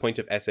much to the point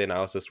of essay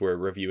analysis where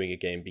reviewing a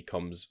game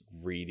becomes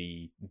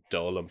really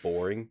dull and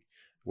boring,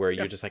 where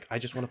you're just like, I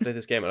just want to play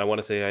this game and I want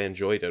to say I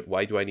enjoyed it.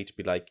 Why do I need to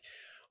be like,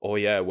 oh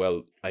yeah,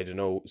 well, I don't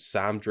know,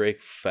 Sam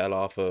Drake fell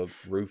off a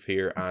roof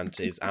here and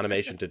his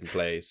animation didn't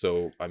play.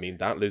 So, I mean,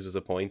 that loses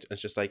a point. And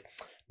it's just like,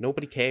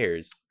 nobody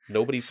cares.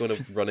 Nobody's going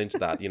to run into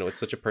that. You know, it's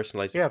such a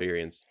personalized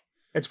experience.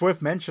 It's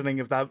worth mentioning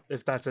if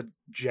that's a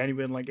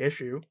genuine like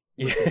issue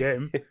with the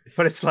game.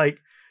 But it's like,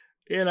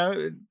 you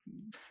know,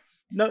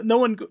 no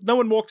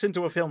one walks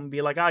into a film and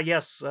be like,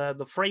 yes,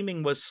 the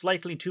framing was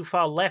slightly too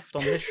far left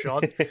on this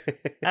shot.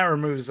 That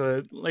removes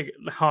like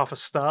half a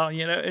star.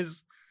 You know,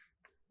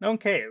 no one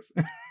cares.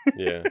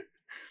 Yeah.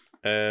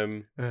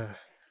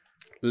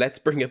 Let's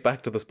bring it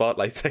back to the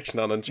spotlight section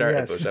on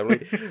Uncharted, though, shall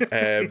we?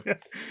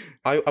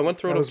 I want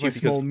to throw it up to you because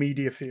small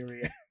media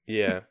theory.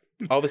 Yeah,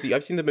 obviously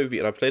I've seen the movie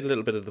and I've played a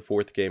little bit of the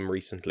fourth game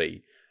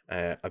recently.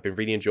 I've been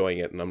really enjoying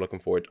it and I'm looking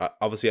forward.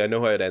 Obviously, I know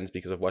how it ends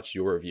because I've watched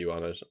your review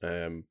on it,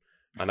 and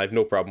I've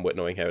no problem with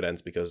knowing how it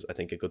ends because I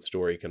think a good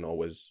story can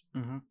always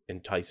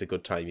entice a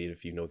good time even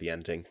if you know the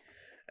ending.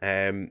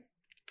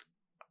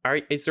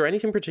 Is there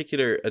anything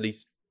particular, at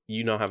least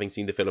you not having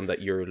seen the film,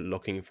 that you're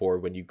looking for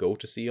when you go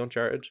to see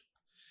Uncharted?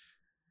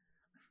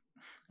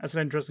 That's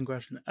an interesting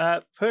question.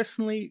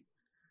 Personally,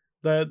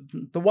 the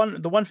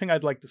one thing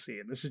I'd like to see,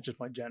 and this is just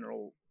my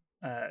general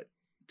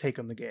take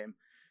on the game,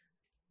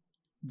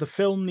 the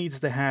film needs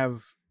to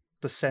have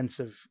the sense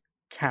of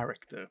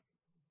character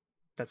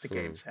that the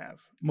games have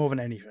more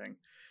than anything,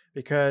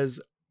 because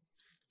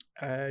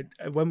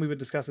when we were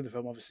discussing the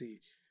film,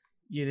 obviously,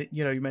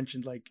 you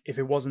mentioned like if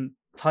it wasn't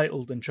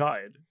titled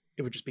Uncharted,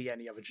 it would just be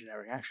any other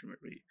generic action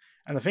movie.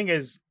 And the thing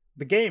is,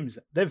 the games,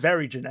 they're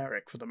very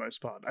generic for the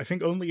most part. I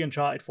think only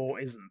Uncharted 4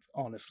 isn't,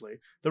 honestly.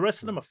 The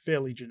rest of them are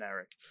fairly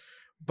generic.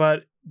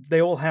 But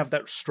they all have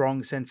that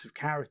strong sense of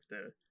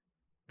character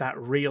that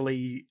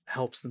really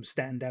helps them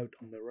stand out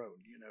on their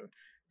own, you know.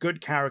 Good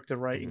character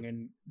writing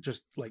and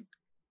just like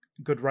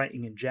good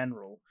writing in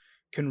general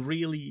can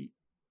really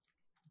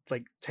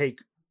like take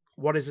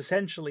what is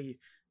essentially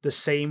the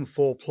same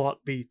 4 plot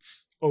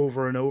beats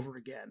over and over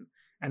again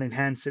and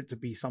enhance it to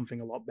be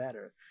something a lot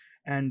better.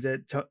 And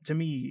to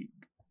me,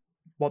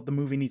 what the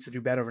movie needs to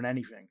do better than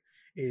anything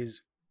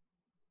is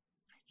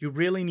you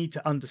really need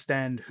to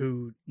understand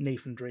who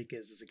Nathan Drake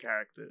is as a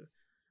character,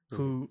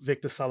 who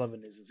Victor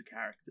Sullivan is as a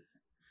character.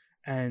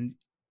 And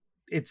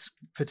it's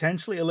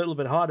potentially a little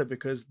bit harder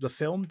because the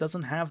film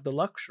doesn't have the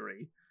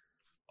luxury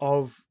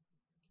of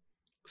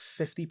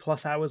 50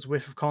 plus hours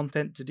worth of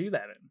content to do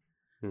that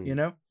in, you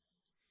know?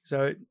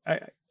 So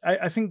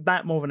I think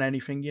that more than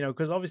anything, you know,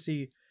 because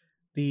obviously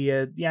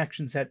the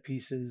action set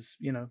pieces,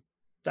 you know,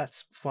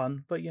 that's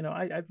fun, but you know,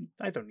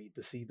 I don't need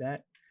to see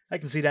that. I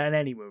can see that in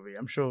any movie.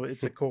 I'm sure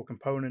it's a core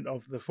component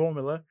of the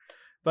formula,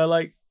 but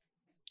like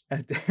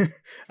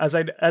as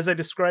I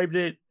described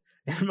it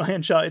in my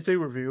Uncharted 2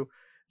 review,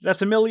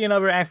 that's a million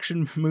other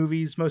action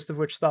movies, most of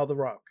which star The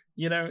Rock.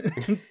 You know,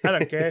 I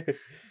don't care.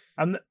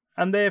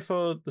 I'm there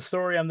for the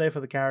story. I'm there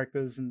for the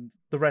characters, and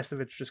the rest of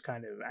it's just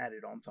kind of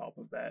added on top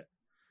of that.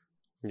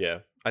 Yeah,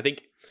 I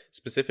think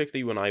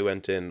specifically when I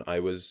went in, I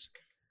was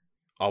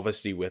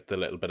obviously with the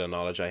little bit of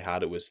knowledge I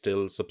had, it was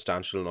still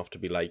substantial enough to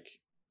be like,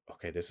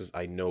 okay,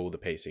 I know the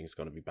pacing is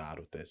going to be bad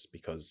with this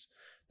because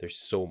there's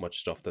so much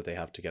stuff that they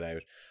have to get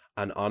out.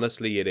 And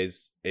honestly, it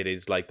is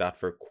like that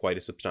for quite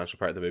a substantial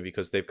part of the movie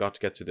because they've got to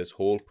get through this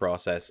whole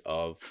process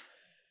of,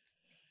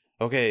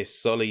 okay,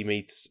 Sully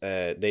meets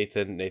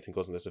Nathan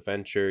goes on this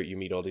adventure, you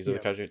meet all these other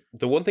characters.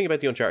 The one thing about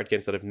the Uncharted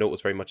games that I've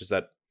noticed very much is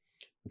that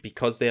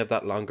because they have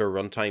that longer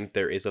runtime,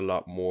 there is a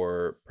lot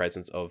more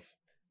presence of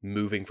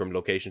moving from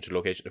location to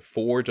location.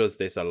 4 does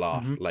this a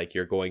lot. Like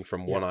you're going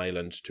from one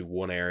island to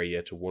one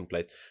area to one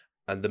place.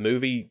 And the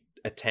movie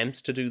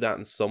attempts to do that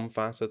in some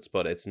facets,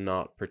 but it's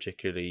not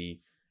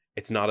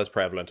as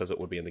prevalent as it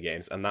would be in the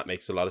games. And that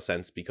makes a lot of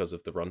sense because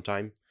of the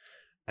runtime.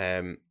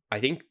 I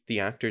think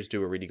the actors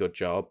do a really good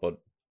job,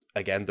 but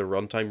again, the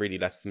runtime really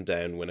lets them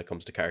down when it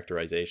comes to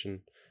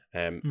characterization.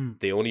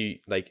 They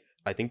only, like,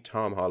 I think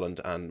Tom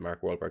Holland and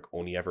Mark Wahlberg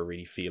only ever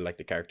really feel like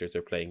the characters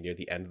they're playing near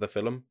the end of the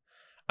film.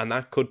 And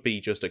that could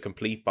be just a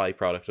complete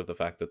byproduct of the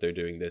fact that they're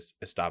doing this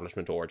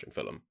establishment origin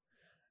film.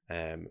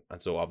 And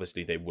so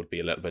obviously they would be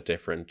a little bit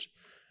different.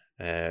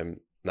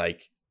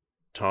 Like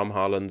Tom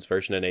Holland's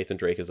version of Nathan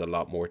Drake is a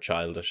lot more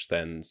childish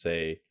than,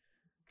 say,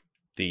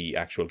 the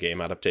actual game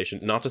adaptation.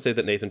 Not to say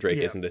that Nathan Drake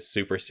isn't this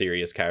super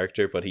serious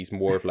character, but he's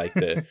more of like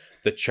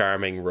the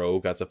charming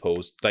rogue as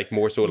opposed, like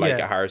more so like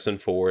a Harrison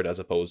Ford as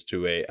opposed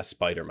to a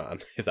Spider-Man,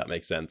 if that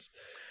makes sense.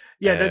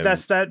 Yeah,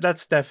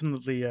 that's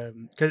definitely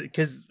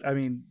because I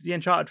mean the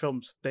Uncharted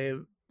films, they're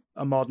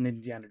a modern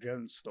Indiana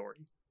Jones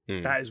story.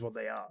 That is what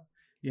they are,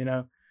 you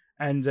know.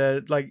 And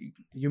like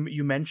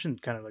you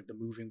mentioned, kind of like the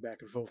moving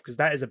back and forth, because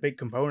that is a big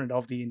component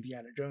of the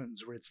Indiana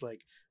Jones, where it's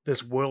like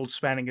this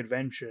world-spanning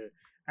adventure,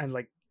 and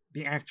like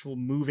the actual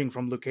moving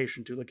from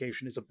location to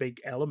location is a big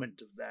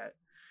element of that.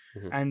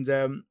 Mhm.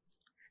 And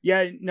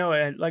yeah, no,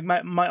 and like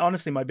my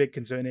honestly, my big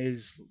concern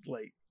is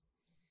like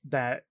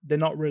that they're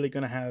not really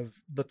going to have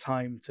the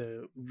time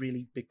to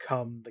really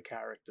become the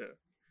character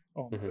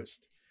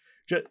almost.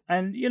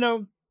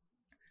 And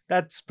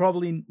that's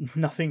probably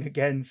nothing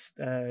against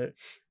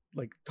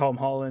like Tom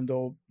Holland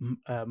or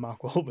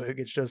Mark Wahlberg.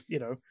 It's just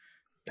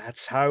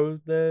that's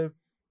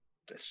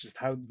just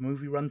how the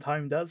movie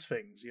runtime does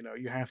things.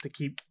 You have to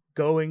keep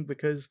going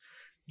because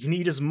you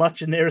need as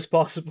much in there as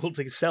possible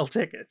to sell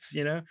tickets.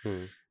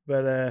 Mhm.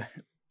 But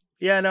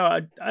yeah,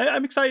 no,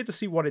 I'm excited to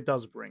see what it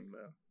does bring,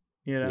 though.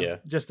 Yeah.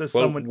 Just as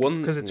Well,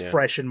 someone, because it's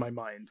fresh in my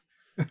mind.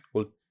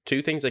 Well,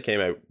 two things I came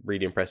out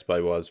really impressed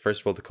by was,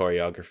 first of all, the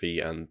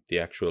choreography and the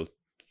actual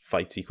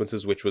fight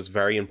sequences, which was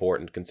very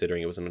important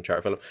considering it was an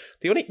Uncharted film.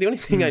 The only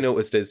thing I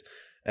noticed is,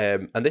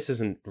 and this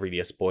isn't really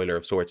a spoiler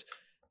of sorts,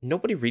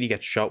 nobody really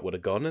gets shot with a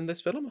gun in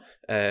this film,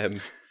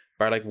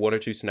 bar like one or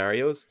two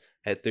scenarios.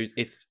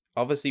 It's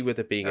obviously, with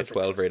it being That's a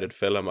 12 rated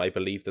film, I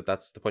believe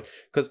that's the point.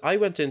 Because I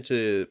went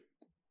into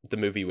the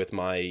movie with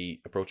my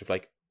approach of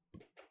like,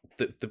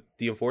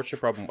 the unfortunate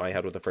problem I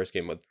had with the first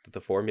game was that the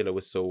formula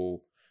was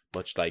so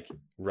much like,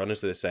 run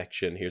into this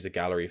section, here's a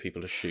gallery of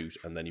people to shoot,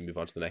 and then you move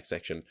on to the next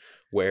section.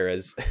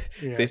 Whereas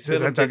this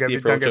film takes the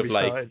approach of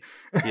like,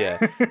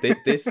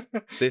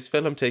 this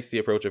film takes the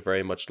approach of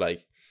very much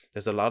like,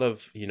 there's a lot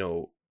of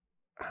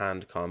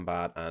hand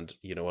combat and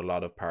a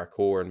lot of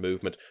parkour and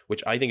movement,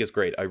 which I think is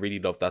great. I really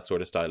love that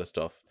sort of style of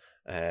stuff.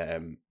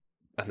 And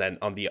then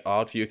on the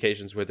odd few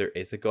occasions where there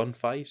is a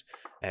gunfight,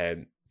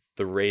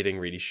 the rating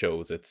really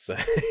shows its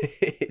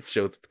it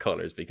shows its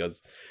colors,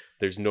 because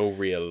there's no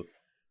real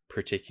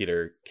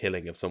particular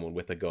killing of someone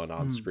with a gun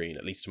on screen,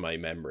 at least to my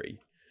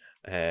memory.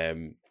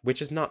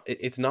 Which is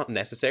it's not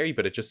necessary,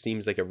 but it just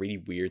seems like a really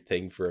weird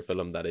thing for a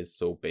film that is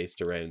so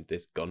based around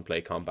this gunplay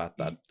combat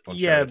that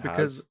Uncharted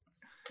has.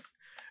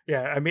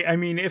 Yeah, I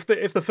mean, if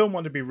the film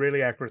wanted to be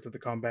really accurate to the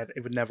combat,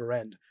 it would never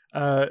end,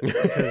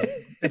 because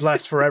it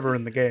lasts forever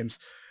in the games.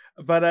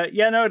 But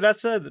yeah, no,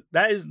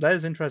 that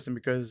is interesting,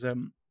 because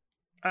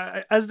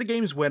as the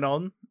games went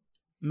on,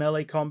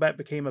 melee combat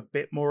became a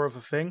bit more of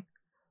a thing,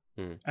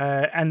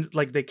 and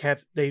like they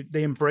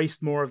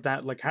embraced more of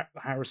that like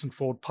Harrison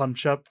Ford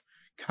punch up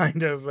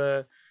kind of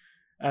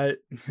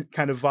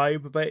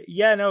vibe. But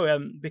yeah,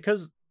 no,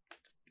 because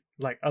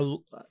like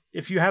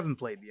if you haven't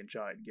played the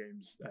Uncharted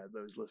games,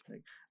 those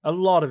listening, a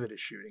lot of it is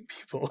shooting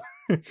people.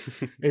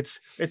 It's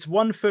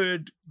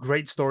 1/3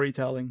 great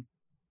storytelling,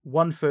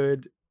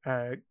 1/3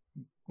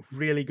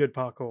 really good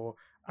parkour,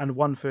 and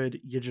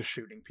 1/3 you're just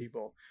shooting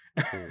people.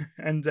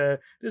 And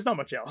there's not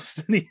much else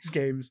in these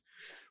games.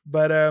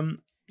 But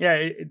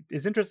yeah,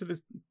 it's interesting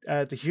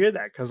to hear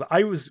that, because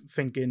I was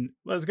thinking,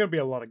 well, there's going to be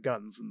a lot of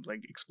guns and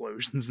like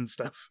explosions and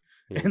stuff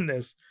in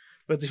this,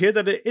 but to hear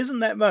that it isn't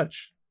that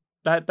much,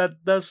 that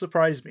does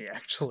surprise me,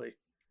 actually.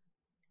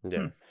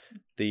 Yeah.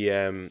 The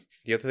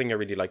other thing I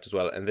really liked as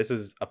well, and this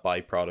is a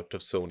byproduct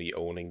of Sony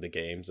owning the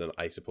games, and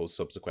I suppose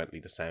subsequently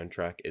the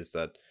soundtrack, is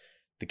that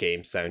the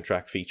game's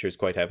soundtrack features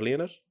quite heavily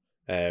in it.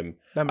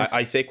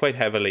 I say quite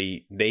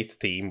heavily. Nate's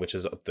theme, which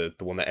is the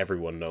one that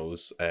everyone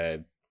knows,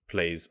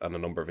 plays on a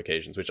number of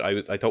occasions, which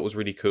I thought was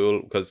really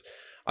cool, because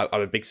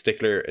I'm a big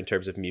stickler in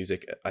terms of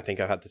music. I think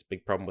I had this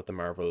big problem with the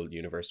Marvel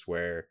universe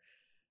where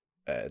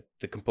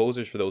the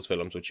composers for those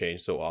films would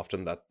change so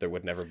often that there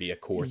would never be a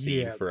core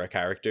theme for a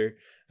character.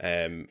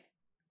 And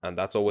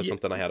that's always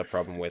something I had a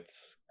problem with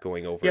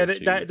going over. Yeah,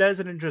 that's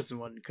an interesting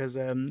one, because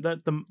the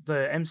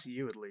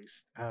MCU, at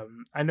least,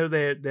 I know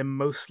they're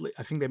mostly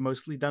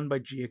done by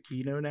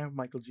Giacchino now,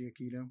 Michael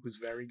Giacchino, who's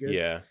very good.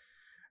 Yeah.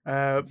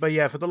 But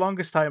yeah, for the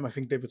longest time, I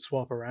think they would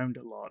swap around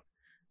a lot.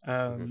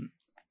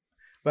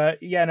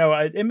 But yeah, no,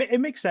 it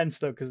makes sense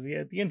though, because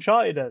the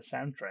Uncharted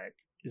soundtrack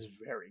is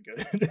very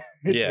good.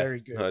 It's very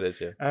good. No, it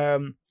is. Yeah.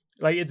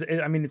 Like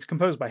it's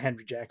composed by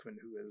Henry Jackman,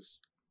 who is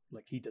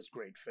like, he does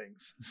great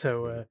things.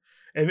 So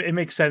it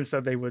makes sense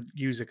that they would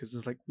use it, because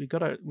it's like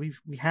we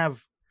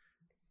have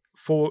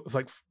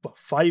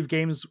 5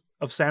 games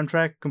of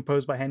soundtrack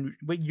composed by Henry.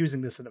 We're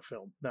using this in a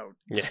film. No,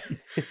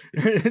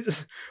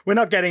 we're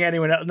not getting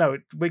anyone else. No,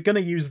 we're gonna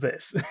use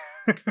this.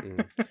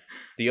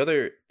 The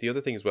other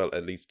thing as well,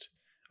 at least,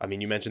 I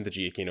mean, you mentioned the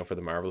Giacchino for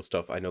the Marvel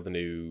stuff. I know the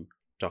new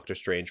Doctor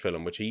Strange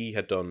film, which he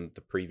had done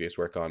the previous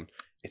work on,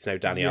 it's now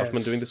Danny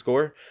Elfman doing the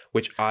score,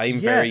 which I'm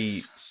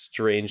very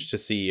strange to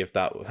see if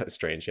that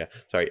strange. Yeah,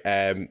 sorry.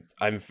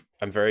 I'm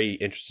very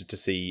interested to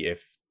see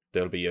if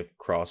there'll be a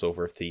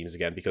crossover of themes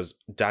again, because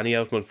Danny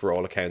Elfman, for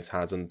all accounts,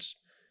 hasn't,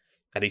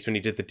 at least when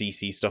he did the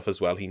DC stuff as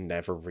well, he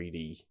never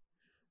really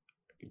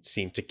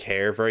seemed to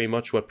care very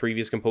much what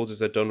previous composers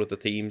had done with the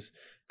themes.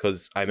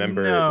 Because I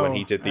remember when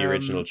he did the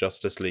original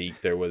Justice League,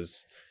 there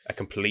was a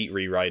complete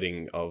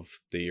rewriting of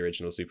the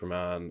original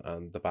Superman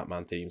and the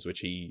Batman themes, which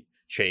he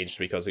changed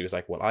because he was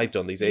like, well, I've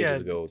done these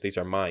ages ago, these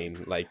are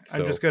mine. Like, so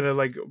I'm just gonna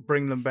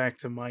bring them back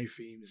to my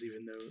themes,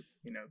 even though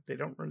they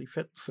don't really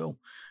fit the film.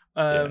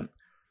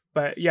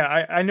 But yeah,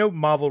 I know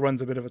Marvel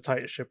runs a bit of a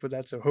tighter ship with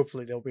that, so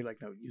hopefully they'll be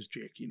like, no, use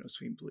Giacchino's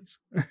theme, please.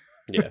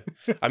 Yeah.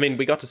 I mean,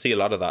 we got to see a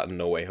lot of that in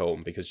No Way Home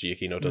because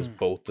Giacchino does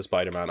both the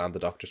Spider-Man and the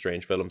Doctor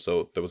Strange film,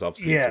 so there was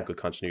obviously some good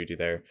continuity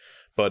there.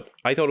 But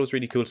I thought it was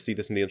really cool to see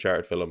this in the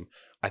Uncharted film.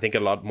 I think a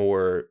lot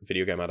more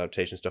video game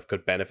adaptation stuff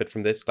could benefit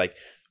from this. Like,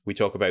 we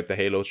talk about the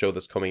Halo show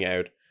that's coming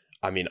out.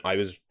 I mean, I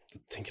was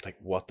thinking, like,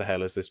 what the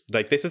hell is this?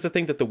 Like, this is a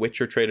thing that the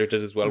Witcher trailer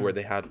did as well, where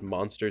they had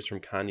Monsters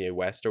from Kanye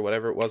West or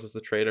whatever it was as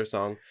the trailer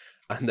song.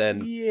 And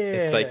then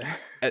it's like,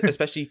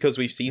 especially because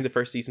we've seen the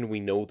first season, we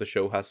know the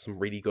show has some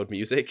really good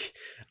music.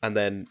 And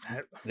then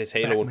this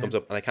Halo one comes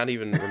up, and I can't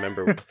even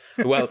remember.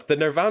 Well, the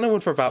Nirvana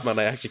one for Batman,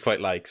 I actually quite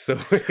like. So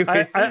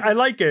I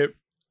like it,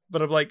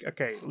 but I'm like,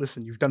 okay,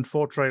 listen, you've done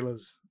 4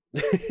 trailers.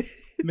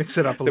 Mix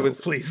it up a little,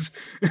 please.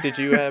 Did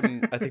you?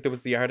 I think there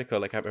was the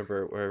article. I can't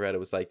remember where I read. It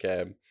was like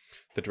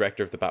the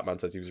director of the Batman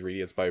says he was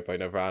really inspired by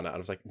Nirvana, and I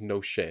was like,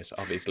 no shit,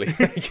 obviously.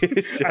 Like,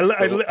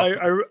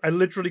 I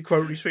literally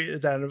quote retweeted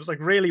it down. And I was like,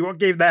 really, what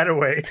gave that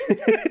away?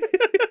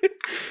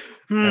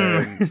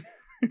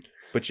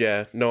 But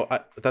yeah, no,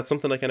 that's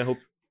something I kind of hope,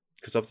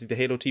 because obviously the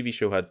Halo TV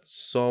show had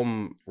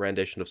some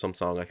rendition of some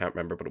song, I can't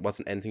remember, but it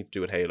wasn't anything to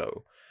do with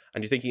Halo.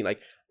 And you're thinking,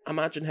 like,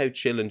 imagine how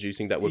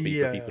chill-inducing that would be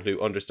for people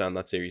who understand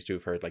that series to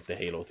have heard, like, the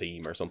Halo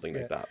theme or something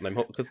like that. And I'm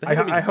because the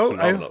Halo music is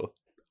phenomenal.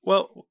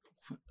 Well,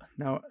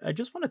 now, I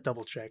just want to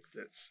double-check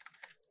this.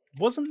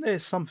 Wasn't there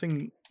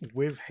something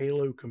with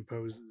Halo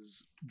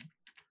composers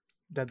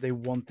that they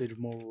wanted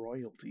more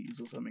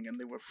royalties or something, and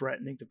they were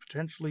threatening to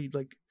potentially,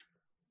 like,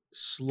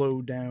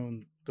 slow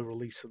down the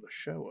release of the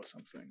show or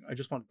something? I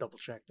just want to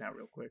double-check that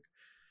real quick.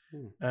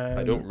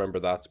 I don't remember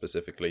that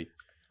specifically.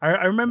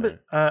 I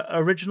remember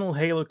original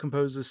Halo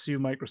composers sue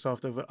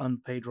Microsoft over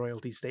unpaid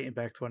royalties dating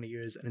back 20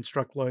 years and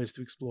instruct lawyers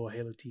to explore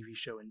Halo TV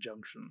show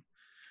injunction.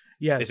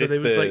 Yeah, is so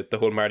this the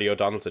whole Marty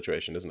O'Donnell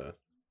situation, isn't it?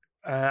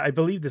 I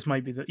believe this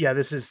might be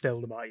this is still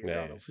the Marty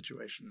O'Donnell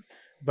situation.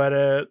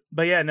 But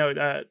yeah,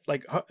 no,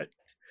 like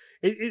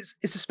it's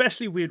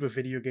especially weird with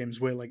video games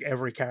where like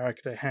every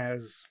character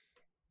has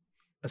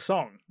a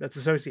song that's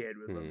associated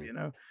with them. You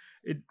know,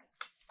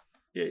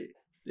 it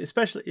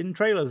especially in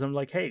trailers. I'm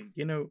like, hey,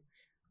 you know,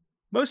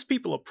 most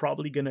people are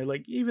probably gonna,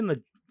 like, even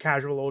the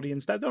casual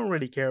audience that don't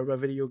really care about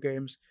video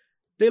games,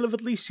 they'll have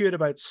at least heard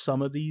about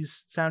some of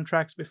these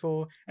soundtracks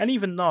before, and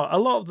even not, a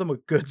lot of them are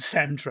good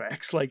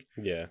soundtracks. Like,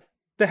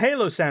 the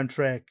Halo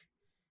soundtrack,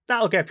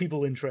 that'll get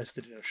people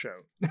interested in a show.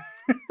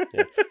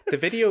 The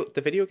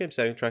video game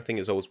soundtrack thing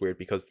is always weird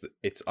because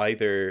it's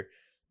either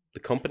the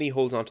company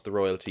holds on to the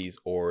royalties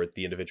or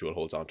the individual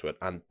holds on to it,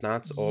 and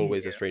that's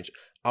always a strange.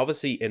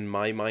 Obviously, in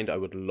my mind, I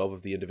would love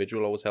if the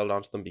individual always held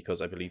on to them because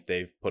I believe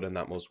they've put in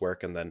that most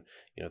work, and then,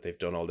 you know, they've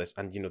done all this,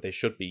 and, you know, they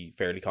should be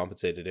fairly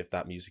compensated if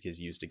that music is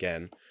used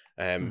again.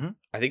 I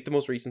think the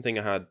most recent thing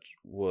I had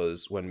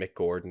was when Mick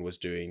Gordon was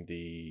doing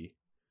the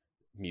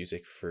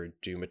music for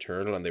Doom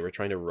Eternal, and they were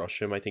trying to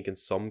rush him, I think, in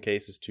some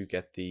cases to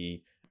get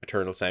the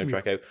Eternal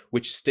soundtrack out,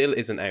 which still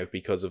isn't out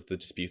because of the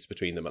disputes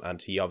between them,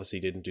 and he obviously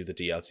didn't do the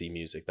DLC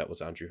music. That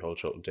was Andrew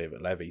Holschult and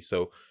David Levy.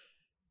 So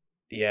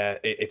yeah,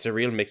 it's a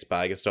real mixed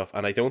bag of stuff,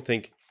 and I don't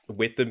think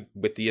with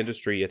the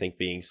industry, I think,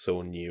 being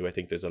so new, I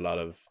think there's a lot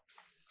of,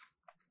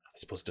 I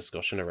suppose,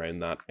 discussion around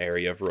that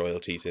area of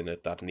royalties in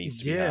it that needs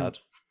to be had.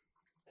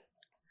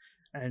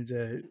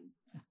 And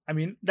I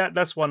mean,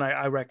 that's one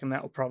I reckon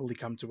that'll probably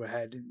come to a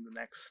head in the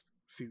next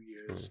few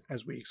years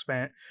as we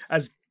expand,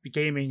 as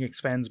gaming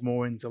expands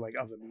more into like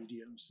other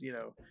mediums. You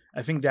know,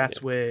 I think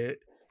that's where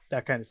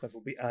that kind of stuff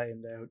will be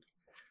ironed out.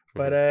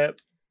 But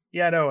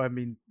yeah, no, I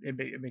mean,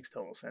 it makes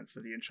total sense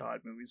that the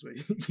Uncharted movies were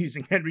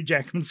using Henry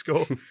Jackman's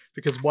score,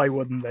 because why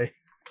wouldn't they?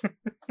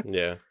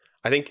 Yeah,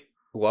 I think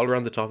while we're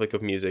on the topic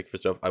of music for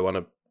stuff, I want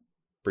to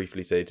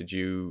briefly say, did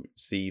you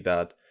see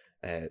that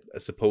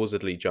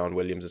supposedly John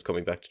Williams is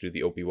coming back to do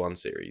the Obi-Wan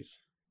series?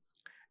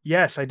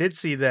 Yes, I did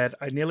see that.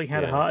 I nearly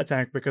had a heart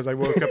attack because I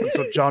woke up and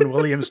saw John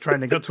Williams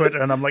trending on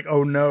Twitter, and I'm like,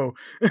 oh no.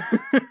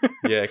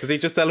 Yeah, because he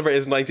just celebrated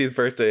his 90th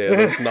birthday,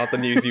 and it's not the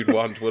news you'd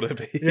want, would it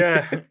be?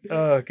 Yeah.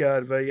 Oh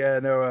god, but yeah,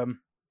 no,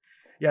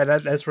 yeah,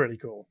 that's really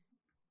cool.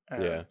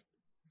 Yeah,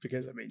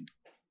 because I mean,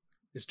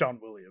 it's John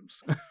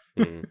Williams.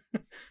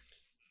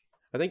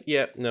 I think,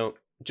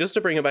 just to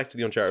bring it back to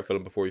the Uncharted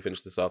film before we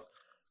finish this off,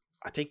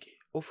 I think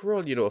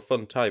overall, you know, a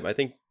fun time. I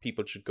think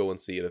people should go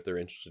and see it if they're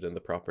interested in the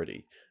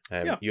property.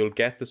 You'll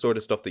get the sort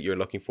of stuff that you're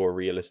looking for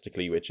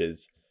realistically, which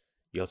is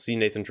you'll see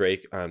Nathan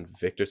Drake and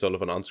Victor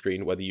Sullivan on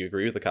screen, whether you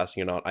agree with the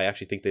casting or not. I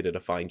actually think they did a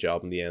fine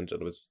job in the end,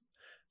 and it was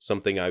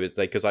something I was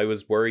like, because I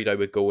was worried I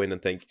would go in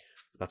and think,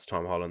 that's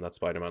Tom Holland, that's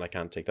Spider-Man, I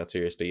can't take that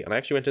seriously. And I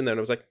actually went in there and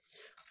I was like,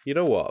 you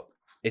know what?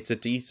 There's a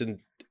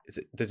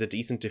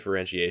decent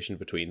differentiation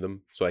between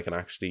them, so I can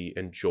actually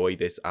enjoy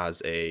this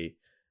as a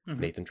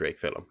Nathan Drake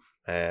film.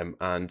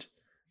 And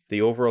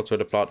the overall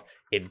sort of plot,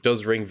 it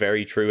does ring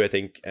very true, I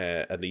think,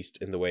 at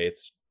least in the way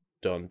it's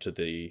done to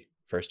the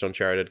first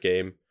Uncharted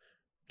game.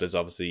 There's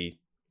obviously,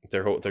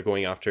 they're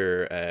going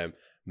after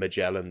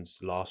Magellan's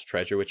lost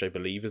treasure, which I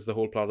believe is the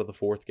whole plot of the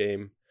fourth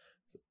game,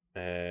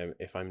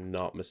 if I'm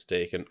not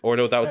mistaken. Or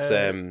no, that was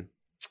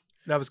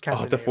That was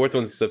Captain. The fourth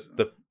one's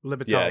the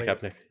Libertalia.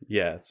 Captain.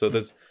 Yeah. So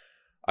there's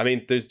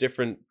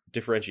different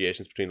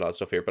differentiations between a lot of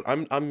stuff here, but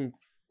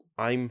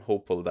I'm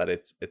hopeful that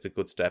it's a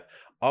good step.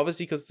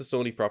 Obviously, because it's a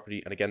Sony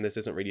property, and again, this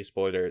isn't really a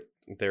spoiler.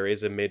 There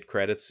is a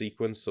mid-credits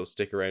sequence, so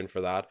stick around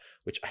for that.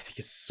 Which I think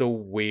is so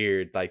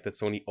weird, like that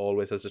Sony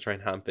always has to try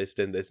and ham-fist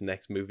in this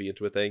next movie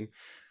into a thing.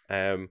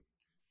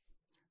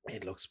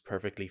 It looks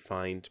perfectly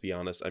fine, to be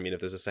honest. I mean, if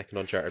there's a second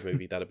Uncharted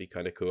movie, that'd be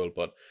kind of cool,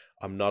 but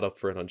I'm not up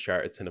for an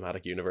Uncharted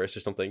cinematic universe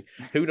or something.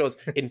 Who knows?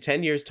 In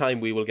 10 years'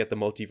 time, we will get the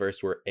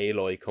multiverse where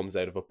Aloy comes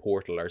out of a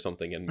portal or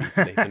something and meets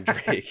Nathan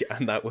Drake,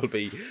 and that will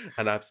be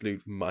an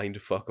absolute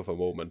mindfuck of a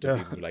moment. And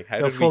people will be like,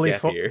 how did we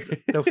get here?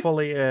 They'll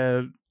fully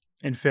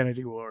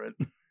Infinity War it.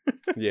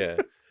 Yeah.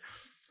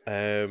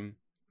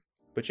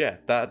 But yeah,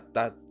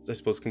 that I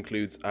suppose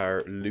concludes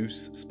our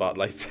loose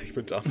spotlight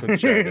segment on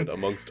Uncharted,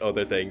 amongst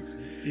other things.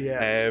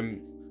 Yes.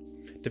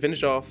 To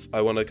finish off,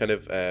 I want to kind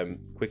of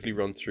quickly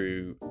run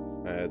through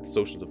the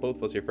socials of both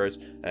of us here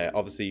first.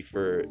 Obviously, if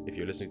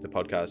you're listening to the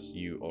podcast,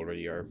 you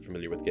already are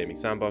familiar with Gaming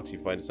Sandbox. You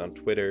find us on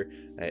Twitter,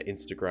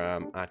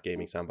 Instagram at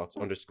Gaming Sandbox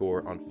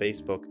 _ on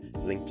Facebook,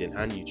 LinkedIn,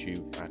 and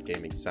YouTube at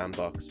Gaming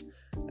Sandbox.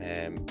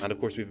 And of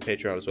course, we have a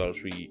Patreon as well,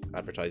 which we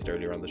advertised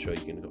earlier on the show. You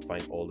can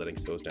find all the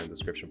links to those down in the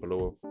description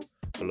below.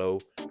 I'm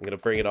going to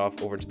bring it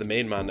off over to the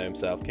main man now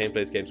himself, Kane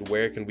Plays Games.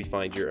 Where can we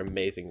find your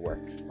amazing work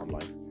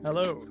online?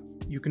 Hello.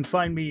 You can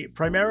find me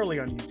primarily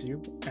on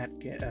YouTube at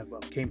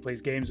Kane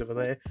Plays Games over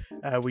there.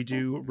 We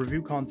do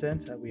review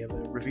content. We have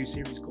a review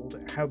series called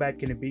How Bad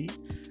Can It Be?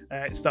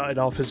 It started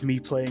off as me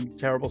playing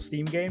terrible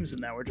Steam games,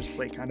 and now we're just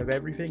playing kind of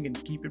everything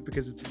and keep it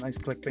because it's a nice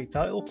clickbait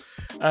title.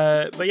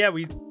 But yeah,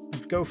 we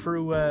go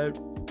through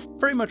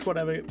pretty much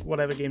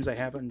whatever games I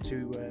happen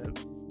to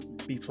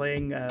be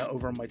playing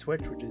over on my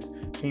Twitch, which is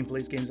Kane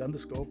Plays Games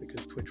 _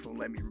 because Twitch won't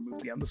let me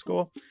remove the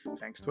underscore.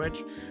 Thanks,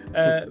 Twitch.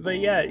 But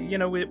yeah,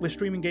 we're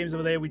streaming games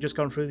over there. We just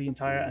gone through the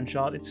entire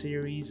Uncharted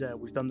series.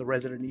 We've done the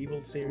Resident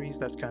Evil series.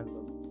 That's kind of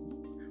the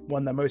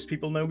one that most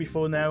people know me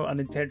for now.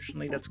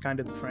 Unintentionally, that's kind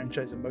of the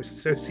franchise I'm most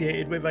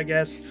associated with, I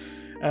guess.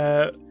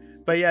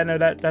 But yeah, no,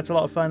 that's a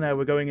lot of fun.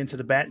 We're going into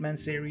the Batman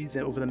series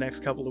over the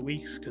next couple of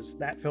weeks because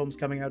that film's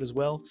coming out as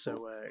well.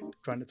 So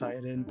trying to tie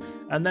it in.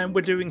 And then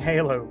we're doing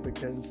Halo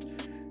because,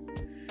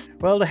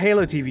 well, the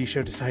Halo TV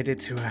show decided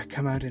to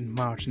come out in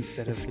March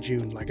instead of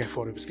June like I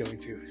thought it was going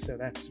to. So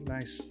that's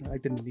nice. I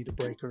didn't need a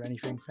break or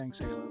anything. Thanks,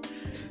 Halo.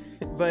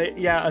 But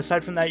yeah,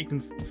 aside from that, you can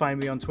find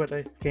me on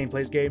Twitter, Kane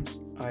Plays Games.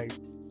 I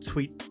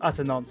tweet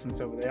utter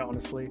nonsense over there,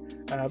 honestly.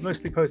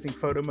 Mostly posting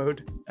photo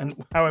mode and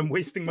how I'm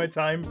wasting my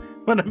time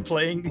when I'm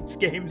playing these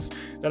games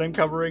that I'm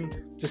covering.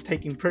 Just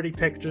taking pretty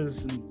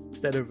pictures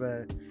instead of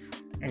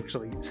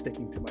actually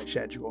sticking to my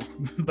schedule.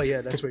 But yeah,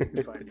 that's where you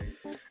can find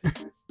me.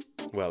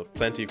 Well,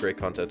 plenty of great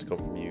content to come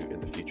from you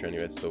in the future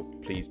anyway, so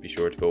please be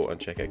sure to go and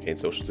check out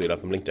Kane's socials. We'll have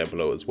them linked down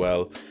below as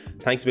well.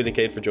 Thanks a million,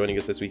 Kane, for joining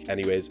us this week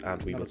anyways,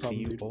 and we will see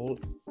you all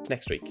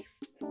next week.